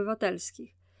lub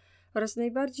obywatelskich, oraz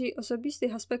najbardziej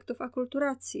osobistych aspektów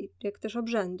akulturacji, jak też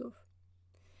obrzędów.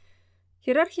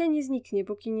 Hierarchia nie zniknie,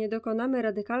 póki nie dokonamy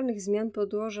radykalnych zmian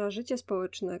podłoża życia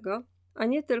społecznego, a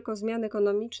nie tylko zmian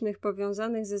ekonomicznych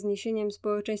powiązanych ze zniesieniem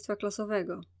społeczeństwa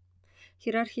klasowego.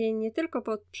 Hierarchie nie tylko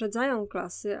poprzedzają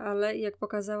klasy, ale, jak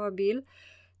pokazała Bill,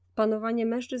 panowanie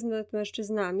mężczyzn nad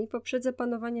mężczyznami poprzedza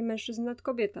panowanie mężczyzn nad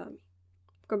kobietami.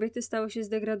 kobiety stały się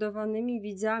zdegradowanymi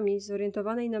widzami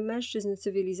zorientowanej na mężczyzn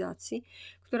cywilizacji,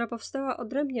 która powstała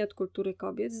odrębnie od kultury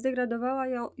kobiet, zdegradowała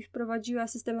ją i wprowadziła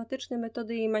systematyczne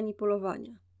metody jej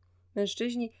manipulowania.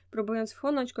 Mężczyźni, próbując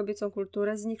wchłonąć kobiecą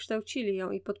kulturę, zniekształcili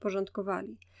ją i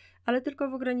podporządkowali, ale tylko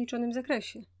w ograniczonym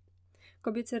zakresie.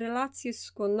 Kobiece relacje,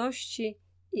 skłonności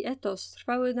i etos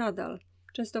trwały nadal,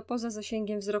 często poza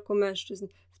zasięgiem wzroku mężczyzn,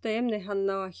 w tajemnych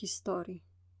annałach historii.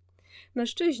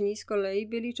 Mężczyźni z kolei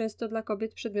byli często dla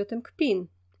kobiet przedmiotem kpin,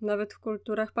 nawet w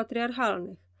kulturach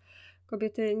patriarchalnych.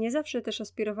 Kobiety nie zawsze też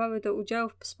aspirowały do udziału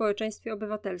w społeczeństwie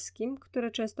obywatelskim,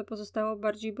 które często pozostało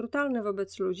bardziej brutalne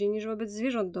wobec ludzi niż wobec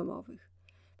zwierząt domowych.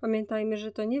 Pamiętajmy,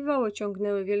 że to nie woły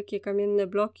ciągnęły wielkie kamienne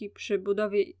bloki przy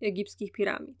budowie egipskich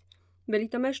piramid. Byli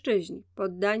to mężczyźni,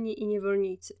 poddani i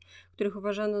niewolnicy, których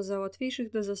uważano za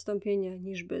łatwiejszych do zastąpienia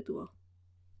niż bydło.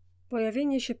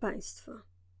 Pojawienie się państwa.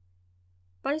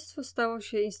 Państwo stało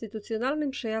się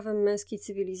instytucjonalnym przejawem męskiej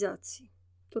cywilizacji.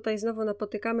 Tutaj znowu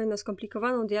napotykamy na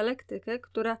skomplikowaną dialektykę,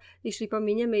 która, jeśli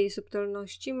pominiemy jej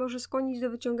subtelności, może skłonić do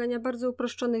wyciągania bardzo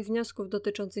uproszczonych wniosków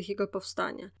dotyczących jego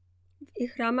powstania. W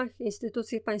ich ramach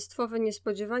instytucje państwowe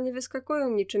niespodziewanie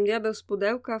wyskakują niczym diabeł z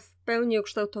pudełka, w pełni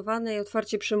ukształtowane i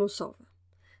otwarcie przymusowe.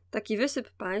 Taki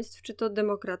wysyp państw, czy to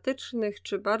demokratycznych,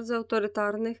 czy bardzo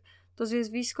autorytarnych, to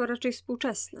zjawisko raczej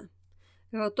współczesne.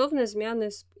 Gwałtowne zmiany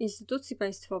instytucji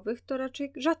państwowych to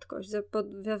raczej rzadkość,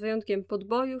 za wyjątkiem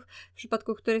podbojów, w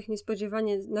przypadku których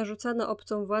niespodziewanie narzucano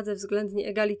obcą władzę względnie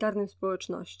egalitarnym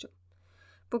społecznościom.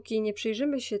 Póki nie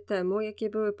przyjrzymy się temu, jakie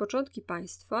były początki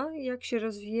państwa, jak się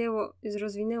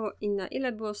rozwinęło i na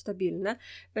ile było stabilne,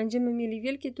 będziemy mieli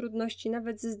wielkie trudności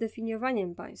nawet ze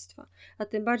zdefiniowaniem państwa, a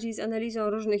tym bardziej z analizą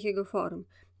różnych jego form,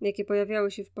 jakie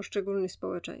pojawiały się w poszczególnych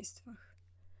społeczeństwach.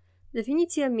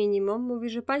 Definicja minimum mówi,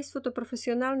 że państwo to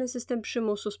profesjonalny system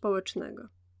przymusu społecznego.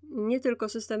 Nie tylko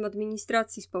system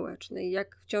administracji społecznej,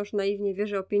 jak wciąż naiwnie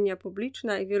wierzy opinia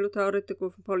publiczna i wielu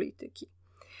teoretyków polityki.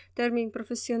 Termin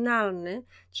profesjonalny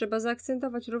trzeba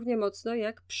zaakcentować równie mocno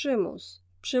jak przymus.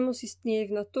 Przymus istnieje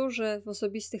w naturze, w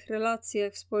osobistych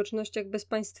relacjach, w społecznościach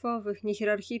bezpaństwowych,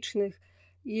 niehierarchicznych.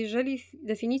 Jeżeli w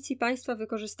definicji państwa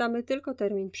wykorzystamy tylko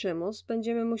termin przymus,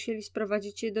 będziemy musieli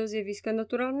sprowadzić je do zjawiska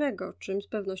naturalnego, czym z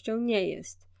pewnością nie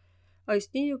jest. O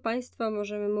istnieniu państwa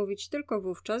możemy mówić tylko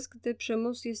wówczas, gdy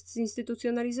przymus jest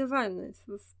zinstytucjonalizowany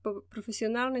w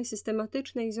profesjonalnej,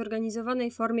 systematycznej i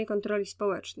zorganizowanej formie kontroli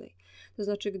społecznej. To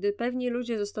znaczy, gdy pewni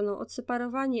ludzie zostaną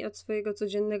odseparowani od swojego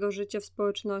codziennego życia w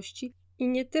społeczności i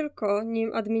nie tylko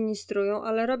nim administrują,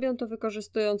 ale robią to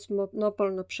wykorzystując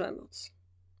monopol na przemoc.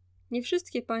 Nie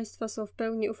wszystkie państwa są w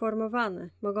pełni uformowane.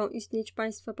 Mogą istnieć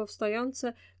państwa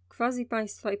powstające,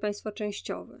 quasi-państwa i państwa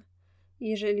częściowe.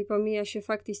 Jeżeli pomija się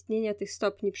fakt istnienia tych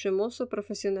stopni przymusu,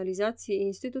 profesjonalizacji i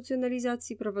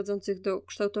instytucjonalizacji prowadzących do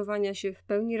kształtowania się w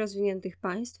pełni rozwiniętych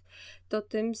państw, to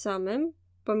tym samym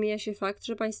pomija się fakt,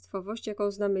 że państwowość,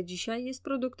 jaką znamy dzisiaj, jest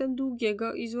produktem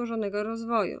długiego i złożonego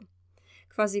rozwoju.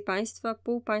 Quasi-państwa,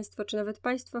 półpaństwa czy nawet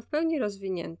państwa w pełni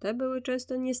rozwinięte były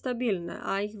często niestabilne,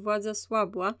 a ich władza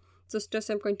słabła, co z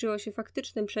czasem kończyło się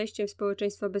faktycznym przejściem w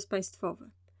społeczeństwa bezpaństwowe.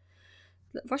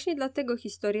 Właśnie dlatego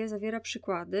historia zawiera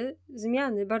przykłady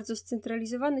zmiany bardzo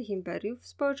scentralizowanych imperiów w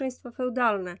społeczeństwa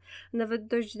feudalne, nawet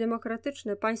dość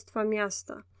demokratyczne państwa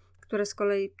miasta, które z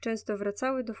kolei często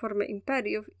wracały do formy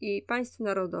imperiów i państw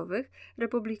narodowych,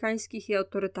 republikańskich i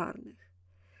autorytarnych.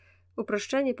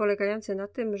 Uproszczenie polegające na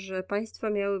tym, że państwa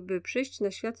miałyby przyjść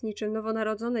na świat niczym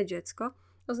nowonarodzone dziecko,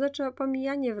 oznacza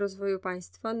pomijanie w rozwoju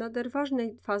państwa nader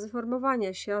ważnej fazy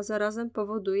formowania się, a zarazem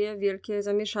powoduje wielkie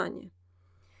zamieszanie.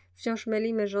 Wciąż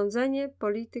mylimy rządzenie,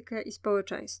 politykę i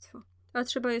społeczeństwo, a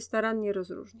trzeba je starannie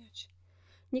rozróżniać.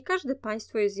 Nie każde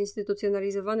państwo jest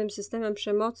zinstytucjonalizowanym systemem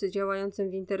przemocy działającym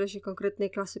w interesie konkretnej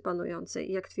klasy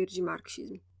panującej, jak twierdzi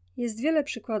marksizm. Jest wiele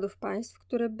przykładów państw,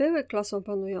 które były klasą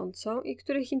panującą i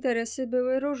których interesy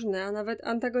były różne, a nawet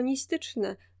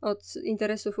antagonistyczne od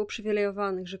interesów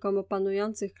uprzywilejowanych, rzekomo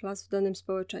panujących klas w danym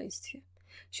społeczeństwie.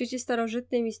 W świecie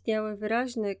starożytnym istniały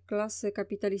wyraźne klasy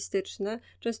kapitalistyczne,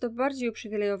 często bardziej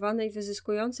uprzywilejowane i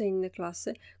wyzyskujące inne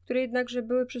klasy, które jednakże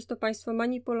były przez to państwo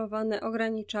manipulowane,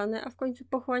 ograniczane, a w końcu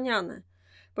pochłaniane.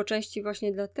 Po części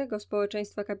właśnie dlatego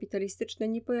społeczeństwa kapitalistyczne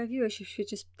nie pojawiły się w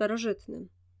świecie starożytnym.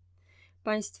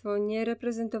 Państwo nie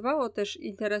reprezentowało też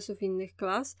interesów innych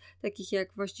klas, takich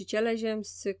jak właściciele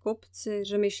ziemscy, kupcy,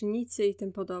 rzemieślnicy i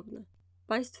tym podobne.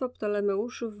 Państwo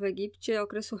Ptolemeuszów w Egipcie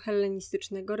okresu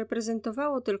hellenistycznego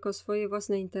reprezentowało tylko swoje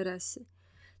własne interesy.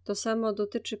 To samo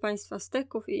dotyczy państw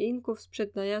Azteków i Inków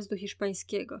sprzed najazdu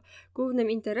hiszpańskiego. Głównym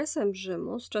interesem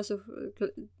Rzymu z czasów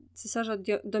cesarza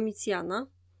Domicjana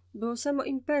było samo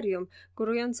imperium,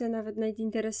 górujące nawet nad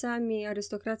interesami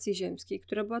arystokracji ziemskiej,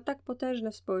 która była tak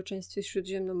potężna w społeczeństwie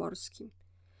śródziemnomorskim.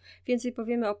 Więcej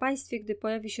powiemy o państwie, gdy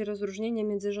pojawi się rozróżnienie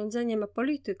między rządzeniem a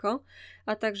polityką,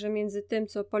 a także między tym,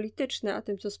 co polityczne, a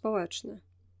tym, co społeczne.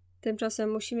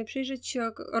 Tymczasem musimy przyjrzeć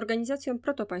się organizacjom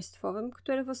protopaństwowym,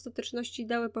 które w ostateczności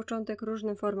dały początek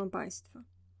różnym formom państwa.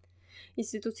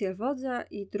 Instytucja wodza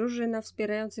i drużyna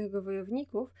wspierających go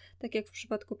wojowników, tak jak w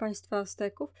przypadku państwa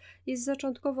Azteków, jest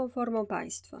zaczątkową formą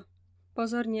państwa.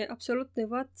 Pozornie absolutny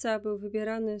władca był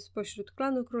wybierany spośród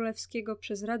klanu królewskiego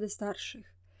przez Radę Starszych.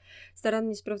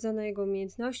 Starannie sprawdzano jego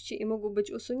umiejętności i mógł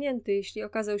być usunięty, jeśli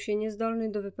okazał się niezdolny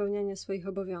do wypełniania swoich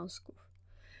obowiązków.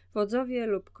 Wodzowie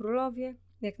lub królowie,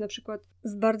 jak na przykład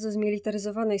w bardzo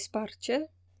zmilitaryzowanej Sparcie,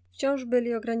 wciąż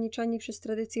byli ograniczani przez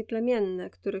tradycje plemienne,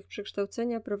 których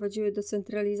przekształcenia prowadziły do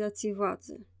centralizacji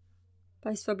władzy.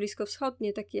 Państwa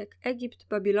bliskowschodnie, takie jak Egipt,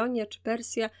 Babilonia czy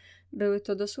Persja, były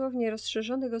to dosłownie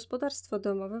rozszerzone gospodarstwo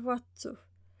domowe władców.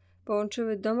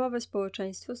 Połączyły domowe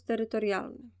społeczeństwo z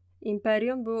terytorialnym.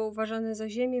 Imperium było uważane za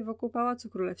ziemię wokół Pałacu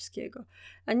Królewskiego,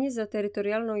 a nie za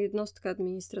terytorialną jednostkę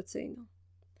administracyjną.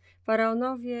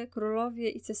 Faraonowie, królowie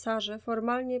i cesarze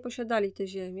formalnie posiadali te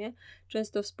ziemię,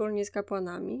 często wspólnie z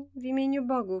kapłanami, w imieniu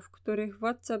bogów, których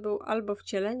władca był albo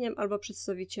wcieleniem, albo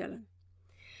przedstawicielem.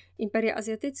 Imperia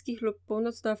azjatyckich lub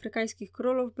północnoafrykańskich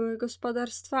królów były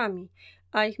gospodarstwami,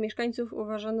 a ich mieszkańców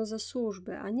uważano za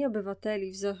służby, a nie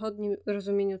obywateli w zachodnim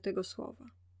rozumieniu tego słowa.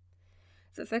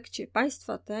 W efekcie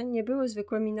państwa te nie były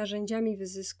zwykłymi narzędziami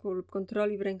wyzysku lub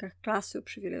kontroli w rękach klasy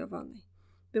uprzywilejowanej.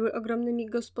 Były ogromnymi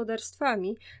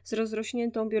gospodarstwami z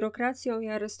rozrośniętą biurokracją i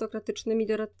arystokratycznymi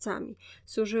doradcami,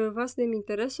 służyły własnym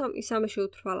interesom i same się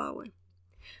utrwalały.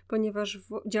 Ponieważ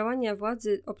działania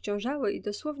władzy obciążały i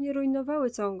dosłownie rujnowały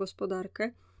całą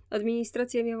gospodarkę,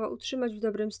 administracja miała utrzymać w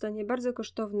dobrym stanie bardzo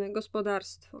kosztowne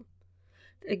gospodarstwo.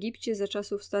 W Egipcie za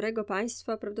czasów Starego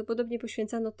Państwa prawdopodobnie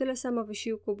poświęcano tyle samo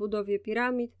wysiłku budowie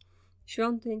piramid,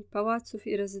 świątyń, pałaców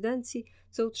i rezydencji,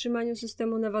 co utrzymaniu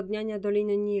systemu nawadniania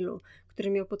Doliny Nilu, który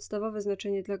miał podstawowe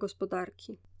znaczenie dla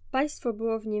gospodarki. Państwo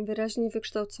było w nim wyraźnie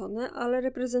wykształcone, ale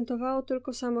reprezentowało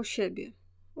tylko samo siebie.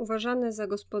 Uważane za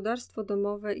gospodarstwo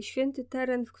domowe i święty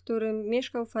teren, w którym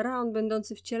mieszkał faraon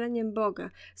będący wcieleniem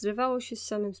Boga, zrywało się z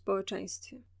samym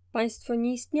społeczeństwem. Państwo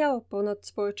nie istniało ponad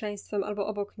społeczeństwem albo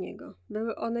obok niego.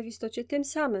 Były one w istocie tym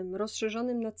samym,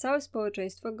 rozszerzonym na całe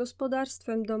społeczeństwo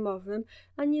gospodarstwem domowym,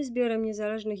 a nie zbiorem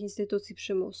niezależnych instytucji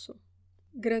przymusu.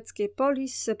 Greckie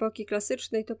polis z epoki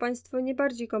klasycznej to państwo nie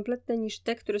bardziej kompletne niż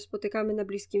te, które spotykamy na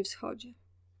Bliskim Wschodzie.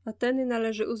 Ateny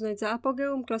należy uznać za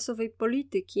apogeum klasowej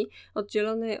polityki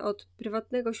oddzielonej od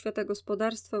prywatnego świata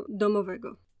gospodarstwa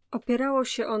domowego. Opierało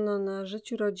się ono na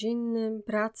życiu rodzinnym,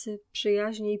 pracy,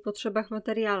 przyjaźni i potrzebach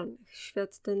materialnych.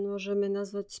 Świat ten możemy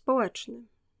nazwać społecznym.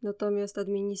 Natomiast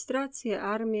administrację,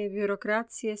 armię,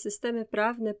 biurokrację, systemy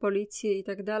prawne, policję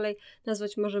itd.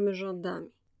 nazwać możemy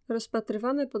rządami.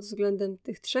 Rozpatrywane pod względem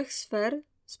tych trzech sfer,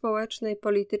 społecznej,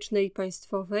 politycznej i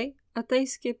państwowej,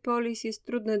 ateńskie polis jest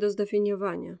trudne do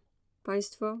zdefiniowania.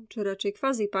 Państwo, czy raczej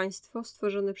quasi-państwo,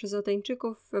 stworzone przez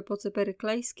Ateńczyków w epoce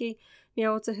peryklejskiej,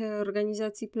 miało cechę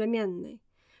organizacji plemiennej.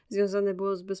 Związane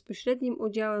było z bezpośrednim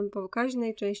udziałem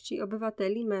pokaźnej części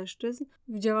obywateli, mężczyzn,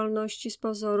 w działalności z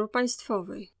pozoru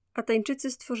państwowej.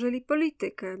 Ateńczycy stworzyli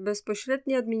politykę,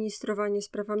 bezpośrednie administrowanie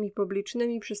sprawami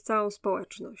publicznymi przez całą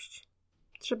społeczność.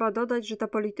 Trzeba dodać, że ta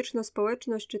polityczna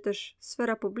społeczność, czy też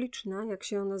sfera publiczna, jak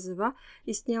się ją nazywa,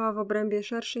 istniała w obrębie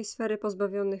szerszej sfery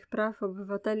pozbawionych praw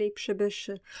obywateli i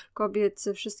przybyszy, kobiet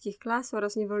ze wszystkich klas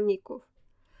oraz niewolników.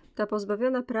 Ta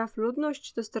pozbawiona praw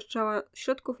ludność dostarczała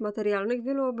środków materialnych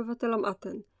wielu obywatelom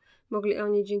Aten. Mogli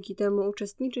oni dzięki temu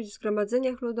uczestniczyć w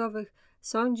zgromadzeniach ludowych,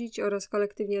 sądzić oraz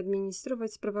kolektywnie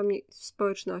administrować sprawami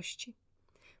społeczności.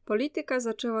 Polityka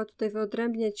zaczęła tutaj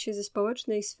wyodrębniać się ze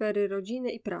społecznej sfery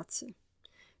rodziny i pracy.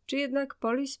 Czy jednak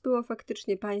polis było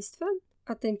faktycznie państwem?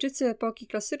 Ateńczycy epoki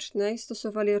klasycznej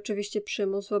stosowali oczywiście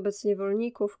przymus wobec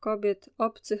niewolników, kobiet,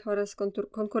 obcych oraz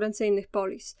konkurencyjnych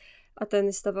polis.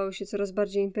 Ateny stawały się coraz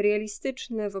bardziej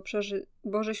imperialistyczne w obszarze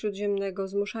Morza Śródziemnego,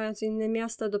 zmuszając inne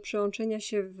miasta do przyłączenia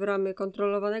się w ramy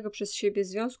kontrolowanego przez siebie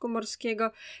Związku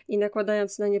Morskiego i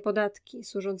nakładając na nie podatki,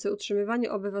 służące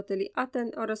utrzymywaniu obywateli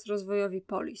Aten oraz rozwojowi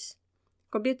polis.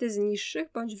 Kobiety z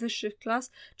niższych bądź wyższych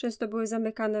klas często były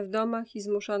zamykane w domach i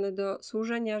zmuszane do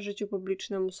służenia życiu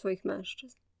publicznemu swoich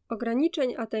mężczyzn.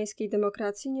 Ograniczeń ateńskiej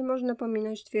demokracji nie można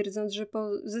pominąć, twierdząc, że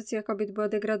pozycja kobiet była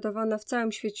degradowana w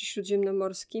całym świecie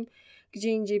śródziemnomorskim, gdzie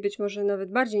indziej być może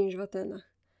nawet bardziej niż w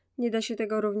Atenach. Nie da się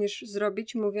tego również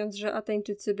zrobić, mówiąc, że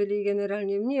Ateńczycy byli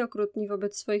generalnie mniej okrutni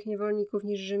wobec swoich niewolników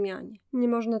niż Rzymianie. Nie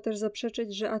można też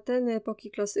zaprzeczyć, że Ateny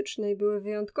epoki klasycznej były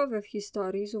wyjątkowe w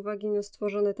historii z uwagi na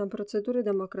stworzone tam procedury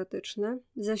demokratyczne,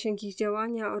 zasięg ich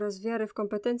działania oraz wiarę w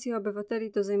kompetencje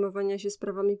obywateli do zajmowania się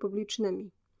sprawami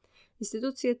publicznymi.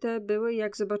 Instytucje te były,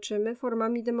 jak zobaczymy,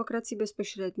 formami demokracji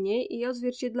bezpośredniej i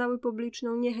odzwierciedlały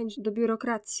publiczną niechęć do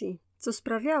biurokracji, co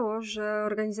sprawiało, że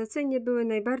organizacyjnie były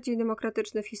najbardziej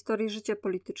demokratyczne w historii życia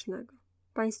politycznego.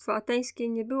 Państwo ateńskie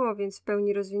nie było więc w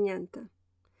pełni rozwinięte.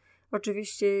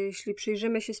 Oczywiście, jeśli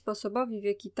przyjrzymy się sposobowi, w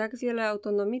jaki tak wiele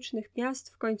autonomicznych miast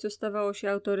w końcu stawało się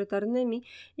autorytarnymi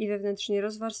i wewnętrznie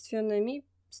rozwarstwionymi,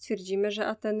 stwierdzimy, że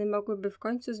Ateny mogłyby w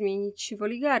końcu zmienić się w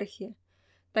oligarchię.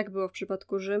 Tak było w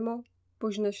przypadku Rzymu,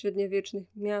 późnośredniowiecznych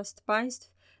miast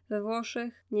państw we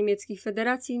Włoszech, niemieckich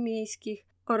federacji miejskich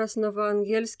oraz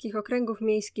nowoangielskich okręgów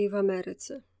miejskich w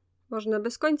Ameryce. Można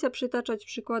bez końca przytaczać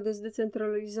przykłady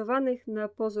zdecentralizowanych na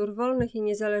pozór wolnych i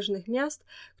niezależnych miast,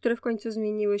 które w końcu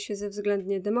zmieniły się ze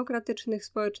względnie demokratycznych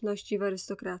społeczności w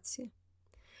arystokrację.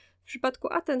 W przypadku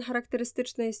Aten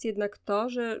charakterystyczne jest jednak to,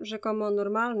 że rzekomo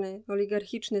normalny,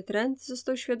 oligarchiczny trend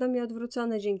został świadomie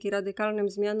odwrócony dzięki radykalnym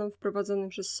zmianom wprowadzonym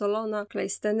przez Solona,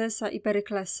 Kleisthenesa i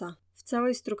Peryklesa w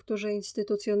całej strukturze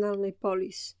instytucjonalnej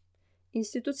polis.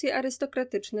 Instytucje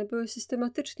arystokratyczne były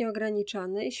systematycznie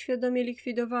ograniczane i świadomie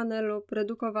likwidowane lub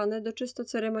redukowane do czysto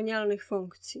ceremonialnych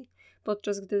funkcji,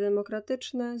 podczas gdy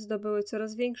demokratyczne zdobyły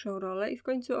coraz większą rolę i w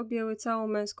końcu objęły całą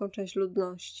męską część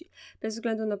ludności, bez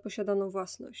względu na posiadaną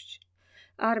własność.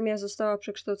 Armia została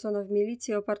przekształcona w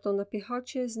milicję opartą na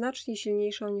piechocie, znacznie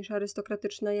silniejszą niż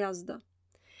arystokratyczna jazda.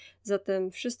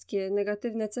 Zatem wszystkie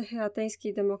negatywne cechy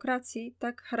ateńskiej demokracji,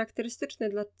 tak charakterystyczne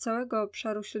dla całego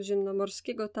obszaru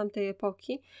śródziemnomorskiego tamtej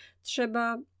epoki,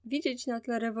 trzeba widzieć na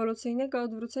tle rewolucyjnego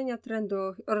odwrócenia trendu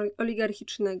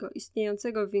oligarchicznego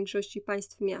istniejącego w większości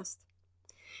państw miast.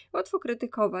 Łatwo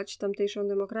krytykować tamtejszą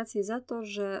demokrację za to,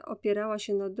 że opierała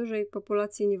się na dużej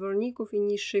populacji niewolników i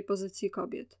niższej pozycji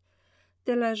kobiet.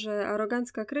 Tyle, że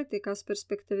arogancka krytyka z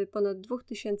perspektywy ponad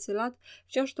 2000 lat,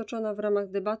 wciąż toczona w ramach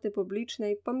debaty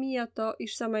publicznej, pomija to,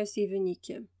 iż sama jest jej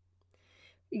wynikiem.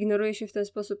 Ignoruje się w ten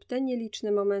sposób te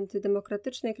nieliczne momenty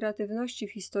demokratycznej kreatywności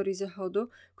w historii Zachodu,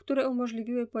 które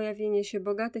umożliwiły pojawienie się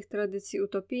bogatych tradycji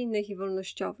utopijnych i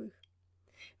wolnościowych.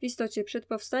 W istocie przed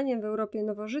powstaniem w Europie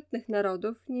nowożytnych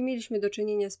narodów nie mieliśmy do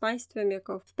czynienia z państwem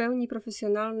jako w pełni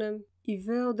profesjonalnym i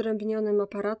wyodrębnionym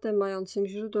aparatem mającym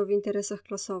źródło w interesach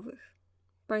klasowych.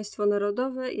 Państwo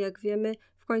narodowe, jak wiemy,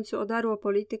 w końcu odarło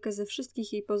politykę ze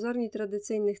wszystkich jej pozornie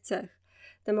tradycyjnych cech: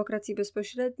 demokracji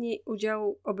bezpośredniej,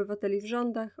 udziału obywateli w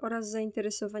rządach oraz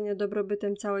zainteresowania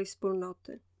dobrobytem całej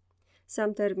wspólnoty.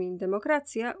 Sam termin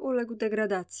demokracja uległ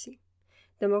degradacji.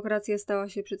 Demokracja stała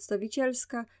się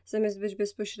przedstawicielska, zamiast być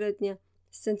bezpośrednia,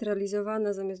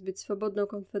 scentralizowana, zamiast być swobodną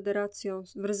konfederacją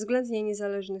względnie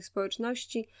niezależnych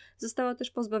społeczności, została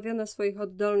też pozbawiona swoich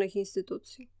oddolnych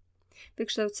instytucji.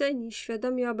 Wykształceni,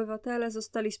 świadomi obywatele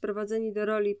zostali sprowadzeni do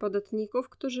roli podatników,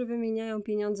 którzy wymieniają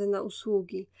pieniądze na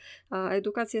usługi, a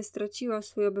edukacja straciła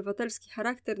swój obywatelski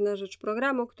charakter na rzecz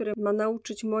programu, który ma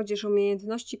nauczyć młodzież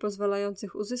umiejętności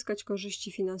pozwalających uzyskać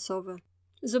korzyści finansowe.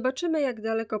 Zobaczymy, jak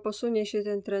daleko posunie się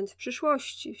ten trend w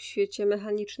przyszłości, w świecie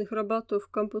mechanicznych robotów,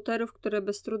 komputerów, które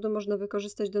bez trudu można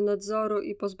wykorzystać do nadzoru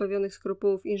i pozbawionych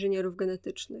skrupułów inżynierów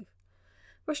genetycznych.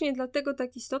 Właśnie dlatego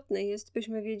tak istotne jest,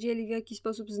 byśmy wiedzieli, w jaki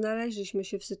sposób znaleźliśmy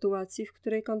się w sytuacji, w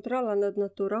której kontrola nad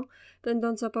naturą,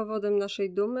 będąca powodem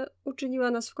naszej dumy,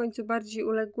 uczyniła nas w końcu bardziej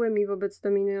uległymi wobec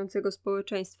dominującego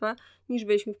społeczeństwa, niż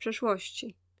byliśmy w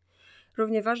przeszłości.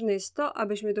 Równie ważne jest to,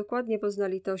 abyśmy dokładnie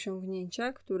poznali te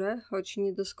osiągnięcia, które, choć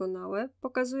niedoskonałe,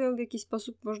 pokazują, w jaki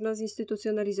sposób można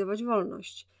zinstytucjonalizować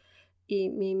wolność i,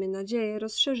 miejmy nadzieję,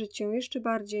 rozszerzyć ją jeszcze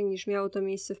bardziej, niż miało to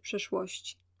miejsce w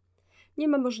przeszłości. Nie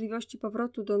ma możliwości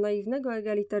powrotu do naiwnego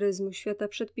egalitaryzmu świata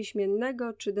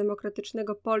przedpiśmiennego czy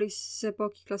demokratycznego polis z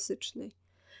epoki klasycznej.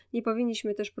 Nie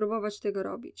powinniśmy też próbować tego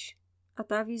robić.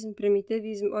 Atawizm,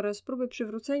 prymitywizm oraz próby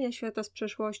przywrócenia świata z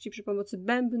przeszłości przy pomocy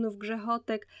bębnów,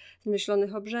 grzechotek,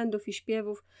 zmyślonych obrzędów i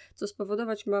śpiewów, co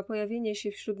spowodować ma pojawienie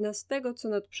się wśród nas tego, co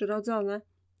nadprzyrodzone,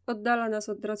 oddala nas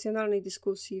od racjonalnej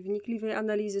dyskusji, wnikliwej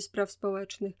analizy spraw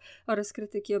społecznych oraz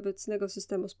krytyki obecnego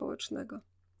systemu społecznego.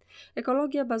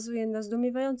 Ekologia bazuje na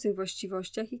zdumiewających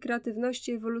właściwościach i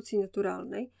kreatywności ewolucji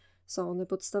naturalnej. Są one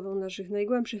podstawą naszych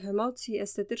najgłębszych emocji,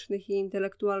 estetycznych i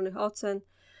intelektualnych ocen,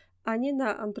 a nie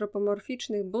na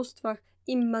antropomorficznych bóstwach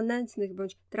immanentnych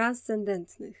bądź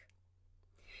transcendentnych.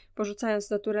 Porzucając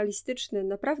naturalistyczne,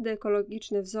 naprawdę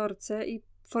ekologiczne wzorce i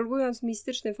folgując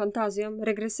mistycznym fantazjom,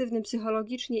 regresywnym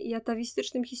psychologicznie i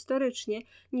atawistycznym historycznie,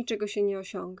 niczego się nie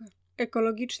osiąga.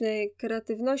 ekologicznej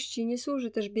kreatywności nie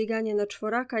służy też bieganie na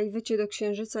czworaka i wycie do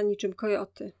księżyca niczym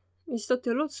kojoty.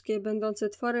 Istoty ludzkie, będące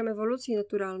tworem ewolucji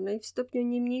naturalnej, w stopniu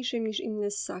nie mniejszym niż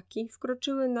inne ssaki,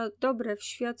 wkroczyły na dobre w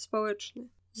świat społeczny.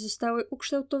 Zostały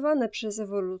ukształtowane przez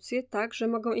ewolucję tak, że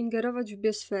mogą ingerować w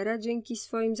biosferę dzięki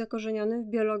swoim zakorzenionym w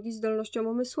biologii zdolnościom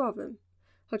umysłowym.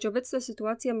 Choć obecna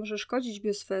sytuacja może szkodzić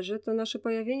biosferze, to nasze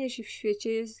pojawienie się w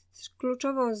świecie jest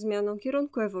kluczową zmianą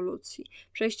kierunku ewolucji,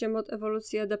 przejściem od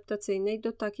ewolucji adaptacyjnej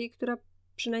do takiej, która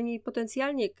przynajmniej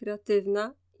potencjalnie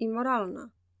kreatywna i moralna.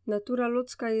 Natura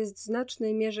ludzka jest w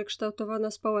znacznej mierze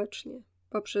kształtowana społecznie,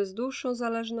 poprzez dłuższą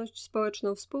zależność,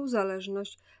 społeczną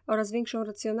współzależność oraz większą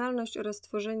racjonalność oraz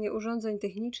tworzenie urządzeń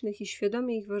technicznych i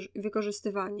świadome ich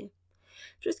wykorzystywanie.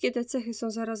 Wszystkie te cechy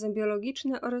są zarazem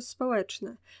biologiczne oraz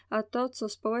społeczne, a to, co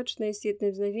społeczne, jest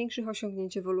jednym z największych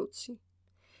osiągnięć ewolucji.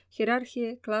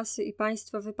 Hierarchie, klasy i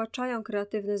państwa wypaczają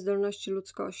kreatywne zdolności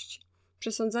ludzkości.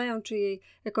 Przesądzają, czy jej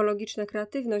ekologiczna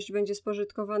kreatywność będzie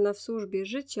spożytkowana w służbie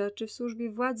życia, czy w służbie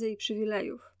władzy i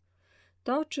przywilejów.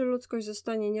 To, czy ludzkość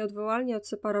zostanie nieodwołalnie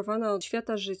odseparowana od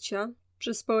świata życia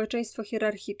przez społeczeństwo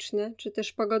hierarchiczne, czy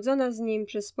też pogodzona z nim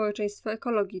przez społeczeństwo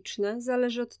ekologiczne,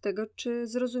 zależy od tego, czy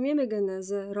zrozumiemy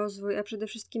genezę, rozwój, a przede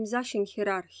wszystkim zasięg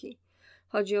hierarchii.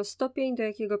 Chodzi o stopień, do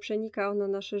jakiego przenika ono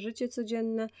nasze życie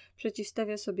codzienne,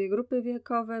 przeciwstawia sobie grupy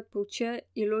wiekowe, płcie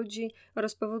i ludzi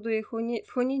oraz powoduje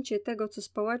wchłonięcie tego, co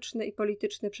społeczne i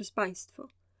polityczne przez państwo.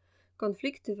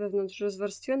 Konflikty wewnątrz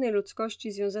rozwarstwionej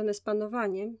ludzkości związane z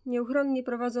panowaniem nieuchronnie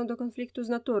prowadzą do konfliktu z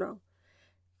naturą.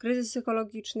 Kryzys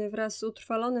ekologiczny wraz z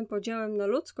utrwalonym podziałem na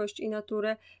ludzkość i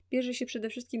naturę bierze się przede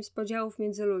wszystkim z podziałów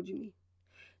między ludźmi.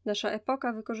 Nasza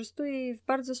epoka wykorzystuje je w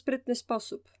bardzo sprytny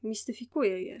sposób,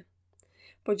 mistyfikuje je.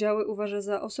 Podziały uważa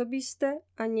za osobiste,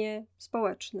 a nie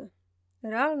społeczne.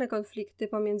 Realne konflikty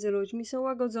pomiędzy ludźmi są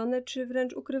łagodzone czy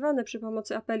wręcz ukrywane przy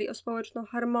pomocy apeli o społeczną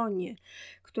harmonię,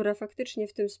 która faktycznie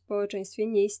w tym społeczeństwie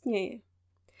nie istnieje.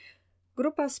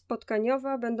 Grupa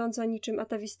spotkaniowa, będąca niczym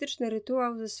atawistyczny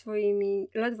rytuał ze swoimi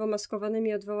ledwo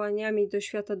maskowanymi odwołaniami do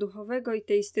świata duchowego i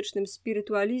teistycznym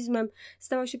spirytualizmem,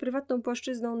 stała się prywatną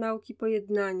płaszczyzną nauki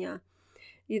pojednania.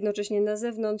 Jednocześnie na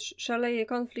zewnątrz szaleje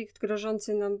konflikt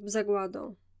grożący nam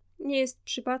zagładą. Nie jest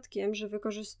przypadkiem, że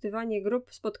wykorzystywanie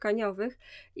grup spotkaniowych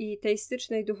i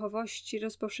teistycznej duchowości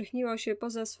rozpowszechniło się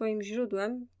poza swoim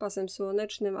źródłem, pasem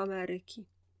słonecznym Ameryki.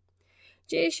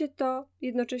 Dzieje się to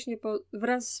jednocześnie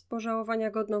wraz z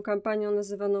pożałowania godną kampanią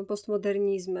nazywaną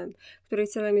postmodernizmem, której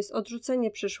celem jest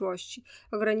odrzucenie przeszłości,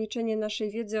 ograniczenie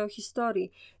naszej wiedzy o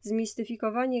historii,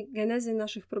 zmistyfikowanie genezy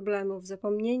naszych problemów,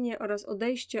 zapomnienie oraz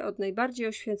odejście od najbardziej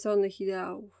oświeconych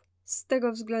ideałów. Z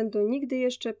tego względu nigdy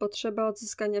jeszcze potrzeba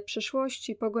odzyskania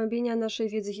przeszłości, pogłębienia naszej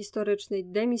wiedzy historycznej,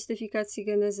 demistyfikacji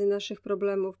genezy naszych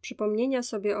problemów, przypomnienia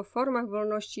sobie o formach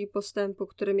wolności i postępu,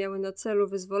 które miały na celu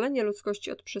wyzwolenie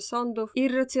ludzkości od przesądów,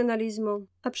 irracjonalizmu,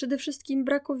 a przede wszystkim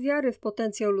braku wiary w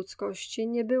potencjał ludzkości,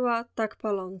 nie była tak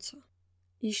paląca.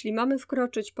 Jeśli mamy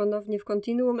wkroczyć ponownie w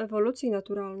kontinuum ewolucji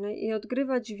naturalnej i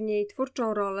odgrywać w niej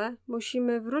twórczą rolę,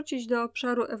 musimy wrócić do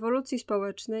obszaru ewolucji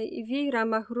społecznej i w jej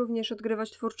ramach również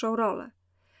odgrywać twórczą rolę.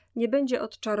 Nie będzie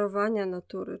odczarowania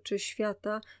natury czy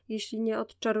świata, jeśli nie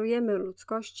odczarujemy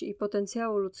ludzkości i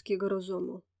potencjału ludzkiego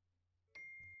rozumu.